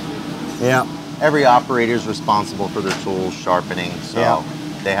 Yep. Yeah. Every operator is responsible for their tools sharpening, so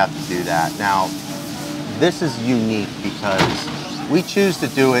they have to do that. Now, this is unique because we choose to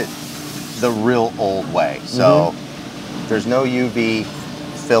do it the real old way. So there's no UV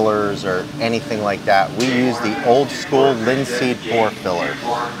fillers or anything like that. We use the old school linseed pour filler.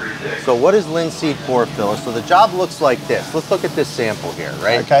 So what is linseed pour filler? So the job looks like this. Let's look at this sample here,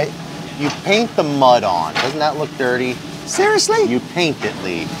 right? Okay. You paint the mud on. Doesn't that look dirty? Seriously? You paint it,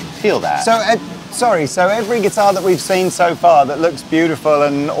 Lee. Feel that. So, sorry, so every guitar that we've seen so far that looks beautiful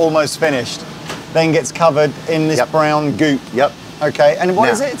and almost finished then gets covered in this brown goop. Yep. Okay, and what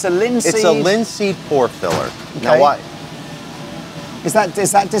is it? It's a linseed? It's a linseed pour filler. Okay. Now what? Is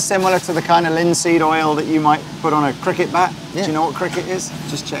that dissimilar to the kind of linseed oil that you might put on a cricket bat? Yeah. Do you know what cricket is?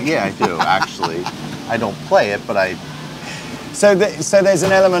 Just check. Yeah, I do, actually. I don't play it, but I... So there's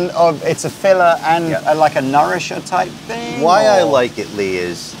an element of, it's a filler and like a nourisher type thing? Why I like it, Lee,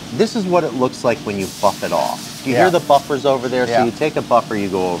 is this is what it looks like when you buff it off. You hear the buffers over there? So you take a buffer, you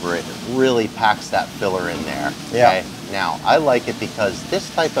go over it, it really packs that filler in there. Okay? Now, I like it because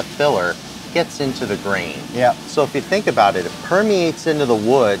this type of filler gets into the grain. Yeah. So if you think about it, it permeates into the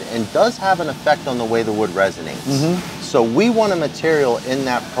wood and does have an effect on the way the wood resonates. So we want a material in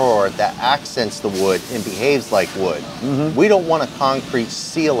that pour that accents the wood and behaves like wood. We don't want a concrete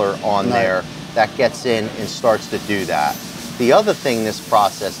sealer on there that gets in and starts to do that. The other thing this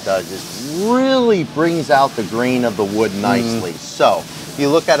process does is really brings out the grain of the wood nicely. So if you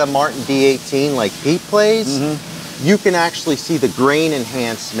look at a Martin D18 like Pete plays, you can actually see the grain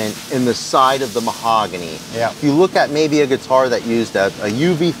enhancement in the side of the mahogany. If you look at maybe a guitar that used a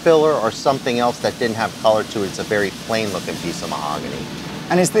UV filler or something else that didn't have color to it, it's a very plain looking piece of mahogany.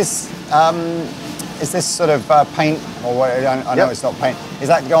 And is this sort of paint, or what, I know it's not paint, is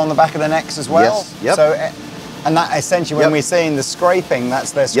that go on the back of the necks as well? Yes, yep. So, and that essentially, when we're seeing the scraping,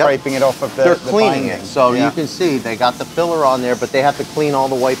 that's they're scraping it off of the They're cleaning binding. it, so you can see they got the filler on there, but they have to clean all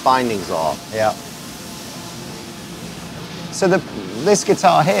the white bindings off. Yeah. So this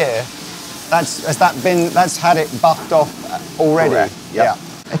guitar here, that's had it buffed off already. Correct. Yep.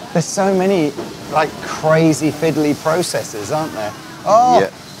 Yeah. There's so many like crazy fiddly processes, aren't there? Oh.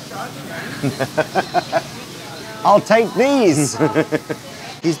 I'll take these.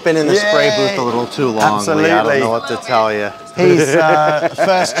 He's been in the spray booth a little too long. Absolutely. Lee. I don't know what to tell you. He's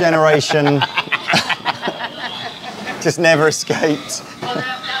first generation. Just never escaped.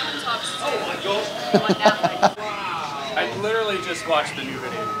 I literally just watched the new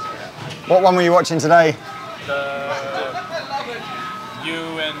video. What one were you watching today?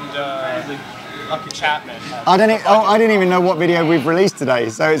 You and Chapman. I didn't even know what video we've released today.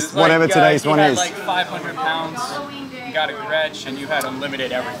 So it's whatever today's one is. Like 500 pounds. You got a Gretsch and you had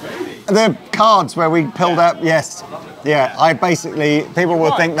unlimited everything. The cards where we pulled out, yes. Yeah, I basically, people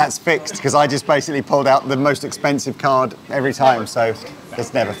will think that's fixed because I just basically pulled out the most expensive card every time, so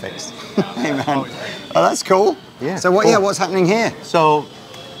it's never fixed. Hey man, oh that's cool. Yeah. So what? Cool. Yeah, what's happening here? So,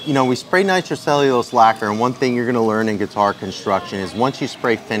 you know, we spray nitrocellulose lacquer, and one thing you're going to learn in guitar construction is once you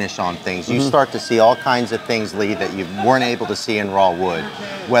spray finish on things, you start to see all kinds of things, Lee, that you weren't able to see in raw wood.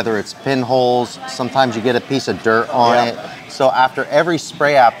 Whether it's pinholes, sometimes you get a piece of dirt on it. So after every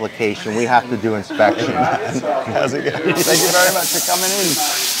spray application, we have to do inspection. How's it going? Thank you very much for coming in.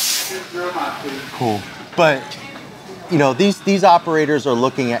 Cool. But, you know, these operators are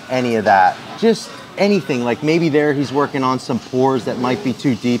looking at any of that. Just anything, like maybe there he's working on some pores that might be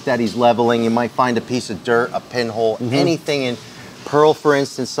too deep that he's leveling. You might find a piece of dirt, a pinhole, anything. In pearl, for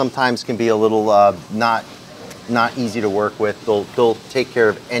instance, sometimes can be a little not easy to work with. They'll take care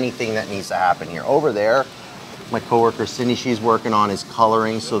of anything that needs to happen here. Over there, my coworker Cindy, she's working on his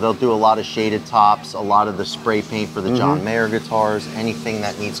coloring, so they'll do a lot of shaded tops, a lot of the spray paint for the John Mayer guitars. Anything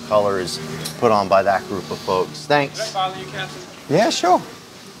that needs color is put on by that group of folks. Thanks. Can I follow you, Captain? Yeah, sure.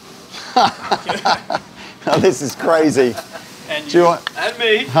 Oh, this is crazy. And Do you want? and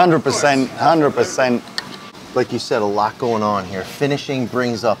me. 100%, 100%. Like you said, a lot going on here. Finishing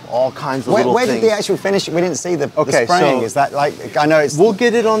brings up all kinds of little Where things. did the actual finish? We didn't see the Okay, spraying. so is that like, I know it's... We'll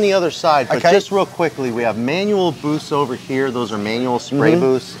get it on the other side, but Okay. just real quickly, we have manual booths over here. Those are manual spray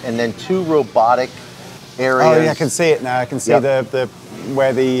booths, and then 2 robotic areas. Oh, yeah, I can see it now. I can see the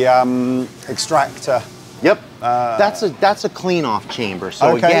where the extractor... Yep, that's a clean-off chamber. So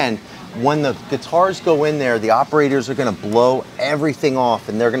Okay. again, when the guitars go in there, the operators are gonna blow everything off,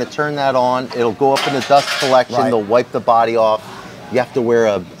 and they're gonna turn that on. It'll go up in the dust collection. Right. They'll wipe the body off. You have to wear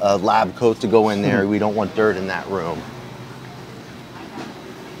a lab coat to go in there. We don't want dirt in that room.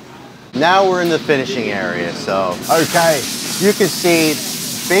 Now we're in the finishing area, so. Okay. You can see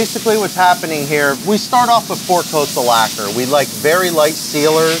basically what's happening here. We start off with 4 coats of lacquer. We like very light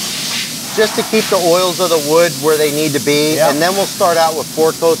sealers, just to keep the oils of the wood where they need to be. Yep. And then we'll start out with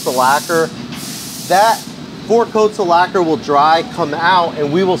 4 coats of lacquer. That 4 coats of lacquer will dry, come out,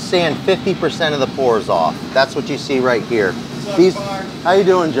 and we will sand 50% of the pores off. That's what you see right here. These, how you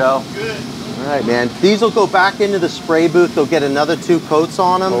doing, Joe? Good. All right, man. These will go back into the spray booth. They'll get another 2 coats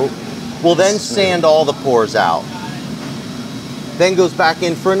on them. We'll then sand all the pores out. Then goes back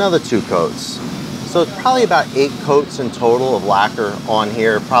in for another 2 coats. So it's probably about 8 coats in total of lacquer on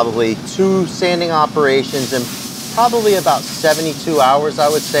here, probably 2 sanding operations, and probably about 72 hours, I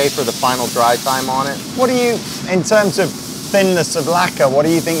would say, for the final dry time on it. What do you, in terms of thinness of lacquer, what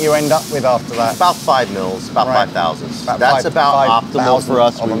do you think you end up with after that? About 5 mils, about Right. 5 thousandths. About That's about 5 optimal for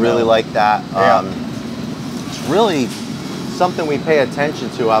us. We of a really mil. like that. Yeah. It's really something we pay attention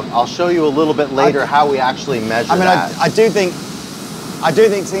to. I'll show you a little bit later how we actually measure that. I do think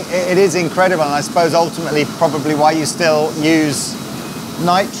it is incredible, and I suppose ultimately probably why you still use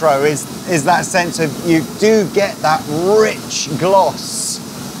nitro is that sense of you do get that rich gloss,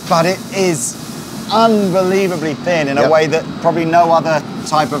 but it is unbelievably thin in a way that probably no other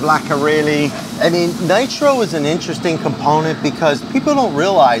type of lacquer really. I mean, nitro is an interesting component because people don't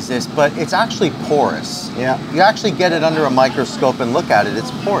realize this, but it's actually porous. Yeah. You actually get it under a microscope and look at it,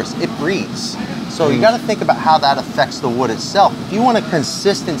 it's porous, it breathes. So you got to think about how that affects the wood itself. If you want a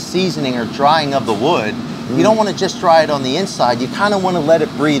consistent seasoning or drying of the wood, you don't want to just dry it on the inside, you kind of want to let it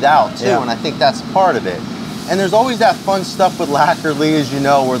breathe out too, and I think that's part of it. And there's always that fun stuff with lacquer, Lee, as you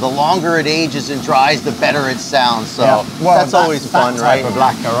know, where the longer it ages and dries, the better it sounds. So well, that's always fun, that right? type of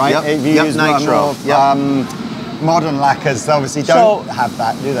lacquer, right? Yep, If you use nitro. More, modern lacquers obviously don't have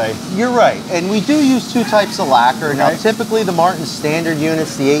that, do they? You're right, and we do use 2 types of lacquer. Now, typically the Martin standard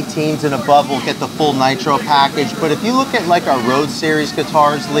units, the 18s and above, will get the full nitro package. But if you look at like our Road Series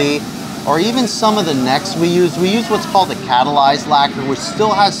guitars, Lee, or even some of the necks we use what's called a catalyzed lacquer, which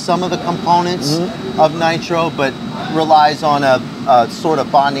still has some of the components of nitro, but relies on a sort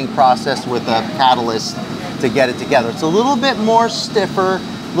of bonding process with a catalyst to get it together. It's a little bit more stiffer,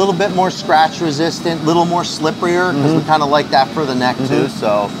 a little bit more scratch resistant, a little more slipperier, because we kind of like that for the neck too.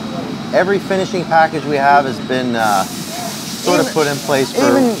 So every finishing package we have has been sort of put in place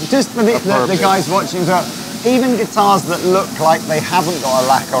for even just for the guys watching as well. Even guitars that look like they haven't got a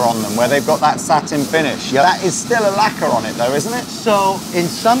lacquer on them, where they've got that satin finish, that is still a lacquer on it though, isn't it? So in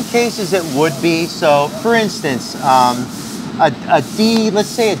some cases it would be. So for instance, let's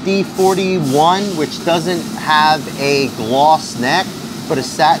say a D41, which doesn't have a gloss neck, but a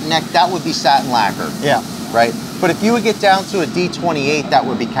satin neck, that would be satin lacquer. Yeah. Right? But if you would get down to a D28, that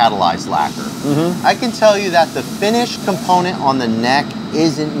would be catalyzed lacquer. I can tell you that the finish component on the neck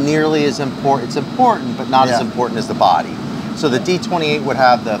isn't nearly as important. It's important, but not as important as the body. So the D28 would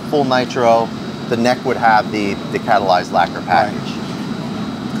have the full nitro, the neck would have the catalyzed lacquer package.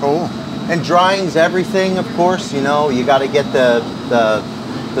 Cool. And drying's everything, of course. You know, you got to get the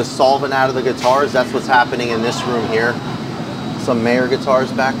solvent out of the guitars. That's what's happening in this room here. Some Mayer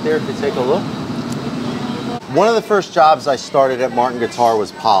guitars back there, if you take a look. One of the first jobs I started at Martin Guitar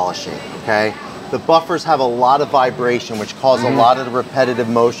was polishing, okay? The buffers have a lot of vibration, which cause a lot of the repetitive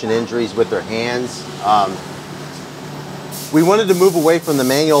motion injuries with their hands. We wanted to move away from the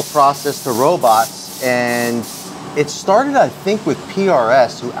manual process to robots, and it started, I think, with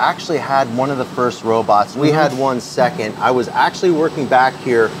PRS, who actually had one of the first robots. We had one second. I was actually working back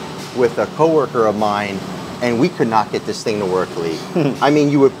here with a coworker of mine, and we could not get this thing to work, Lee. I mean,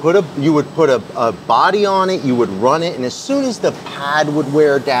 you would put a body on it, you would run it, and as soon as the pad would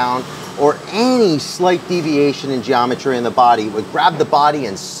wear down or any slight deviation in geometry in the body, it would grab the body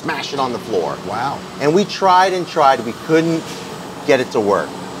and smash it on the floor. Wow. And we tried and tried, we couldn't get it to work.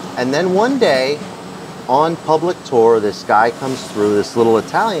 And then one day, on public tour, this guy comes through, this little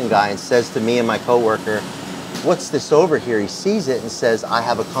Italian guy, and says to me and my coworker, what's this over here? He sees it and says, I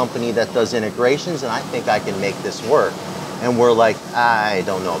have a company that does integrations and I think I can make this work. And we're like, I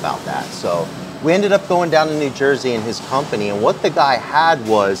don't know about that. So we ended up going down to New Jersey in his company, and what the guy had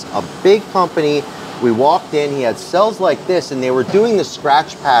was a big company. We walked in, he had cells like this, and they were doing the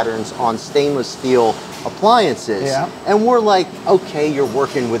scratch patterns on stainless steel appliances. Yeah. And we're like, okay, you're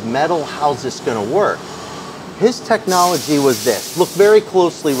working with metal, how's this gonna work? His technology was this. Look very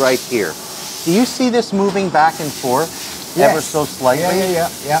closely right here. Do you see this moving back and forth ever so slightly?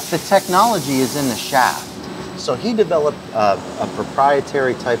 Yeah. The technology is in the shaft. So he developed a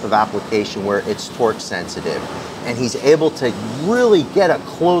proprietary type of application where it's torque sensitive, and he's able to really get a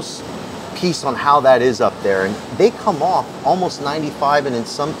close piece on how that is up there. And they come off almost 95 and in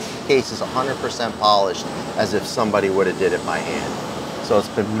some cases 100% polished, as if somebody would have did it by hand. So it's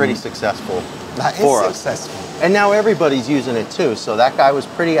been pretty successful for us. Successful. And now everybody's using it too. So that guy was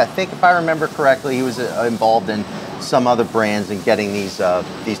pretty, I think if I remember correctly, he was involved in some other brands and getting this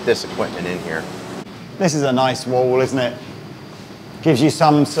equipment in here. This is a nice wall, isn't it? Gives you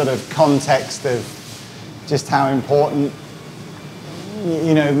some sort of context of just how important,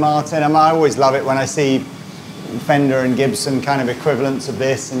 you know, Martin. I always love it when I see Fender and Gibson kind of equivalents of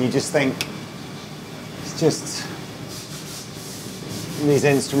this, and you just think, it's just, these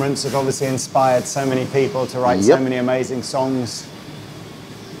instruments have obviously inspired so many people to write so many amazing songs.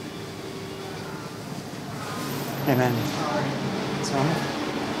 Amen. That's all right.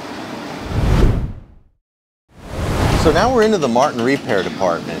 So now we're into the Martin repair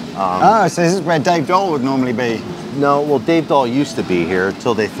department. So this is where Dave Dole would normally be. No, well, Dave Dole used to be here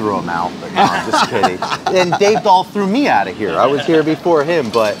until they threw him out, but no, I'm just kidding. And Dave Dole threw me out of here. I was here before him,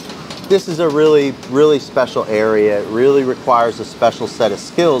 but this is a really, really special area. It really requires a special set of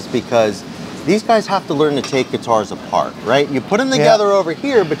skills because these guys have to learn to take guitars apart, right? You put them together over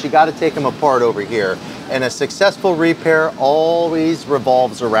here, but you got to take them apart over here. And a successful repair always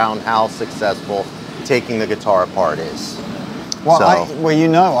revolves around how successful taking the guitar apart is. Well, well, you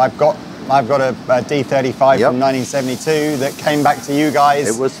know, I've got a D35 from 1972 that came back to you guys.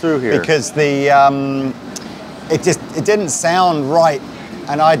 It was through here because the it didn't sound right,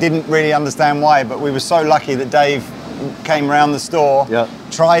 and I didn't really understand why. But we were so lucky that Dave came around the store,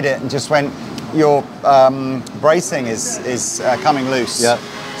 tried it, and just went, your bracing is coming loose.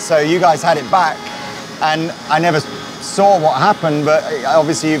 So you guys had it back, and I never saw what happened, but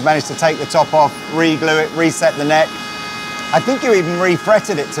obviously you've managed to take the top off, re-glue it, reset the neck. I think you even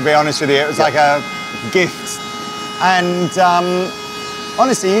re-fretted it, to be honest with you. It was like a gift. And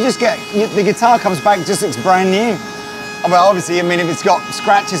honestly, you just get, the guitar comes back, just looks brand new. Well, obviously, I mean, if it's got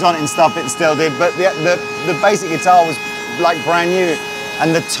scratches on it and stuff, it still did, but the basic guitar was like brand new.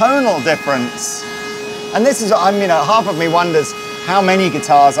 And the tonal difference, and this is, I mean, half of me wonders how many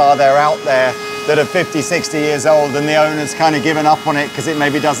guitars are there out there that are 50, 60 years old and the owner's kind of given up on it because it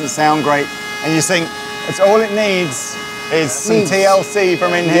maybe doesn't sound great. And you think, it's all it needs is some TLC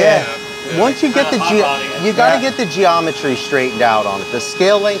from in here. Once you get the you got to get the geometry straightened out on it. The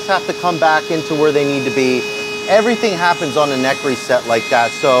scale lengths have to come back into where they need to be. Everything happens on a neck reset like that.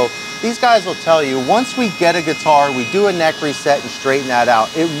 So these guys will tell you, once we get a guitar, we do a neck reset and straighten that out.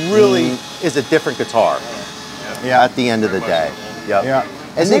 It really is a different guitar at the end of the day.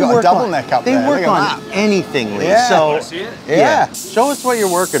 And they got a double neck up there. They work on anything, Lee. So, show us what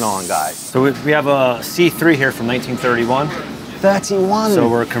you're working on, guys. So we have a C3 here from 1931. 31. So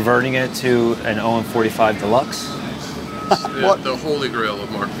we're converting it to an OM45 Deluxe. What? The holy grail of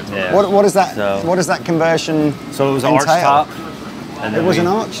Martin guitar. Yeah. What is that? So, what is that conversion? So it was an arch top. And it was an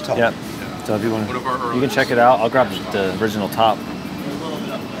arch top. Yep. So if you want, you can check it out. I'll grab the original top.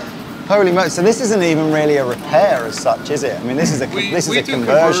 Holy moly! So this isn't even really a repair as such, is it? I mean, this is a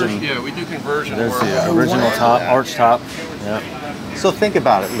conversion. Yeah, we do conversion. There's the original top, arch top. Yeah. So think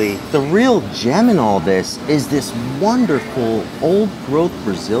about it, Lee. The real gem in all this is this wonderful old growth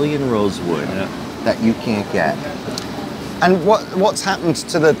Brazilian rosewood that you can't get. And what's happened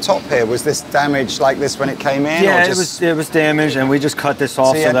to the top here? Was this damaged like this when it came in? Yeah, or just... it was damaged, and we just cut this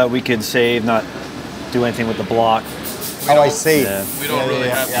off so that we could save, not do anything with the block. I see. Yeah. We don't really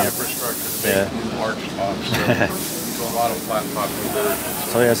have the infrastructure to make arch tops, so a lot of flat top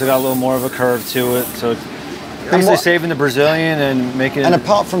conversions. So yeah, so it got a little more of a curve to it. So basically saving the Brazilian and making. And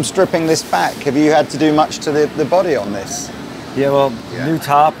apart from stripping this back, have you had to do much to the body on this? Yeah, well, new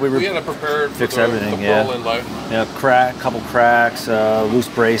top. We had to prepare it fix for everything. the pearl inlay. Yeah, couple cracks, loose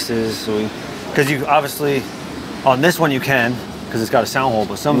braces. So because you obviously on this one you can because it's got a sound hole,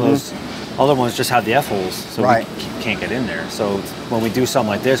 but some of those other ones just have the F holes, so we can't get in there. So when we do something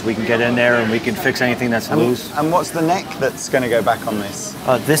like this, we can get in there and we can fix anything that's loose. And what's the neck that's going to go back on this?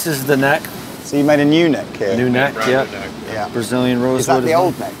 This is the neck. So you made a new neck here. New neck, yeah. Yeah. Brazilian rosewood. Is that the well.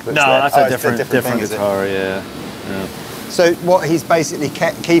 old neck? No, that's a different thing, guitar, yeah. So what he's basically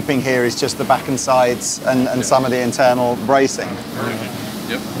keeping here is just the back and sides and some of the internal bracing.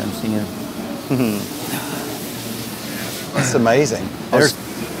 Yep. Yeah, I'm seeing. That's amazing. There you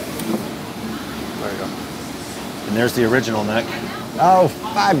go. And there's the original neck. Oh,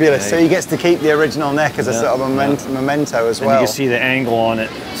 fabulous. So he gets to keep the original neck as a sort of memento as well. And you can see the angle on it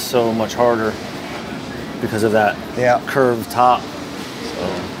so much harder because of that curved top. So,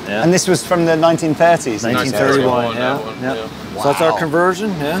 yeah. And this was from the 1930s? 1931, yeah. Wow. So that's our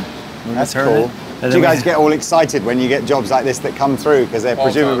conversion, yeah. That's cool. Do you guys get all excited when you get jobs like this that come through because they're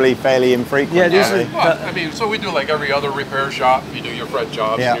presumably fairly infrequent? Yeah, these are. Well, I mean, so we do like every other repair shop. You do your fret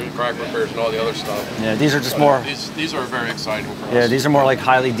jobs, you do your crack repairs, and all the other stuff. Yeah, these are just more. These are very exciting for us. Yeah, these are more like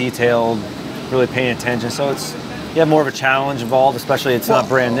highly detailed, really paying attention. So it's more of a challenge involved, especially it's not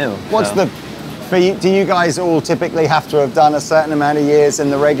brand new. What's the? Do you guys all typically have to have done a certain amount of years in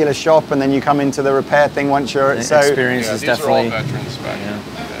the regular shop, and then you come into the repair thing once you're experience is definitely. These are all veteran spec.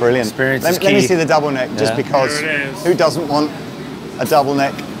 Brilliant. Experience let me see the double neck, just because who doesn't want a double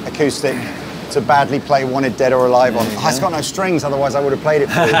neck acoustic to badly play Wanted Dead or Alive on? Oh, it's got no strings, otherwise I would have played it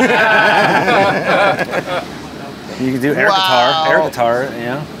for you. You can do air guitar,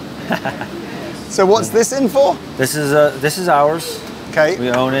 yeah. So what's this in for? This is ours. Okay. We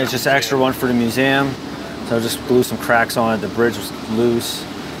own it. It's just an extra one for the museum. So I just glue some cracks on it. The bridge was loose.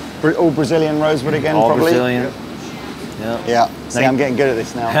 All Brazilian rosewood again, all probably? Brazilian. Yeah. See, I'm getting good at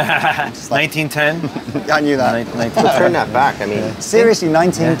this now. 1910. I knew that. Turn that back. I mean, seriously,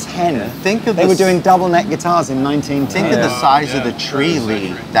 1910. Think of they were doing double neck guitars in 1910. Think of the size of the tree,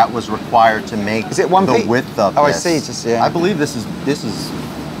 Lee, that was required to make the width of this. I see. Just I believe this is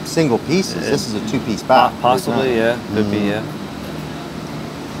single pieces. This is a two-piece back. Possibly, yeah. Could be, yeah.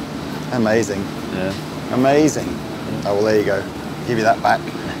 Amazing. Yeah. Amazing. Oh well, there you go. Give you that back.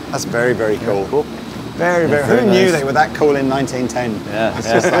 That's very, very cool. Cool. Very, very. Who knew they were that cool in 1910? Yeah,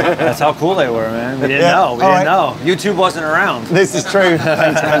 that's how cool they were, man. We didn't know. We didn't know. YouTube wasn't around. This is true.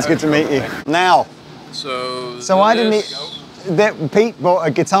 Thanks, man. It's good to meet you. Now. So I didn't. Pete brought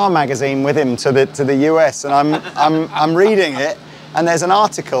a guitar magazine with him to the US, and I'm reading it, and there's an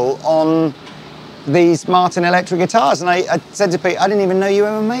article on these Martin electric guitars, and I said to Pete, I didn't even know you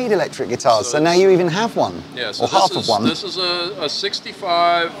ever made electric guitars, so now you even have one, so or half of one. This is a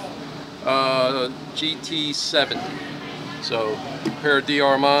 65 GT70. So pair of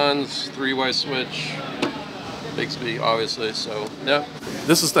D-Armands, 3-way switch, Bixby obviously, so yeah.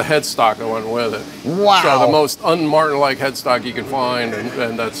 This is the headstock that went with it. Wow. So the most un-Martin-like headstock you can find,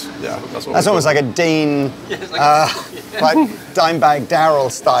 and that's what that's almost like a Dean, like Dimebag Darrell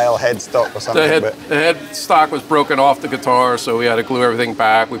style headstock or something. The headstock was broken off the guitar, so we had to glue everything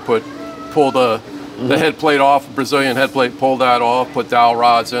back. We pull the head plate off, Brazilian head plate, pull that off, put dowel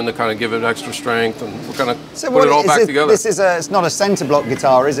rods in to kind of give it extra strength, and we kind of put it all back together. This is it's not a center block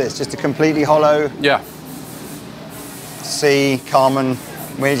guitar, is it? It's just a completely hollow. Yeah. C, Carmen.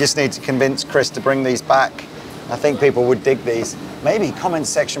 We just need to convince Chris to bring these back. I think people would dig these. Maybe comment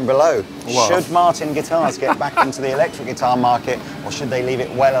section below. Wow. Should Martin guitars get back into the electric guitar market, or should they leave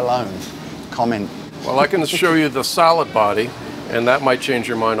it well alone? Comment. Well, I can show you the solid body, and that might change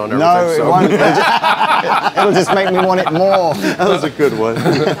your mind on everything. No, it won't. It'll just make me want it more. That was a good one.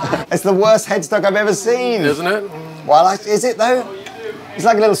 It's the worst headstock I've ever seen. Isn't it? Well, is it though? It's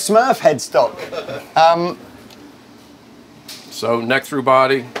like a little Smurf headstock. So neck through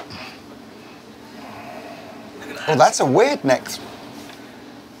body. Well, that's a weird neck.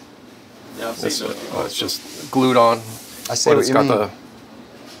 Yeah, it's just glued on. I see what you mean.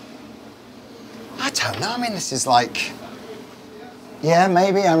 I don't know. I mean, this is like. Yeah,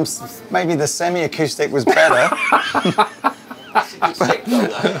 maybe the semi-acoustic was better.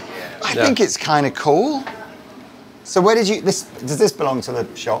 I think it's kind of cool. So where did you does this belong to the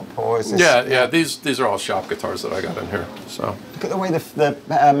shop, or is this? Yeah. These are all shop guitars that I got in here. So look at the way the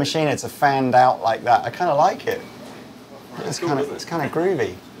machine heads are fanned out like that. I kind of like it. It's kind of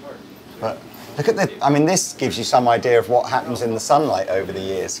groovy. But look at this gives you some idea of what happens in the sunlight over the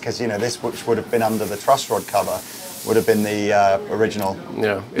years, because this, which would have been under the truss rod cover, would have been the original.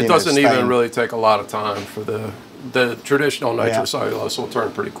 Yeah, it doesn't even really take a lot of time for the traditional nitrocellulose will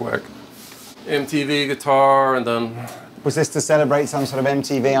turn pretty quick. MTV guitar, and then. Was this to celebrate some sort of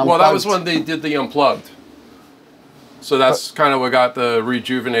MTV Unplugged? Well, that was when they did the Unplugged. So that's kind of what got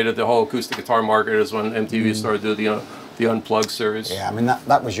rejuvenated the whole acoustic guitar market, is when MTV started doing the Unplugged series. Yeah, I mean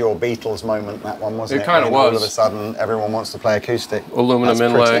that was your Beatles moment, that one, wasn't it? It kind of was. All of a sudden, everyone wants to play acoustic. Aluminum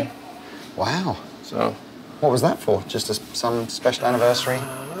inlay. Wow. So. What was that for? Just some special anniversary?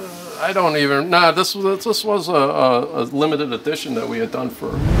 I don't even. Nah, this was a limited edition that we had done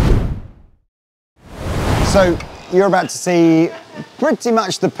for. So you're about to see pretty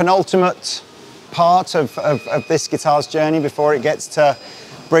much the penultimate part of this guitar's journey before it gets to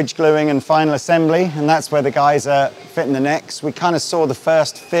bridge gluing and final assembly, and that's where the guys are fitting the necks. We kind of saw the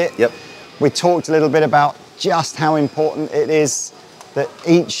first fit. Yep. We talked a little bit about just how important it is that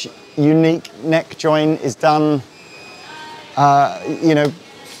each unique neck joint is done, you know,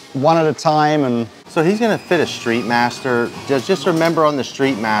 one at a time. And so he's going to fit a Street Master. Just remember on the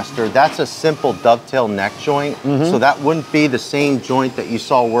Street Master, that's a simple dovetail neck joint. So that wouldn't be the same joint that you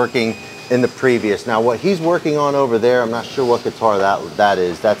saw working in the previous. Now what he's working on over there, I'm not sure what guitar that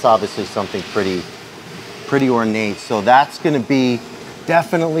is. That's obviously something pretty ornate. So that's going to be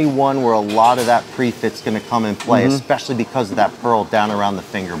definitely one where a lot of that pre-fit's going to come in play, especially because of that pearl down around the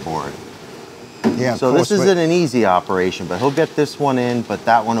fingerboard. Yeah. So this isn't an easy operation, but he'll get this one in, but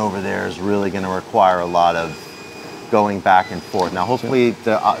that one over there is really going to require a lot of going back and forth. Now hopefully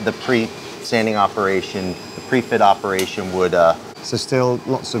the pre-sanding operation, the pre-fit operation would so still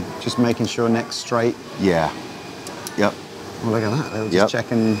lots of just making sure neck's straight. Yeah. Yep. Well, look at that. They were just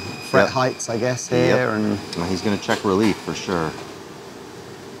checking fret heights, I guess, here. And well, he's going to check relief for sure.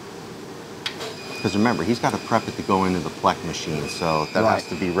 Because remember, he's got to prep it to go into the plec machine, so that has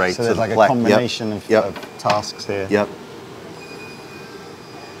to be right. So there's like a combination of tasks here. Yep.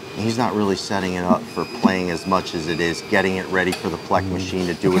 And he's not really setting it up for playing as much as it is getting it ready for the plec machine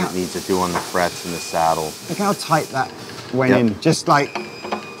to do what it needs to do on the frets and the saddle. Look how tight that went in, just like,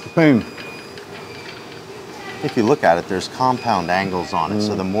 boom. If you look at it, there's compound angles on it,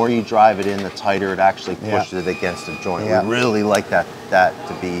 so the more you drive it in, the tighter it actually pushes it against the joint. We really like that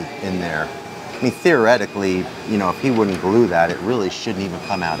to be in there. I mean, theoretically, you know, if he wouldn't glue that, it really shouldn't even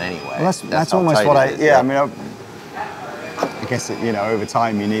come out anyway. Well, that's almost what I mean, I guess, you know, over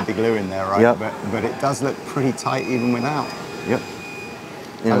time you need the glue in there, right? But it does look pretty tight even without. Yep.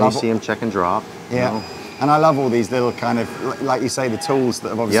 You know, you see him check and drop. Yeah. You know. And I love all these little kind of, like you say, the tools that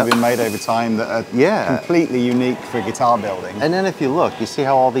have obviously been made over time that are completely unique for guitar building. And then if you look, you see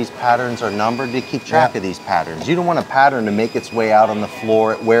how all these patterns are numbered? You keep track of these patterns. You don't want a pattern to make its way out on the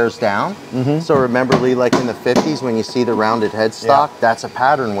floor, it wears down. So remember, Lee, like in the 50s, when you see the rounded headstock, that's a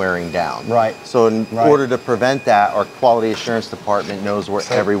pattern wearing down. Right. So in order to prevent that, our quality assurance department knows where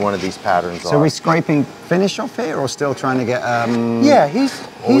every one of these patterns are. So are we scraping finish off here or still trying to get... yeah,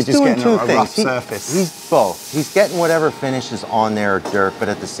 he's doing two things. Rough surface? He's both. He's getting whatever finish is on there dirt, but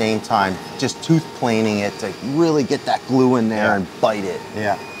at the same time, just tooth planing it to really get that glue in there and bite it.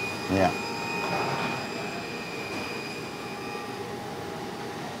 Yeah, yeah.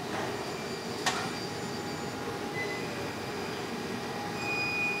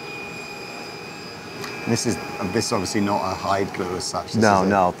 This is obviously not a hide glue as such.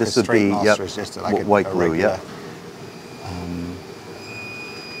 No, this would be just like white glue. Regular,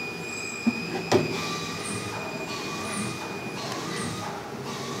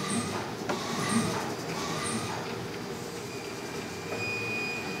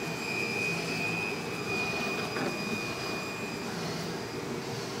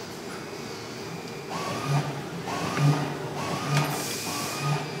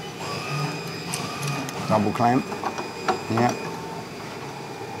 double clamp. Yeah.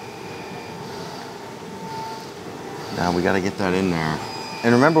 Now we got to get that in there.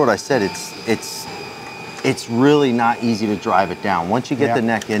 And remember what I said, it's really not easy to drive it down. Once you get the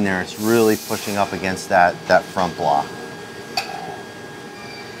neck in there, it's really pushing up against that front block.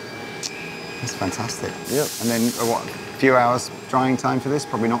 That's fantastic. Yep. And then what, a few hours drying time for this?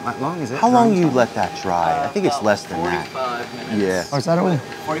 Probably not that long, is it? How long do you let that dry? I think it's less than 45 minutes. Yeah. Oh, is that all?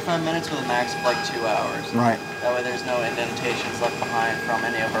 45 minutes with a max of like 2 hours. Right. That way there's no indentations left behind from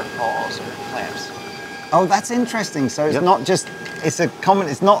any of our calls or clamps. Oh, that's interesting. So it's not just,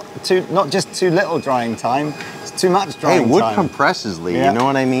 it's not just too little drying time, it's too much drying time. Hey, wood compresses, Lee, you know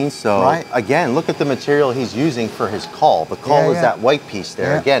what I mean? So again, look at the material he's using for his caul. The caul is that white piece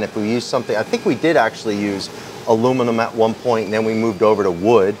there. Again, if we use something, I think we did actually use aluminum at one point, and then we moved over to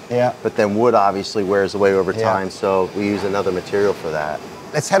wood. Yeah. But then wood obviously wears away over time, so we use another material for that.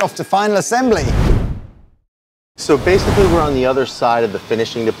 Let's head off to final assembly. So basically we're on the other side of the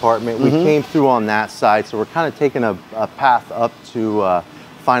finishing department. We came through on that side, so we're kind of taking a path up to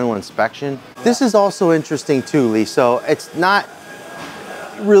final inspection. This is also interesting too, Lee. So it's not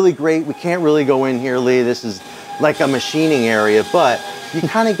really great. We can't really go in here, Lee. This is like a machining area, but you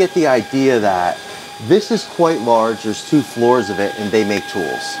kind of get the idea that this is quite large. There's 2 floors of it, and they make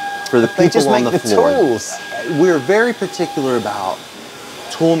tools for the people on the floor. Tools. We're very particular about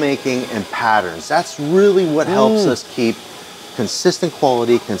tool making and patterns. That's really what helps us keep consistent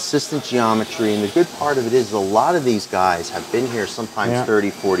quality, consistent geometry, and the good part of it is a lot of these guys have been here sometimes 30,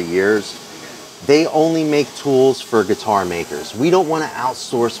 40 years. They only make tools for guitar makers. We don't want to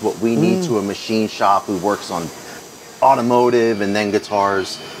outsource what we need to a machine shop who works on automotive and then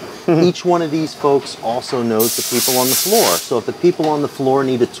guitars. Each one of these folks also knows the people on the floor. So if the people on the floor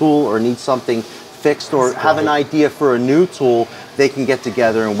need a tool or need something fixed or have an idea for a new tool, they can get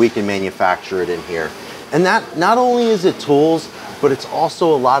together and we can manufacture it in here. And that, not only is it tools, but it's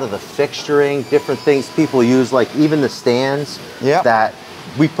also a lot of the fixturing, different things people use, like even the stands that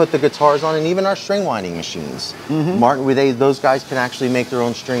we put the guitars on, and even our string winding machines. Martin, those guys can actually make their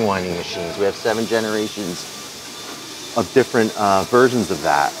own string winding machines. We have 7 generations of different versions of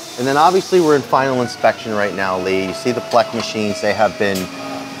that. And then obviously we're in final inspection right now, Lee. You see the Plek machines. They have been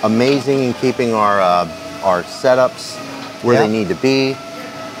amazing in keeping our setups where they need to be.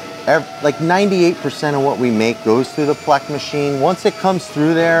 Like 98% of what we make goes through the Plek machine. Once it comes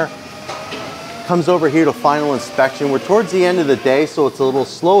through there, comes over here to final inspection. We're towards the end of the day, so it's a little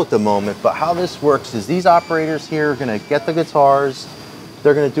slow at the moment, but how this works is these operators here are gonna get the guitars,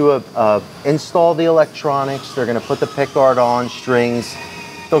 they're gonna do install the electronics, they're gonna put the pickguard on, strings,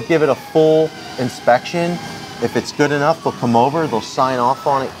 they'll give it a full inspection. If it's good enough, they'll come over, they'll sign off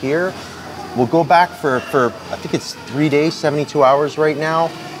on it here. We'll go back for I think it's 3 days, 72 hours right now,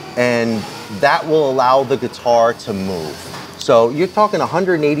 and that will allow the guitar to move. So you're talking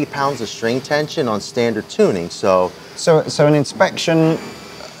 180 pounds of string tension on standard tuning. So an inspection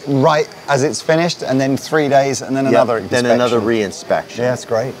right as it's finished, and then 3 days, and then another inspection. Then another re-inspection. Yeah, that's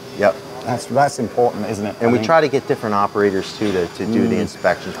great. Yep. That's important, isn't it? And we try to get different operators too to do the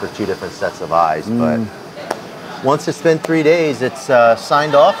inspections for 2 different sets of eyes. But once it's been 3 days, it's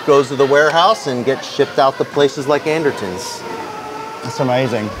signed off, goes to the warehouse, and gets shipped out to places like Andertons. That's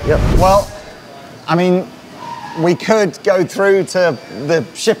amazing. Yep. Well, I mean, we could go through to the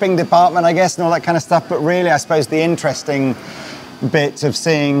shipping department, I guess, and all that kind of stuff, but really, I suppose the interesting bit of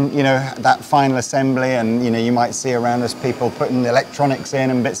seeing, you know, that final assembly, and, you know, you might see around us people putting the electronics in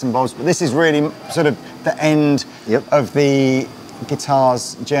and bits and bobs, but this is really sort of the end of the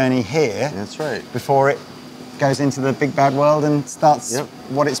guitar's journey here. That's right. Before it goes into the big bad world and starts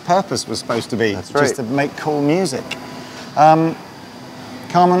what its purpose was supposed to be. That's right. Just to make cool music.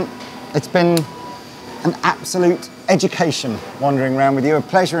 Carmen, it's been an absolute education wandering around with you, a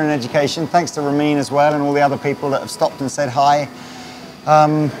pleasure and education. Thanks to Ramin as well and all the other people that have stopped and said hi.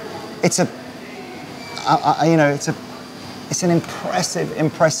 It's an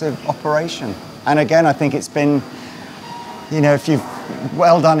impressive operation. And again, I think it's been, you know,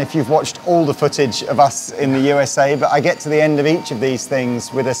 well done if you've watched all the footage of us in the USA, but I get to the end of each of these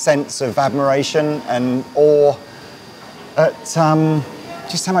things with a sense of admiration and awe at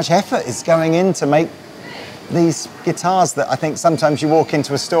just how much effort is going in to make these guitars that I think sometimes you walk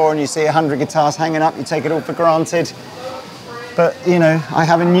into a store and you see 100 guitars hanging up, you take it all for granted. But, you know, I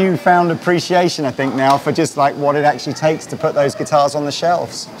have a newfound appreciation, I think, now for just like what it actually takes to put those guitars on the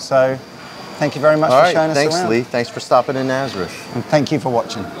shelves. So thank you very much for showing us around. Thanks, Lee. Thanks for stopping in Nazareth. And thank you for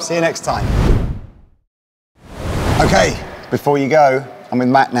watching. See you next time. Okay, before you go, I'm with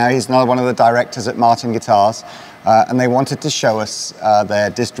Matt now. He's another one of the directors at Martin Guitars. And they wanted to show us their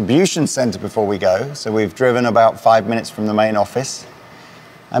distribution center before we go. So we've driven about 5 minutes from the main office.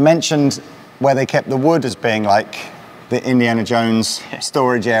 I mentioned where they kept the wood as being like the Indiana Jones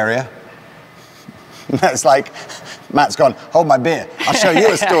storage area. That's like, Matt's gone, hold my beer, I'll show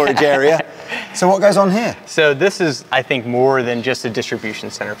you a storage area. So what goes on here? So this is, I think, more than just a distribution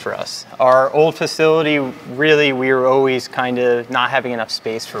center for us. Our old facility, really, we were always kind of not having enough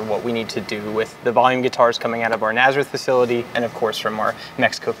space for what we need to do with the volume guitars coming out of our Nazareth facility and, of course, from our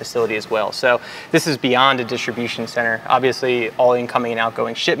Mexico facility as well. So this is beyond a distribution center. Obviously, all incoming and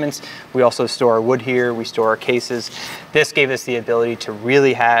outgoing shipments. We also store our wood here. We store our cases. This gave us the ability to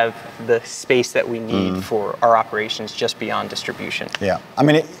really have the space that we need for our operations just beyond distribution. Yeah, I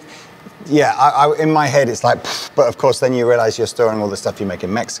mean, in my head it's like, but of course then you realize you're storing all the stuff you make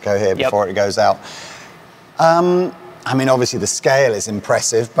in Mexico here before it goes out. I mean, obviously the scale is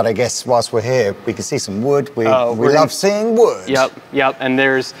impressive, but I guess whilst we're here, we can see some wood. We love seeing wood. Yep, and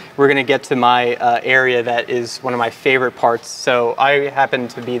we're gonna get to my area that is one of my favorite parts. So I happen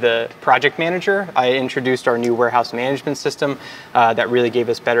to be the project manager. I introduced our new warehouse management system that really gave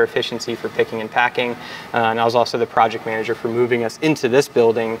us better efficiency for picking and packing. And I was also the project manager for moving us into this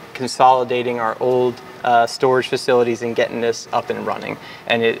building, consolidating our old storage facilities and getting this up and running.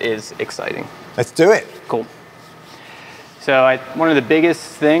 And it is exciting. Let's do it. Cool. So one of the biggest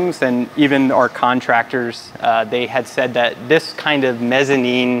things, and even our contractors, they had said that this kind of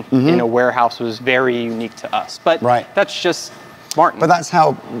mezzanine in a warehouse was very unique to us. But that's just Martin. But that's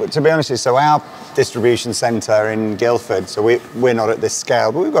how, to be honest with you, so our distribution centre in Guildford, so we're not at this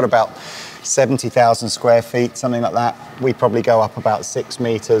scale, but we've got about 70,000 square feet, something like that. We probably go up about 6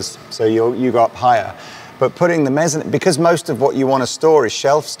 meters, so you go up higher. But putting the mezzanine, because most of what you want to store is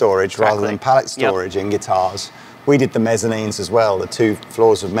shelf storage rather than pallet storage in guitars, we did the mezzanines as well, the 2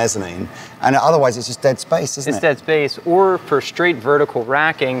 floors of mezzanine. And otherwise it's just dead space, isn't it? It's dead space. Or for straight vertical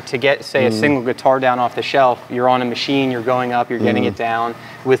racking, to get, say, a single guitar down off the shelf, you're on a machine, you're going up, you're getting it down.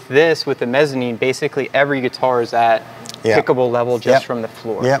 With this, with the mezzanine, basically every guitar is at pickable level just from the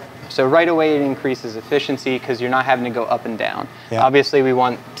floor. Yep. So right away it increases efficiency because you're not having to go up and down. Yep. Obviously we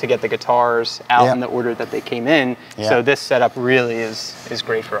want to get the guitars out in the order that they came in, so this setup really is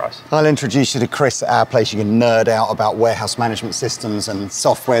great for us. I'll introduce you to Chris at our place. You can nerd out about warehouse management systems and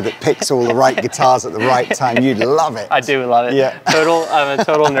software that picks all the right guitars at the right time. You'd love it. I do love it. Yeah. I'm a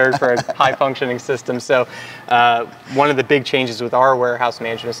total nerd for a high functioning system. So one of the big changes with our warehouse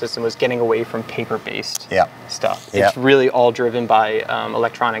management system was getting away from paper-based stuff. It's really all driven by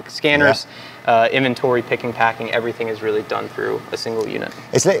electronic scanners, inventory, picking, packing, everything is really done through a single unit.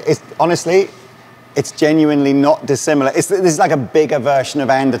 It's honestly, it's genuinely not dissimilar. This is like a bigger version of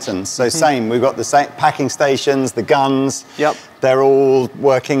Andertons. So same, we've got the same packing stations, the guns. Yep. They're all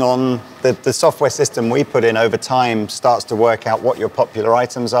working on, the software system we put in over time starts to work out what your popular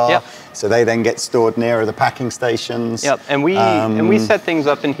items are. Yep. So they then get stored nearer the packing stations. Yep, and we set things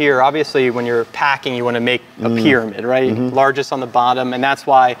up in here. Obviously, when you're packing, you want to make a pyramid, right? Largest on the bottom, and that's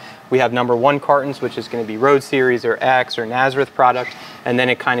why we have #1 cartons, which is going to be Road Series or X or Nazareth product, and then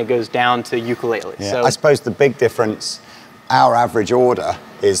it kind of goes down to ukulele. Yeah. So I suppose the big difference, our average order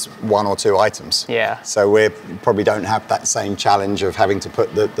is 1 or 2 items. Yeah. So we probably don't have that same challenge of having to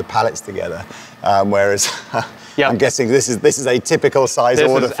put the pallets together, whereas I'm guessing this is a typical size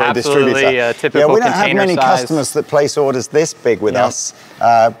order for a distributor. Absolutely a typical we don't have many size. customers that place orders this big with us.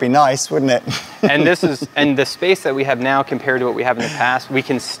 It'd be nice, wouldn't it? and the space that we have now compared to what we have in the past, we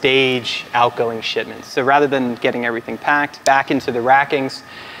can stage outgoing shipments. So rather than getting everything packed back into the rackings,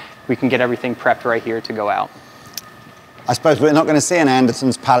 we can get everything prepped right here to go out. I suppose we're not going to see an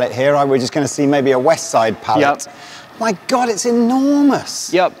Andertons pallet here. We're just going to see maybe a West Side pallet. Yep. My God, it's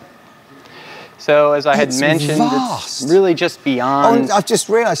enormous. Yep. So as I had mentioned, vast. it's really just beyond. Oh, I've just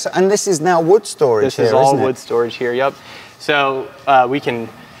realised, and this is now wood storage. This is all wood storage here. Yep. So we can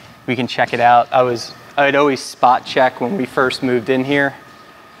check it out. I'd always spot check when we first moved in here.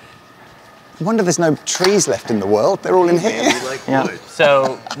 I wonder there's no trees left in the world. They're all in here.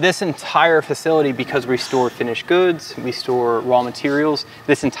 So this entire facility, because we store finished goods, we store raw materials,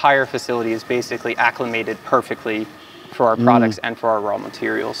 this entire facility is basically acclimated perfectly for our products and for our raw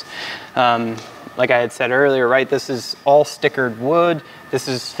materials. Like I had said earlier, right, this is all stickered wood. This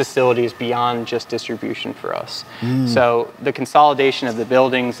is facilities beyond just distribution for us. So the consolidation of the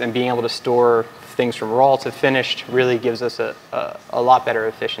buildings and being able to store things from raw to finished really gives us a lot better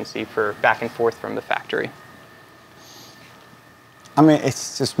efficiency for back and forth from the factory. I mean,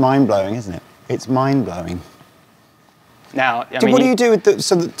 it's just mind-blowing, isn't it? It's mind-blowing. Now, what do you do with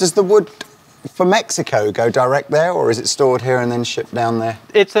does the wood for Mexico go direct there, or is it stored here and then shipped down there?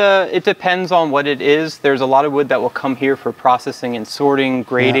 It depends on what it is. There's a lot of wood that will come here for processing and sorting,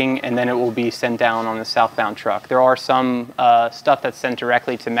 grading, and then it will be sent down on the southbound truck. There are some stuff that's sent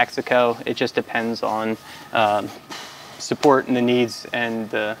directly to Mexico. It just depends on support and the needs and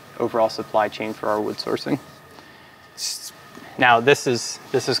the overall supply chain for our wood sourcing. Now this is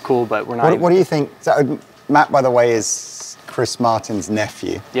cool, but we're not. What do you think? So, Matt, by the way, is Chris Martin's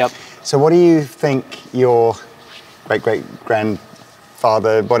nephew. Yep. So what do you think your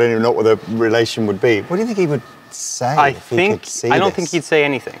great-great-grandfather, I don't even know what the relation would be, what do you think he would say I don't this? think he'd say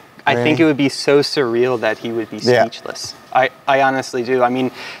anything. Really? I think it would be so surreal that he would be speechless. I honestly do. I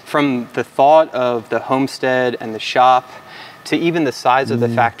mean, from the thought of the homestead and the shop to even the size of the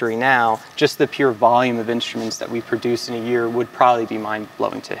factory now, just the pure volume of instruments that we produce in a year would probably be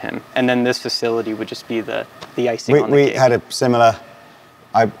mind-blowing to him. And then this facility would just be the icing on the cake. We had a similar,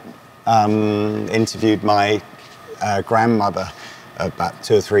 I interviewed my grandmother about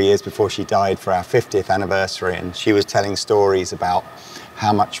 2 or 3 years before she died for our 50th anniversary, and she was telling stories about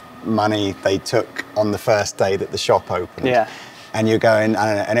how much money they took on the first day that the shop opened. Yeah. And you're going, I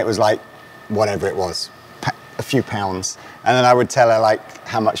don't know, and it was like, whatever it was, a few pounds. And then I would tell her like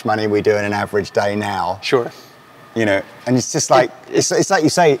how much money we do in an average day now. Sure. You know, and it's just like, it's like you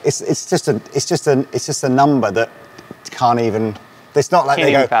say, it's just a number that can't even, it's not like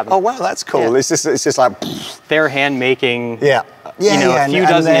they go, oh wow, that's cool. Yeah. It's just like, they're hand making, a few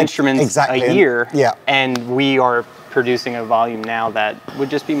dozen instruments a year, yeah. And we are producing a volume now that would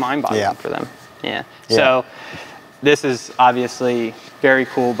just be mind-boggling for them. Yeah. So this is obviously very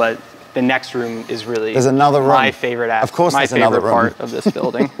cool, but the next room is really there's another room. My favorite Of course, my there's another favorite room. part of this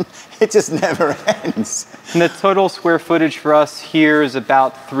building. It just never ends. And the total square footage for us here is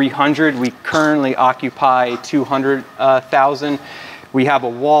about 300. We currently occupy 200,000. We have a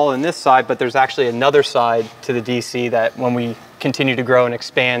wall on this side, but there's actually another side to the DC that when we continue to grow and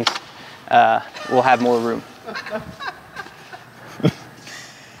expand, we'll have more room.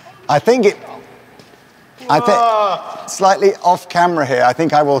 I think slightly off camera here, I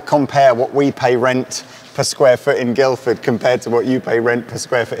think I will compare what we pay rent per square foot in Guildford compared to what you pay rent per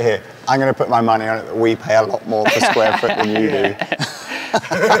square foot here. I'm going to put my money on it that we pay a lot more per square foot than you do.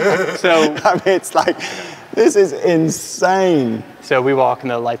 So I mean, it's like, this is insane. So we walk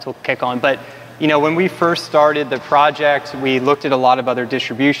and the lights will kick on. But you know, when we first started the project, we looked at a lot of other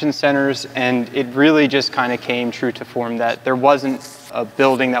distribution centers, and it really just kind of came true to form that there wasn't a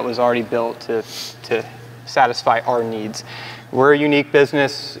building that was already built to satisfy our needs. We're a unique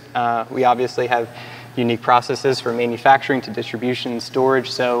business. We obviously have unique processes from manufacturing to distribution and storage,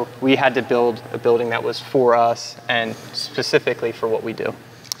 so we had to build a building that was for us and specifically for what we do.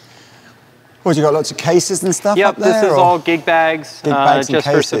 Well, you got lots of cases and stuff up there? This is all gig bags, just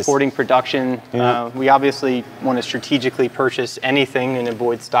for cases. supporting production. Yeah. We obviously want to strategically purchase anything and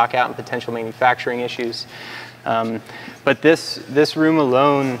avoid stock out and potential manufacturing issues. But this room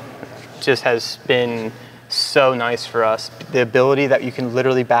alone just has been so nice for us. The ability that you can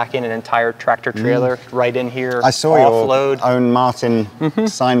literally back in an entire tractor trailer right in here. I saw offload. Your own Martin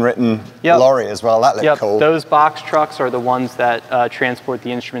sign-written lorry as well. That looked cool. Those box trucks are the ones that transport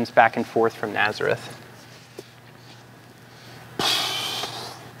the instruments back and forth from Nazareth.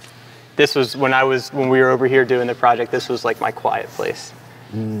 This was when we were over here doing the project. This was like my quiet place.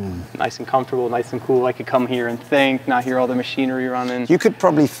 Nice and comfortable, nice and cool. I could come here and think, not hear all the machinery running. You could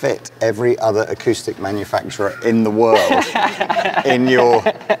probably fit every other acoustic manufacturer in the world in your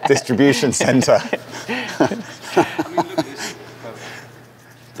distribution center.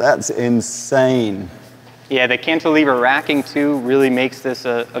 That's insane. Yeah, the cantilever racking too really makes this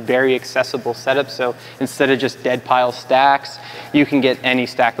a very accessible setup. So instead of just dead pile stacks, you can get any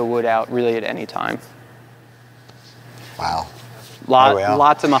stack of wood out really at any time. Wow.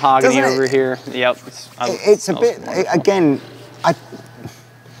 Lots of mahogany over here. Yep. It's a bit, again,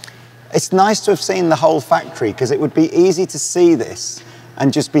 it's nice to have seen the whole factory, because it would be easy to see this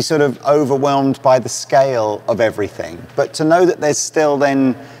and just be sort of overwhelmed by the scale of everything. But to know that there's still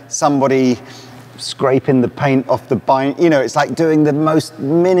then somebody scraping the paint off the bind, you know, it's like doing the most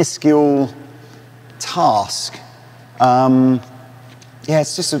minuscule task. Yeah,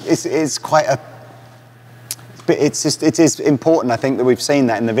 it's just, it's quite a, but it is important, I think, that we've seen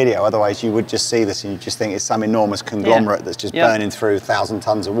that in the video. Otherwise, you would just see this and you just think it's some enormous conglomerate that's just burning through 1,000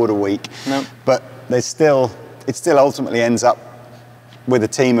 tons of wood a week. Nope. But it still ultimately ends up with a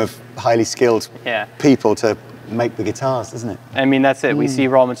team of highly skilled people to make the guitars, doesn't it? I mean, that's it. We see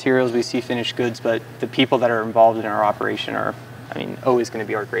raw materials, we see finished goods, but the people that are involved in our operation are, I mean, always going to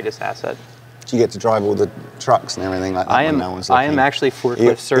be our greatest asset. Do you get to drive all the trucks and everything like that? I am actually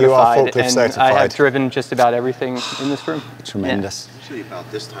forklift certified. You are forklift certified. I have driven just about everything in this room. Tremendous. Usually about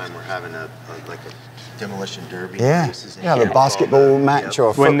this time we're having like a demolition derby. Yeah, the basketball match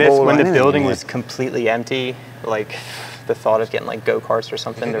or football. When the building was completely empty, like the thought of getting like go-karts or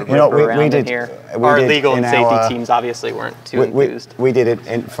something to rip around in here. Our legal and safety teams obviously weren't too enthused. We did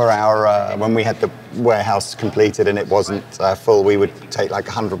it for our, when we had the warehouse completed and it wasn't full, we would take like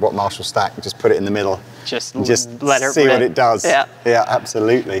a 100-watt Marshall stack and just put it in the middle. Just let it see what it does. Yeah,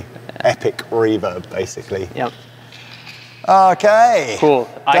 absolutely. Yeah. Epic reverb, basically. Yep. Okay. Cool.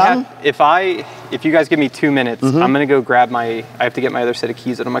 Done? If you guys give me 2 minutes, I'm gonna go grab I have to get my other set of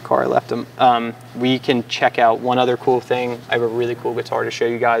keys out of my car. I left them. We can check out one other cool thing. I have a really cool guitar to show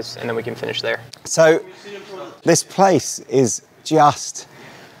you guys, and then we can finish there. So this place is just,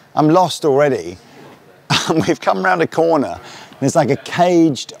 I'm lost already. We've come around a corner. There's like a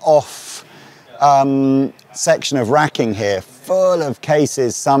caged off section of racking here, full of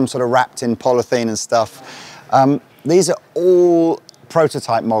cases, some sort of wrapped in polythene and stuff. These are all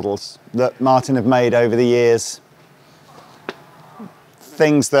prototype models that Martin have made over the years.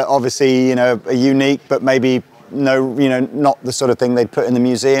 Things that obviously, you know, are unique, but maybe not the sort of thing they'd put in the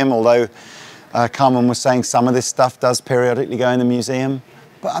museum, although Carmen was saying some of this stuff does periodically go in the museum.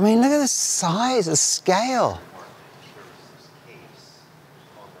 But I mean, look at the size, the scale.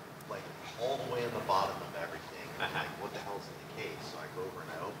 Like all the way on the bottom of everything. What the hell's in the case? So I go over and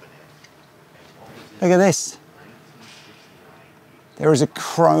I open it. Look at this. There is a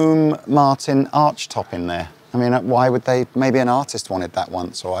chrome Martin arch top in there. I mean, why would they? Maybe an artist wanted that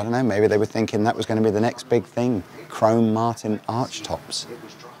once, or I don't know, maybe they were thinking that was going to be the next big thing. Chrome Martin arch tops.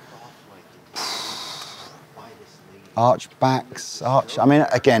 Arch backs, I mean,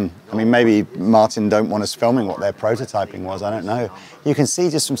 again, maybe Martin don't want us filming what their prototyping was, I don't know. You can see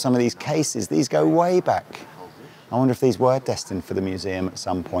just from some of these cases, these go way back. I wonder if these were destined for the museum at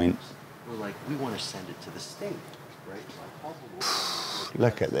some point. We're like, we want to send it to the state, right?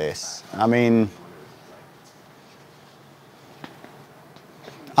 Look at this. I mean,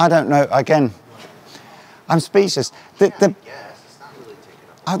 I don't know, again, I'm speechless.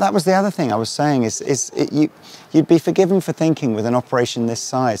 Oh, that was the other thing I was saying you'd be forgiven for thinking with an operation this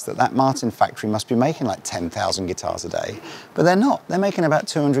size that Martin factory must be making like 10,000 guitars a day, but they're not. They're making about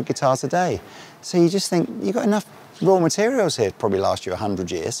 200 guitars a day. So you just think you've got enough raw materials here to probably last you 100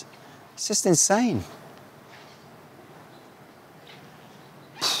 years. It's just insane.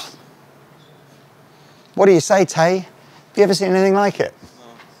 What do you say, Tay? Have you ever seen anything like it?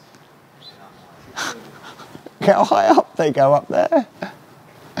 Look how high up they go up there.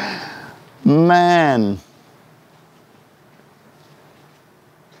 Man.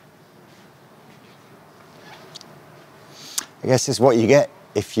 I guess it's what you get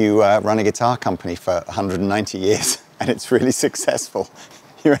if you run a guitar company for 190 years and it's really successful.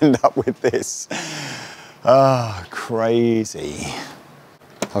 You end up with this. Oh, crazy.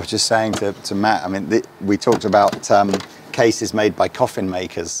 I was just saying to Matt, I mean, we talked about cases made by coffin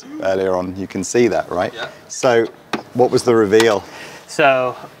makers earlier on. You can see that, right? Yeah. So what was the reveal?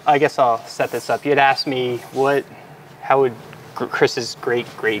 So I guess I'll set this up. You had asked me how would Chris's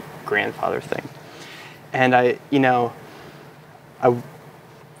great-great-grandfather think? And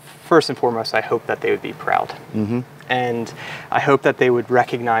first and foremost, I hope that they would be proud. Mm-hmm. And I hope that they would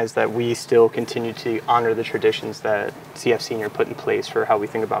recognize that we still continue to honor the traditions that CF Senior put in place for how we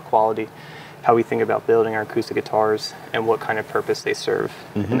think about quality, how we think about building our acoustic guitars, and what kind of purpose they serve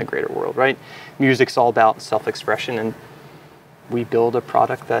in the greater world, right? Music's all about self-expression, and we build a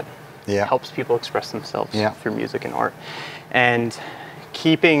product that helps people express themselves through music and art. And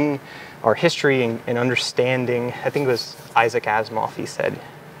keeping our history and understanding, I think it was Isaac Asimov, he said,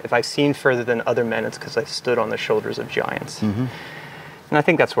 if I've seen further than other men, it's because I stood on the shoulders of giants. Mm-hmm. And I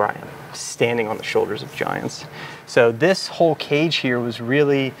think that's where I am, standing on the shoulders of giants. So this whole cage here was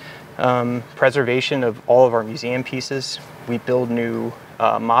really preservation of all of our museum pieces. We build new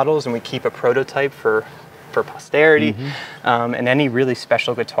models and we keep a prototype for posterity. Mm-hmm. And any really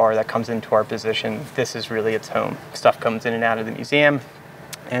special guitar that comes into our position, this is really its home. Stuff comes in and out of the museum.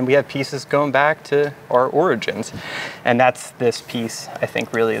 And we have pieces going back to our origins. And that's this piece, I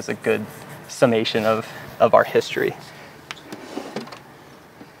think, really is a good summation of our history.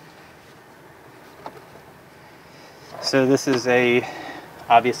 So this is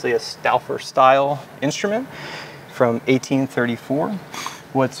obviously a Stauffer style instrument from 1834.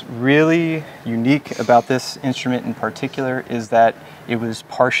 What's really unique about this instrument in particular is that it was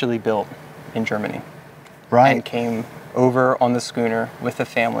partially built in Germany. Right. And came over on the schooner with the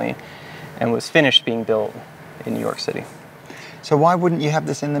family and was finished being built in New York City. So why wouldn't you have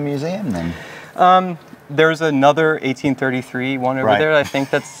this in the museum then? There's another 1833 one over there. I think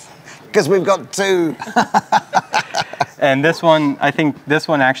that's... Because we've got two. And this one, I think this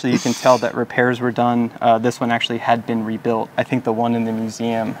one actually, you can tell that repairs were done. This one actually had been rebuilt. I think the one in the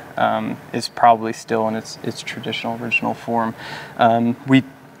museum is probably still in its traditional original form. We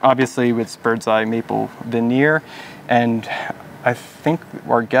obviously with bird's eye maple veneer, and I think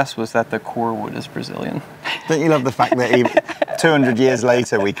our guess was that the core wood is Brazilian. Don't you love the fact that even 200 years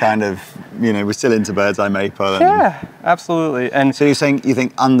later we kind of, we're still into bird's eye maple? Yeah, absolutely. And so you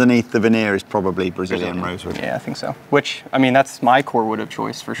think underneath the veneer is probably Brazilian rosewood? Yeah, I think so. Which, I mean, that's my core wood of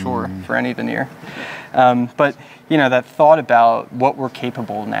choice for sure, for any veneer. But, that thought about what we're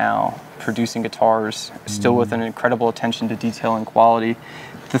capable now, producing guitars, still with an incredible attention to detail and quality.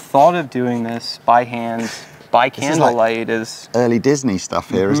 The thought of doing this by hand, by candlelight is early Disney stuff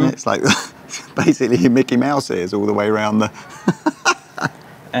here, isn't it? It's like basically Mickey Mouse ears all the way around the...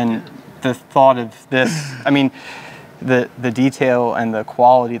 And the thought of this, I mean, the detail and the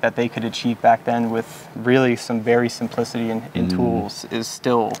quality that they could achieve back then with really some very simplicity in tools is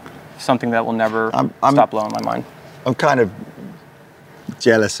still something that will never stop blowing my mind. I'm kind of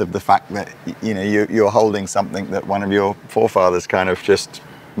jealous of the fact that, you're holding something that one of your forefathers kind of just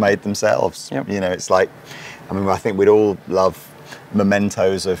made themselves. Yep. It's like, I think we'd all love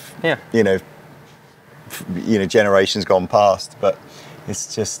mementos of, generations gone past, but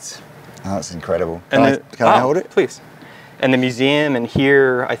it's just, that's incredible. Can I hold it? Please. And the museum and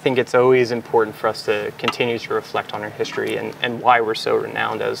here, I think it's always important for us to continue to reflect on our history and why we're so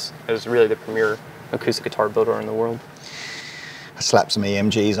renowned as really the premier acoustic guitar builder in the world. Slap some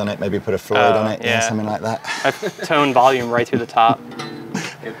EMGs on it, maybe put a Floyd on it, yeah, something like that. I've toned volume right through the top.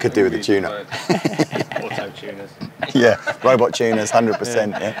 Could do with a tuner. Auto tuners. Yeah, robot tuners,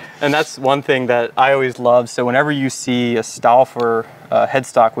 100%. Yeah. And that's one thing that I always love. So whenever you see a Stauffer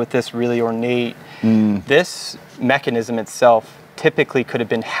headstock with this really ornate, this mechanism itself typically could have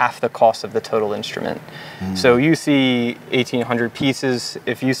been half the cost of the total instrument. So you see 1,800 pieces.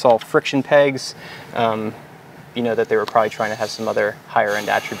 If you saw friction pegs, you know that they were probably trying to have some other higher end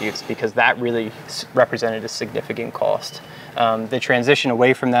attributes, because that really represented a significant cost. The transition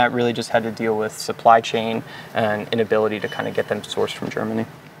away from that really just had to deal with supply chain and inability to kind of get them sourced from Germany.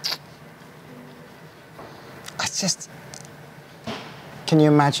 It's just, can you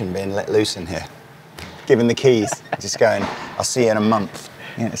imagine being let loose in here? Given the keys, just going, I'll see you in a month.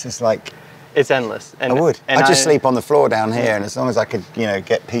 You know, it's just like, it's endless. And, I would. And I'd just sleep on the floor down here, and as long as I could, you know,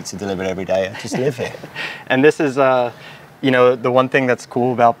 get pizza delivered every day, I'd just live here. And this is, you know, the one thing that's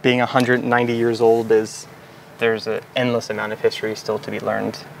cool about being 190 years old is there's an endless amount of history still to be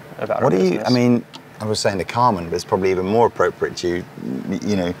learned about What our do you, business. I mean, I was saying to Carmen, but it's probably even more appropriate to you,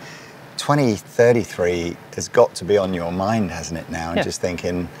 you know, 2033 has got to be on your mind, hasn't it now? And Yeah. just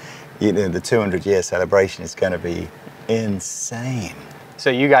thinking, you know, the 200-year celebration is going to be insane. So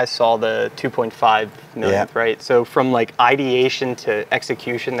you guys saw the 2.5 millionth, Yeah. right? So from like ideation to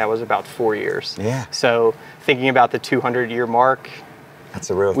execution, that was about 4 years. Yeah. So thinking about the 200-year mark, that's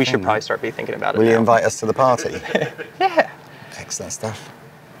a real we thing, should probably right? start be thinking about it Will you now. invite us to the party? Yeah. Excellent stuff.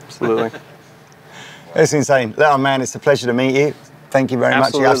 Absolutely. It's insane. Oh man, it's a pleasure to meet you. Thank you very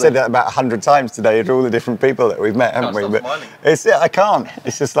much. I've Absolutely. said that about 100 times today to all the different people that we've met, haven't we? But it's, I can't.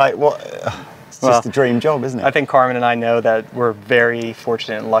 It's just like, what? It's just a dream job, isn't it? I think Carmen and I know that we're very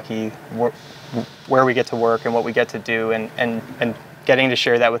fortunate and lucky where we get to work and what we get to do, and getting to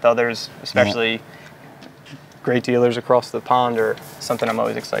share that with others, especially great dealers across the pond, are something I'm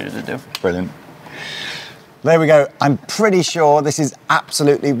always excited to do. Brilliant. There we go. I'm pretty sure this is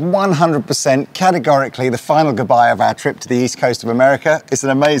absolutely 100% categorically the final goodbye of our trip to the East Coast of America. It's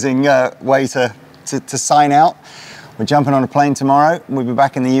an amazing way to sign out. We're jumping on a plane tomorrow. We'll be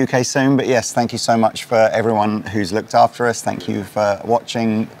back in the UK soon. But yes, thank you so much for everyone who's looked after us. Thank you for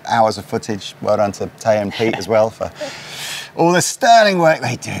watching hours of footage. Well done to Tay and Pete as well for all the sterling work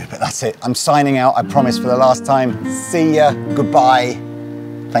they do. But that's it. I'm signing out, I promise, for the last time. See ya. Goodbye.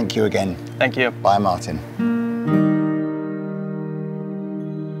 Thank you again. Thank you. Bye, Martin.